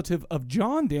distant relative of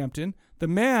John Dampton, the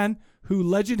man who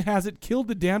legend has it killed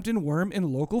the Dampton worm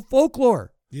in local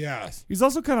folklore. Yes. He's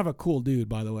also kind of a cool dude,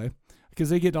 by the way, because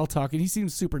they get all talking. He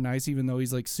seems super nice, even though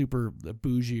he's like super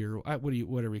bougie or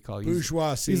whatever you call it.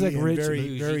 Bourgeoisie. He's like and rich,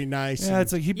 very, very nice. Yeah, and-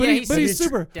 it's like he's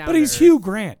super. down But to he's earth. Hugh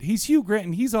Grant. He's Hugh Grant,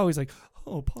 and he's always like,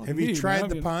 "Oh, pardon Have me, you tried man."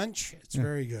 the punch? It's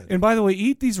very good. And by the way,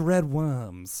 eat these red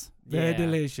worms. They're Yeah.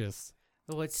 delicious.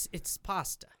 Oh, it's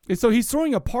pasta. And so he's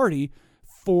throwing a party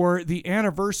for the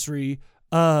anniversary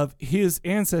of his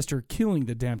ancestor killing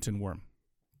the Dampton worm,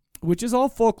 which is all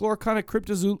folklore, kind of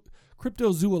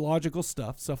cryptozoological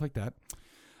stuff like that.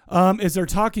 As they're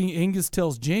talking, Angus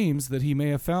tells James that he may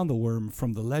have found the worm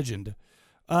from the legend.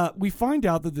 We find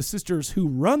out that the sisters who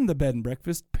run the bed and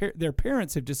breakfast, their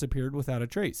parents have disappeared without a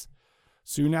trace.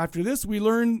 Soon after this, we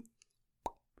learn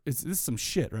this is some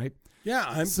shit, right?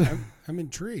 Yeah, I'm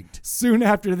intrigued. Soon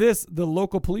after this, the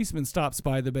local policeman stops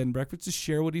by the bed and breakfast to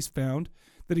share what he's found,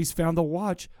 that he's found the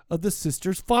watch of the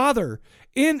sister's father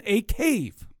in a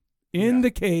cave. In the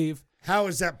cave. How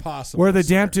is that possible? Where the sir?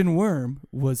 Dampton worm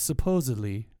was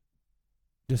supposedly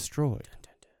destroyed.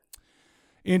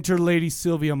 Enter Lady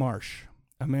Sylvia Marsh,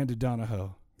 Amanda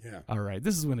Donahoe. Yeah. All right,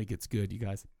 this is when it gets good, you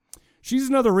guys. She's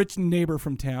another rich neighbor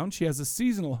from town. She has a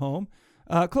seasonal home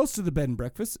close to the bed and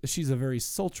breakfast. She's a very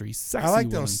sultry, sexy I like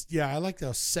woman. those. Yeah, I like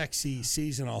those sexy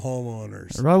seasonal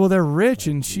homeowners. Right, well, they're rich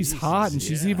and she's hot, and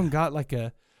she's yeah. even got like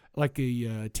a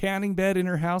tanning bed in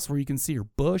her house where you can see her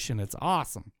bush, and it's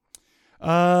awesome.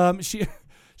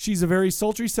 She's a very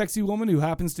sultry, sexy woman who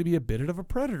happens to be a bit of a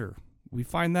predator. We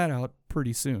find that out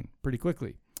pretty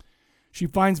quickly. She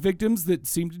finds victims that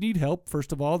seem to need help.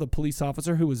 First of all, the police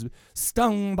officer who was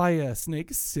stung by a snake.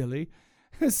 Silly.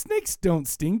 Snakes don't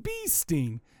sting. Bees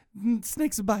sting.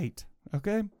 Snakes bite.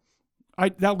 Okay?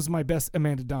 That was my best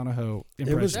Amanda Donahoe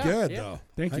impression. It was good, though.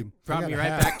 Thank you. Brought me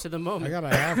right back to the moment. I got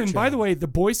a half. And by the way, the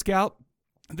Boy Scout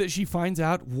that she finds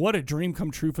out, what a dream come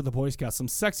true for the Boy Scout. Some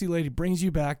sexy lady brings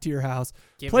you back to your house,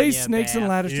 Giving plays you a snakes and bath.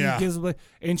 ladders, Yeah.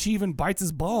 and she even bites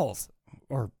his balls.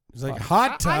 Or It's like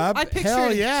hot tub. I pictured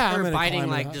Hell yeah, I'm her gonna biting climb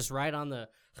like it. just right on the.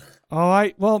 You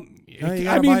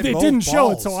gotta mean bite they both didn't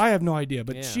show it, balls. so I have no idea.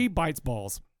 But Yeah. she bites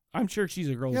balls. I'm sure she's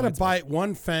a girl. You who gotta bites balls. bite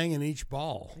one fang in each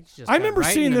ball. I remember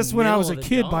seeing this when I was a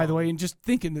kid, by the way, and just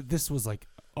thinking that this was like,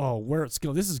 oh, where it's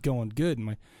going. This is going good.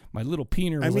 And my little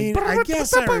peener was I mean, like, I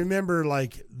guess I remember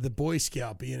like the Boy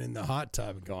Scout being in the hot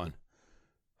tub and going,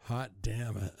 hot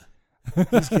damn it.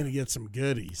 He's going to get some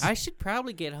goodies. I should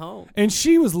probably get home. And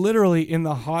she was literally in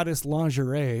the hottest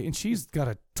lingerie, and she's got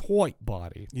a toy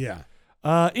body. Yeah.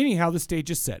 Anyhow, the stage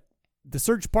is set. The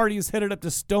search party is headed up to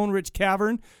Stone Ridge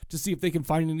Cavern to see if they can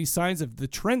find any signs of the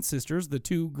Trent sisters, the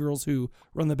two girls who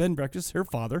run the bed and breakfast, her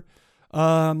father.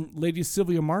 Lady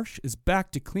Sylvia Marsh is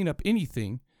back to clean up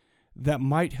anything that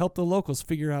might help the locals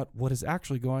figure out what is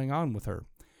actually going on with her.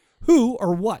 Who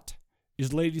or what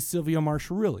is Lady Sylvia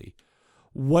Marsh really?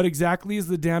 What exactly is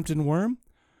the Dampton Worm?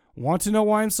 Want to know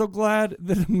why I'm so glad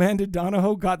that Amanda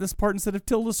Donahoe got this part instead of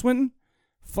Tilda Swinton?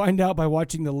 Find out by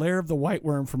watching The Lair of the White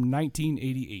Worm from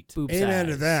 1988. Amen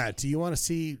to that. Do you want to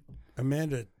see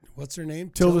Amanda, what's her name?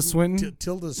 Tilda Swinton.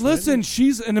 Tilda Swinton. Listen,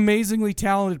 she's an amazingly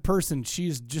talented person.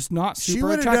 She's just not super She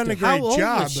would've attractive. done a great How old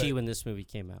job, was she but- when this movie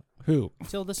came out? Who?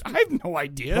 Tilda I Swinton. have no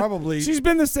idea. Probably. She's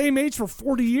been the same age for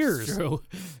 40 years. True.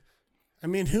 I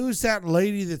mean, who's that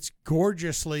lady that's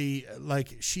gorgeously,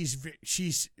 like,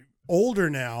 she's older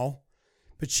now,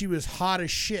 but she was hot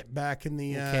as shit back in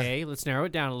the... Okay, let's narrow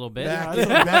it down a little bit.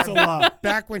 That's a lot.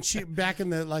 Back in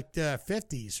the, like, the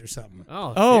 50s or something.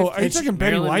 Oh, are you talking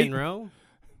Betty Marilyn White? Monroe?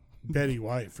 Betty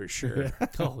White, for sure.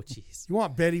 Oh, jeez. You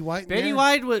want Betty White in Betty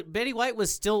there? Betty White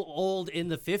was still old in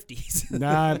the 50s.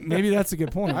 Nah, maybe that's a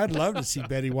good point. I'd love to see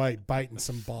Betty White biting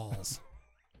some balls.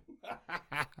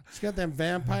 She's got them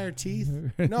vampire teeth.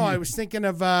 No, I was thinking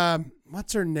of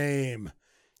what's her name?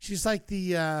 She's like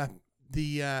the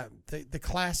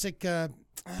classic Pamela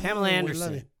we love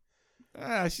Anderson.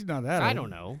 it. She's not that. I old. don't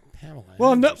know. Pamela.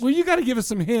 Well, no. Well, you got to give us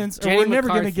some hints, or Jenny we're never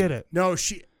going to McCarthy. get it. No,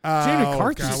 she. Jamie Oh,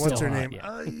 McCarthy's God, still what's her hot, name?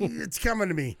 yeah. It's coming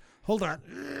to me. Hold on.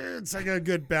 It's like a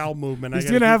good bowel movement. He's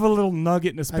going to have a little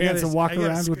nugget in his I gotta- pants and walk I gotta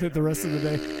around with sc- it the rest of the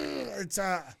day. It's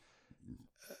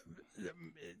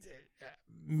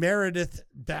Meredith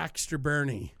Baxter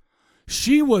Burney.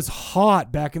 She was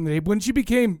hot back in the day when she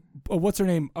became what's her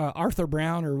name, Arthur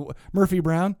Brown or Murphy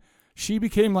Brown. She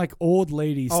became like old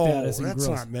lady status and that's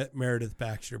gross. not Meredith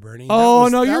Baxter Burney. Oh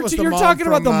no, That you're was the you're mom talking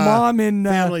about from, the mom in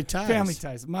Family Ties. Family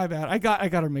Ties. My bad. I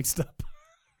got her mixed up.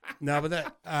 No, but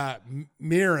that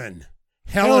Mirren,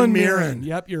 Helen Mirren.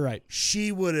 Yep, you're right.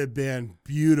 She would have been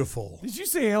beautiful. Did you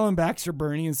say Helen Baxter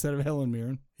Burney instead of Helen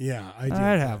Mirren? Yeah, I did.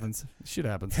 That happens. Shit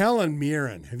happens. Helen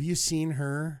Mirren. Have you seen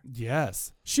her?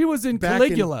 Yes, she was in Back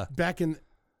Caligula.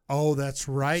 Oh, that's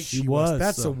right. She was,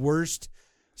 That's so. the worst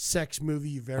sex movie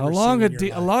you've ever Along seen in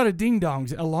your a life. lot of ding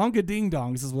dongs. Along a ding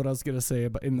dongs is what I was gonna say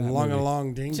about in that movie.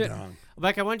 Along ding So- dong.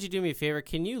 Beck, I want you to do me a favor.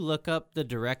 Can you look up the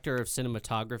director of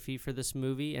cinematography for this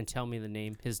movie and tell me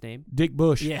his name? Dick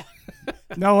Bush. Yeah.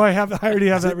 No, I already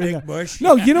have Is that it written Dick down. Bush?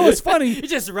 No, you know what's funny?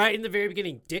 Just right in the very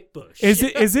beginning, Dick Bush. Is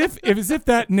it as if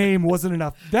that name wasn't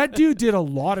enough? That dude did a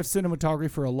lot of cinematography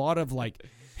for a lot of like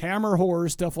Hammer horror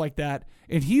stuff like that,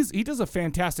 and he does a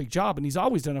fantastic job, and he's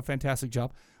always done a fantastic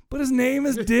job. But his name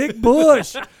is Dick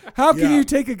Bush. How can Yeah. you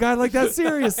take a guy like that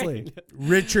seriously?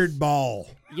 Richard Ball.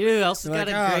 You know who else has You're got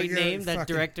like, a oh, great you're name? That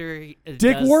fucking- director.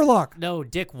 Dick Warlock. No,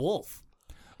 Dick Wolf.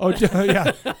 Oh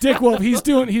yeah, Dick Wolf. He's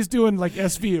doing like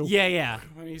SVU. Yeah.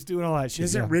 He's doing all that shit.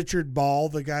 Isn't yeah. Richard Ball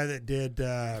the guy that did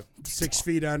 6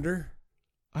 Feet Under?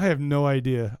 I have no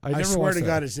idea. I never swear watched to that.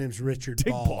 God, his name's Richard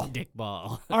Dick Ball. Ball. Dick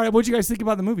Ball. All right, what'd you guys think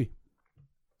about the movie?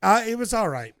 It was all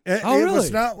right. It really?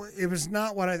 was not. It was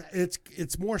not what I.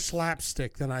 It's more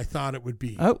slapstick than I thought it would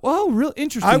be. Real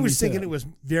interesting. I you was say thinking that. it was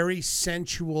very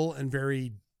sensual and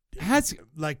very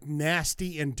like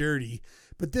nasty and dirty,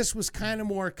 but this was kind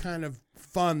of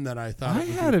fun than I thought. I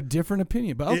had a different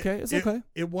opinion, but okay, it's okay.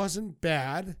 It wasn't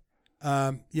bad.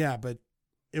 Yeah, but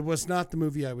it was not the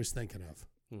movie I was thinking of.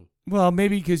 Well,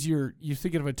 maybe because you're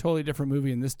thinking of a totally different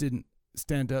movie, and this didn't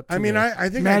stand up. To I mean, the I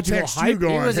think I magical text hype. you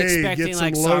going, He was hey, expecting, get some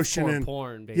like, lotion softcore and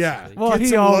porn, yeah, basically. Well, get he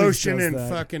some always lotion does and that.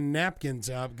 fucking napkins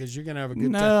out because you're gonna have a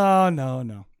good time.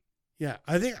 No. Yeah,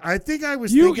 I think I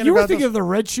was You thinking were about thinking those, of the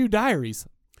Red Shoe Diaries.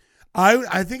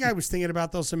 I think I was thinking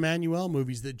about those Emmanuel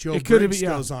movies that Joe It could have Briggs been,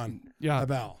 yeah. goes on Yeah.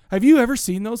 about. Have you ever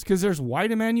seen those? Because there's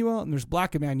white Emmanuel and there's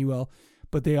black Emmanuel,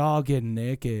 but they all get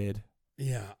naked.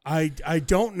 Yeah, I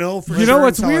don't know for You sure know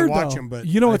what's until I weird watch though? them, but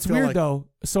you know I what's feel weird like- though?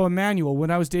 So Emmanuel,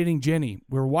 when I was dating Jenny,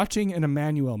 we were watching an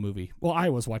Emmanuel movie. Well, I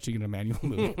was watching an Emmanuel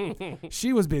movie.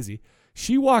 She was busy.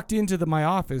 She walked into my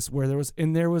office where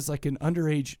there was like an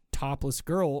underage topless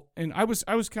girl, and I was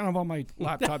kind of on my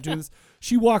laptop doing this.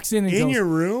 She walks in and In goes, your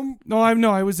room? No,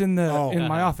 I was in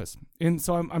my office, and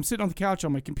so I'm sitting on the couch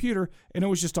on my computer, and it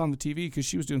was just on the TV because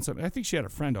she was doing something. I think she had a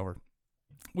friend over,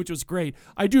 which was great.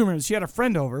 I do remember she had a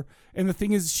friend over, and the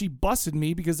thing is, she busted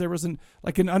me because there was an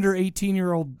under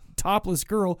 18-year-old topless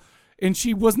girl. And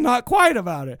she was not quiet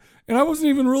about it. And I wasn't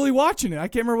even really watching it. I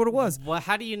can't remember what it was. Well,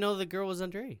 how do you know the girl was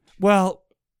underage? Well,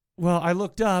 I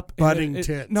looked up. Budding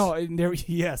tits.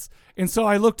 Yes. And so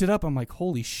I looked it up. I'm like,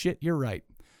 holy shit, you're right.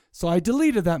 So I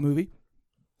deleted that movie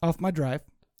off my drive,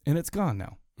 and it's gone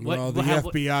now. Well, the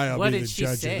FBI will be the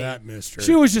judge of that mystery.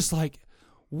 She was just like,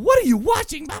 what are you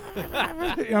watching?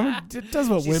 It does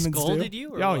what women do. She scolded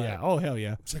you? Or oh, what? yeah. Oh, hell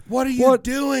yeah. It's like, what are you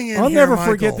doing in I'll here, never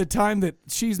Michael? forget the time that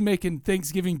she's making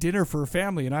Thanksgiving dinner for her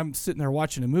family, and I'm sitting there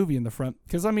watching a movie in the front.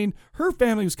 Because, her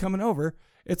family was coming over.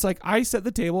 It's like, I set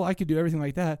the table. I could do everything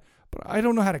like that. But I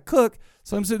don't know how to cook.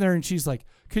 So I'm sitting there, and she's like,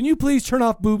 can you please turn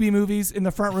off booby movies in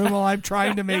the front room while I'm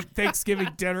trying to make Thanksgiving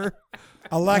dinner?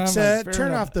 Alexa,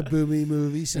 turn off the booby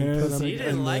movies and put them You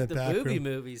didn't in like the the back booby room.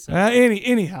 movies.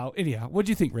 Anyhow, what'd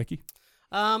you think, Ricky?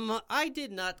 I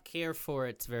did not care for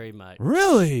it very much.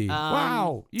 Really?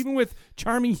 Wow. Even with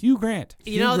charming Hugh Grant.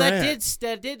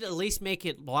 That did at least make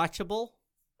it watchable.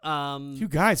 You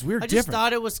guys, we're I just different.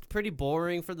 thought it was pretty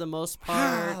boring for the most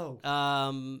part.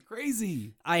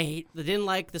 Crazy. I didn't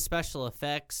like the special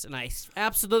effects, and I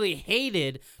absolutely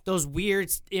hated those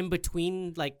weird in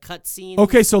between cutscenes.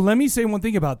 Okay, so let me say one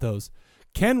thing about those.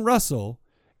 Ken Russell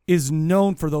is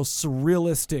known for those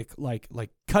surrealistic like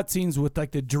cutscenes with the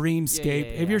dreamscape.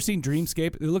 Yeah. Have you ever seen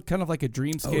Dreamscape? They look kind of like a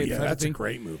dreamscape. Oh yeah, type that's of thing. a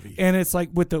great movie. And it's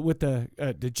like with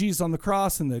the Jesus on the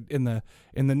cross and the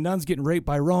nuns getting raped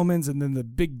by Romans and then the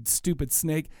big stupid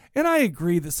snake. And I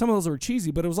agree that some of those were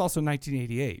cheesy, but it was also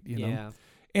 1988. You know. Yeah.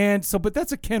 And so, but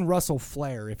that's a Ken Russell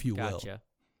flair, if you will. Gotcha.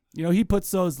 He puts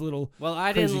those little. Well,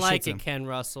 I crazy didn't like shits it, in. Ken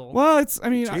Russell. Well,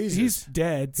 Jesus. he's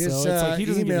dead. His so it's like he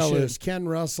doesn't give a email shit. is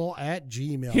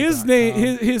kenrussell@gmail.com. His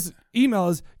name, his email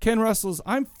is Ken Russell's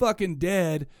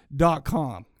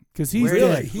I'mFuckingDead.com because he's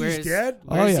dead. He's dead?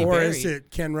 Oh yeah. Or is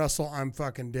it Ken Russell I'm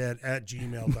fucking dead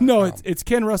 @gmail.com? No, it's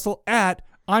Ken Russell at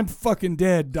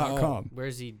I'mFuckingDead.com.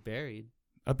 Where's he buried?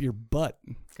 Up your butt.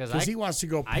 Because he wants to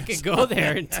go. I could go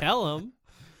there and tell him.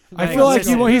 I feel like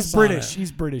he's British.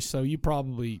 He's British, so you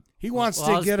probably. He wants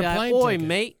to get a plane ticket.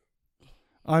 Mate.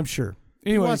 I'm sure.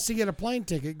 Anyway, he wants to get a plane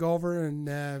ticket, go over and.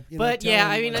 But yeah,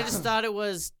 I just thought it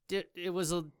was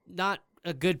not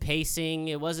a good pacing.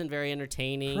 It wasn't very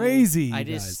entertaining. Crazy. I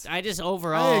just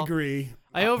overall. I agree.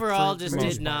 I overall For just most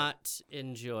did part. not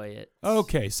enjoy it.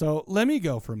 Okay, so let me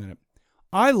go for a minute.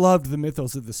 I loved the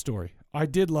mythos of the story. I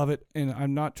did love it, and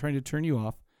I'm not trying to turn you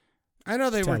off. I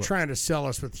know they were Tell it. trying to sell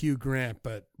us with Hugh Grant,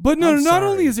 but no, I'm not sorry.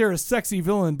 only is there a sexy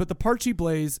villain, but the part she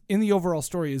plays in the overall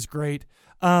story is great.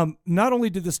 Not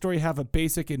only did the story have a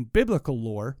basic and biblical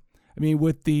lore,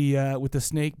 with the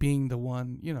snake being the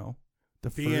one, the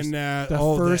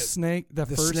first snake, the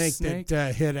snake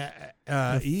that hit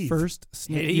Eve. First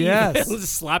snake, Hit Eve. yes,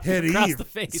 Slapped Hit him across Eve. the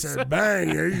face. Said, bang,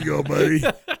 there you go, buddy.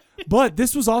 But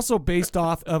this was also based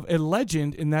off of a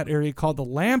legend in that area called the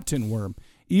Lambton worm.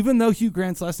 Even though Hugh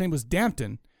Grant's last name was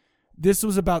Dampton, this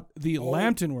was about the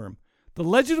Lambton worm. The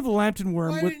legend of the Lambton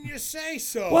worm. Why didn't you say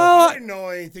so? Well, I didn't know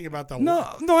anything about the. No,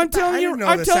 I'm telling you. I didn't know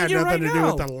I'm this telling had you nothing right to do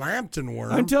now. with the Lambton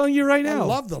worm. I'm telling you right now. I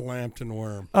love the Lambton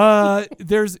worm.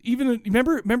 There's even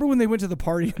remember when they went to the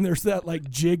party and there's that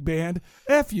jig band.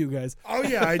 F you guys. Oh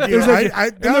yeah, I do.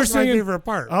 That was my favorite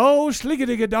part. Oh,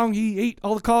 schliggadiga dong, he ate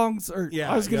all the kongs. Or Yeah,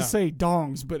 I was gonna yeah. say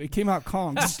dongs, but it came out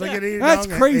kongs. Schliggadiga That's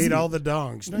dong, crazy. ate all the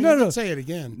dongs. No, No, you no. can say it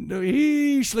again. No,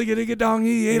 he schliggadiga dong,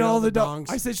 he ate all the dongs.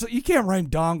 I said you can't rhyme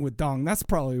dong with dong. That's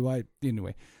probably why.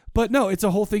 Anyway. But no, it's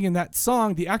a whole thing in that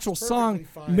song. The actual song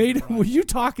made. Will you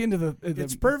talk into the?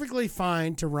 It's perfectly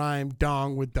fine to rhyme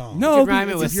dong with dong. No, You could rhyme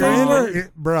it with if you're thong.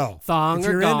 into, bro. Thong if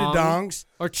or you're gong. into dongs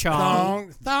Or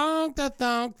chong. thong, thong. That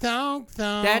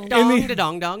dong, da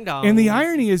dong, dong, dong. And the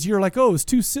irony is, you're like, oh, it's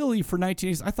too silly for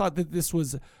 1980s. I thought that this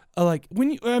was when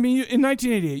you. In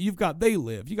 1988, you've got They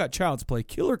Live, you got Child's Play,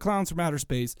 Killer Clowns from Outer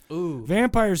Space,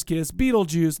 Vampire's Kiss,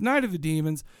 Beetlejuice, Night of the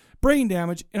Demons, Brain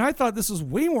Damage, and I thought this was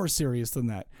way more serious than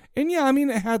that. And yeah,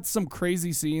 it had some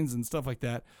crazy scenes and stuff like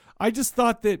that. I just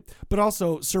thought that, but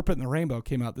also Serpent and the Rainbow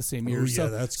came out the same year. Oh, so yeah,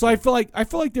 that's so I feel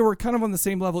like they were kind of on the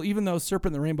same level, even though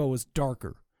Serpent and the Rainbow was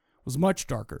much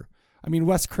darker.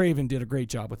 Wes Craven did a great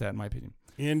job with that, in my opinion.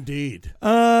 Indeed.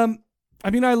 I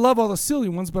love all the silly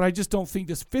ones, but I just don't think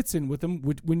this fits in with them.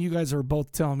 When you guys are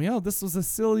both telling me, "Oh, this was a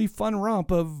silly, fun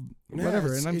romp of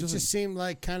whatever," and I'm it just just seemed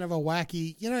like kind of a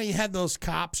wacky. You had those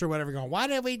cops or whatever going,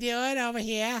 "What are we doing over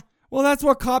here?" Well, that's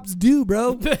what cops do,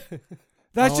 bro.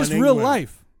 That's Oh, just in real England.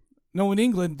 life. No, in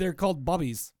England they're called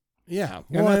bobbies. Yeah.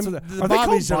 And Well, that's the what are they called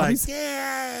bobbies are like, bobbies?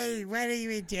 yeah, what are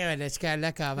you doing? It's got to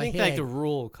look off I think like the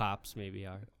rural cops maybe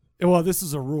are. Well, this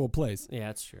is a rural place. Yeah,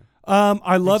 that's true.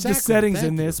 I love the Exactly, settings thank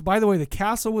in this. By the way, the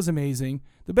castle was amazing.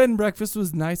 The bed and breakfast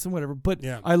was nice and whatever. But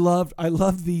Yeah. I loved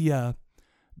the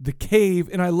cave,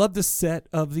 and I love the set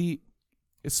of the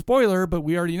spoiler, but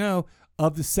we already know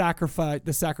of the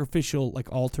sacrificial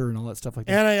like altar and all that stuff like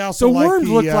that. And I also the like worms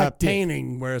the look like dick.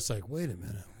 painting where it's like, wait a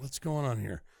minute, what's going on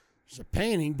here? There's a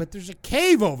painting, but there's a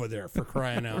cave over there for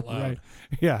crying out loud. Right.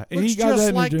 Yeah, and Looks he got that just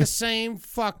in like the- the same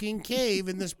fucking cave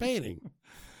in this painting.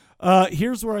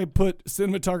 Here's where I put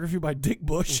cinematography by Dick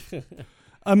Bush.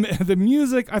 The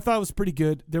music I thought was pretty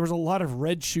good. There was a lot of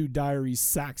Red Shoe Diaries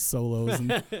sax solos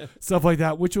and stuff like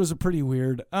that, which was a pretty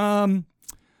weird.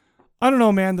 I don't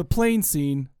know, man. The plane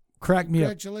scene cracked me up.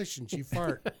 Congratulations, you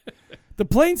fart. The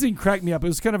plane scene cracked me up. It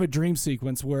was kind of a dream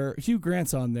sequence where Hugh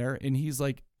Grant's on there and he's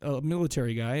like a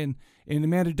military guy, and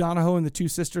Amanda Donahoe and the two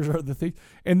sisters are the thing.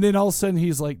 And then all of a sudden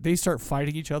he's like, they start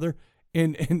fighting each other,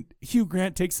 and Hugh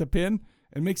Grant takes a pin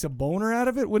and makes a boner out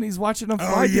of it when he's watching them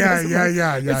fight. yeah.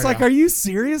 It's like, are you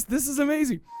serious? This is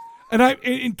amazing.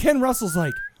 And Ken Russell's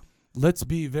like, let's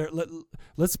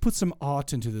put some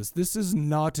art into this. This is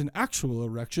not an actual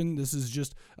erection. This is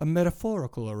just a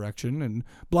metaphorical erection, and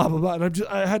blah blah blah. And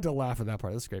I had to laugh at that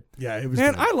part. That's great. Yeah, it was.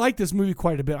 Man, good. I like this movie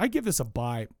quite a bit. I give this a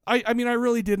buy. I mean, I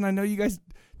really did, and I know you guys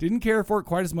didn't care for it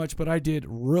quite as much, but I did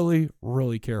really,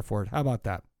 really care for it. How about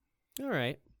that? All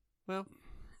right. Well,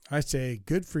 I say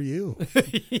good for you.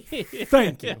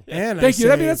 Thank you. And Thank you.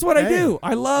 I mean, say, that's what I hey, do.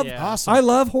 I love Awesome. I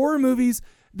love horror movies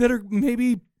that are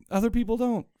maybe other people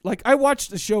don't. Like, I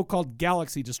watched a show called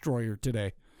Galaxy Destroyer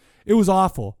today. It was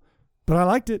awful, but I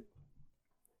liked it.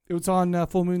 It was on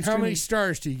Full Moon How streaming. many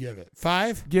stars do you give it?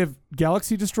 5? Give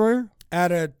Galaxy Destroyer?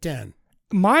 Out of 10.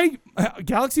 My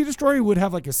Galaxy Destroyer would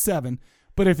have like a 7,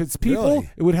 but if it's people, Really?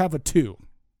 it would have a 2.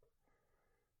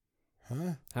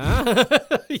 Huh?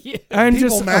 Yeah. I'm People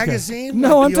just magazine? Okay.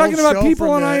 No, Like I'm the talking old about show people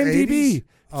from on the IMDb. 80s?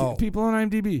 Oh. People on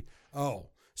IMDb. Oh,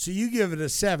 so you give it a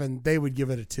 7, they would give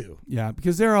it a 2. Yeah,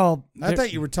 because they're all. I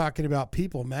thought you were talking about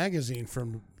People magazine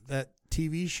from that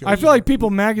TV show. I feel like People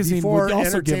magazine Before would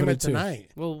also give it a Entertainment 2.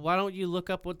 Tonight. Well, why don't you look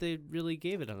up what they really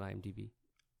gave it on IMDb?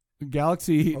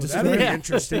 Galaxy. Oh, Destroyer. that'd be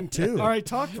interesting too. All right,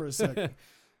 talk for a second.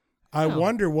 I No.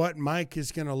 wonder what Mike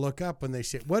is going to look up when they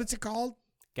say, what is it called?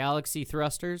 Galaxy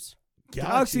Thrusters.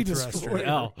 Galaxy Thruster. Destroyer.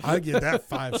 Oh. I'll give that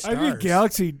 5 stars. I think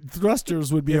Galaxy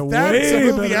Thrusters would be a If that's way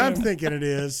the movie better I'm name. thinking it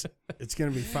is, it's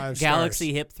going to be 5 Galaxy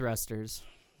stars. Hip Thrusters.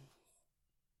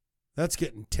 That's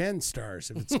getting 10 stars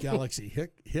if it's Galaxy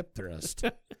hip thrust.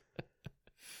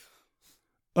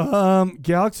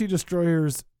 Galaxy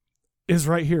Destroyers is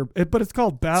right here, but it's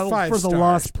called Battle It's 5 for the stars,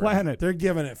 Lost bro. Planet. They're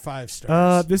giving it 5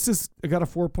 stars. This is I got a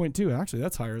 4.2. Actually,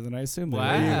 that's higher than I assumed. Wow.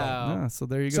 Yeah, so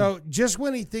there you go. So just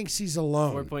when he thinks he's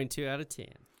alone, 4.2 out of 10.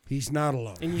 he's not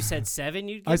alone. And you said 7?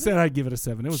 You'd give I it? said I'd give it a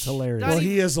 7. It was hilarious. Well,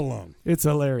 he is alone. It's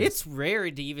hilarious. It's rare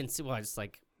to even see. Well, it's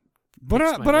like. But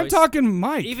pitch my I'm voice. talking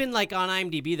Mike. Even like on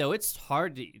IMDb though, it's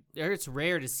hard to. Or it's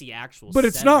rare to see actual. But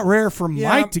it's 7s. not rare for Yeah.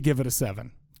 Mike to give it a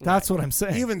 7. That's what I'm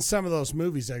saying. Even some of those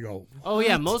movies, I go, Oh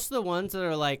yeah, "What?" most of the ones that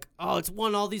are like, oh, it's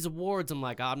won all these awards. I'm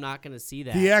like, oh, I'm not gonna see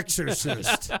that. The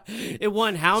Exorcist. It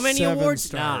won how many 7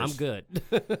 awards? Nah, I'm stars. good.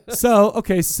 So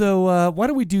why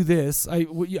don't we do this? I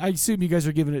assume you guys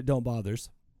are giving it don't bothers.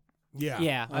 Yeah.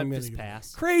 yeah, I'm I'm gonna just give it-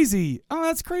 pass. Crazy. Oh,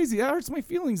 that's crazy. That hurts my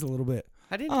feelings a little bit.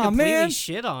 I didn't Aw, completely man.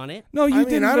 shit on it. No, you I mean,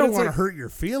 didn't. I but don't it's want to like- hurt your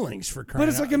feelings for crying But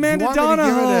it's out. like You Amanda want me to give it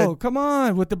Donahoe. a- Come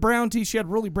on, with the brown teeth, she had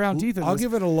really brown teeth in this. I'll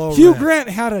give it a low Hugh rent. Grant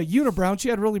had a unibrow. She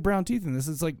had really brown teeth in this.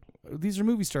 It's like these are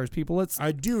movie stars, people. Let's.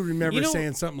 I do remember You know-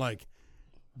 saying something like,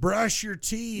 brush your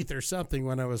teeth or something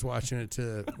when I was watching it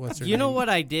to, what's her You know name? what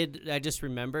I did? I just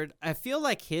remembered. I feel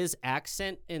like his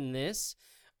accent in this,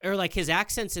 or like his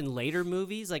accents in later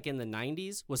movies, like in the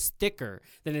 90s, was thicker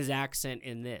than his accent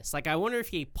in this. Like, I wonder if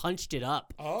he punched it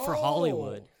up for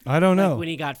Hollywood. I don't Like, know. when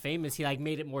he got famous, he like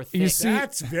made it more thick. You see,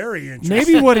 That's very interesting.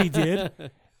 maybe what he did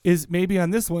is maybe on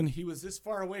this one he was this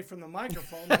far away from the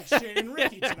microphone, like Shane and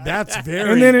Ricky tonight. That's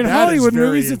very. And then in that is Hollywood very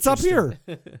movies, it's up interesting.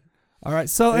 here. All right.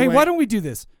 So Anyway. hey, why don't we do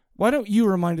this? Why don't you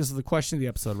remind us of the question of the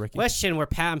episode, Ricky? Question: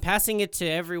 I'm passing it to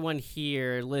everyone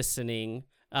here listening.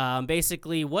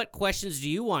 Basically, what questions do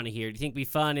you want to hear? Do you think be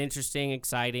fun, interesting,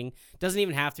 exciting? Doesn't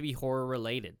even have to be horror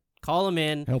related. Call them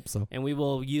in. Hope so. And we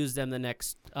will use them the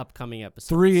next upcoming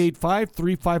episode.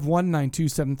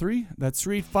 385-351-9273. That's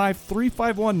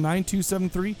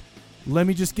 385-351-9273. Let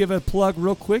me just give a plug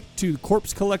real quick to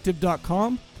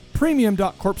corpsecollective.com,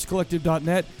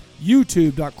 premium.corpsecollective.net,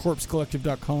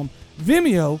 youtube.corpsecollective.com,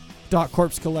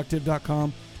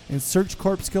 vimeo.corpsecollective.com, and search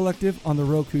Corpse Collective on the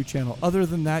Roku channel. Other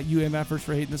than that, you MFers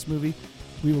for hating this movie,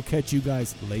 we will catch you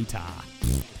guys later.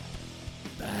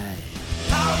 Bye.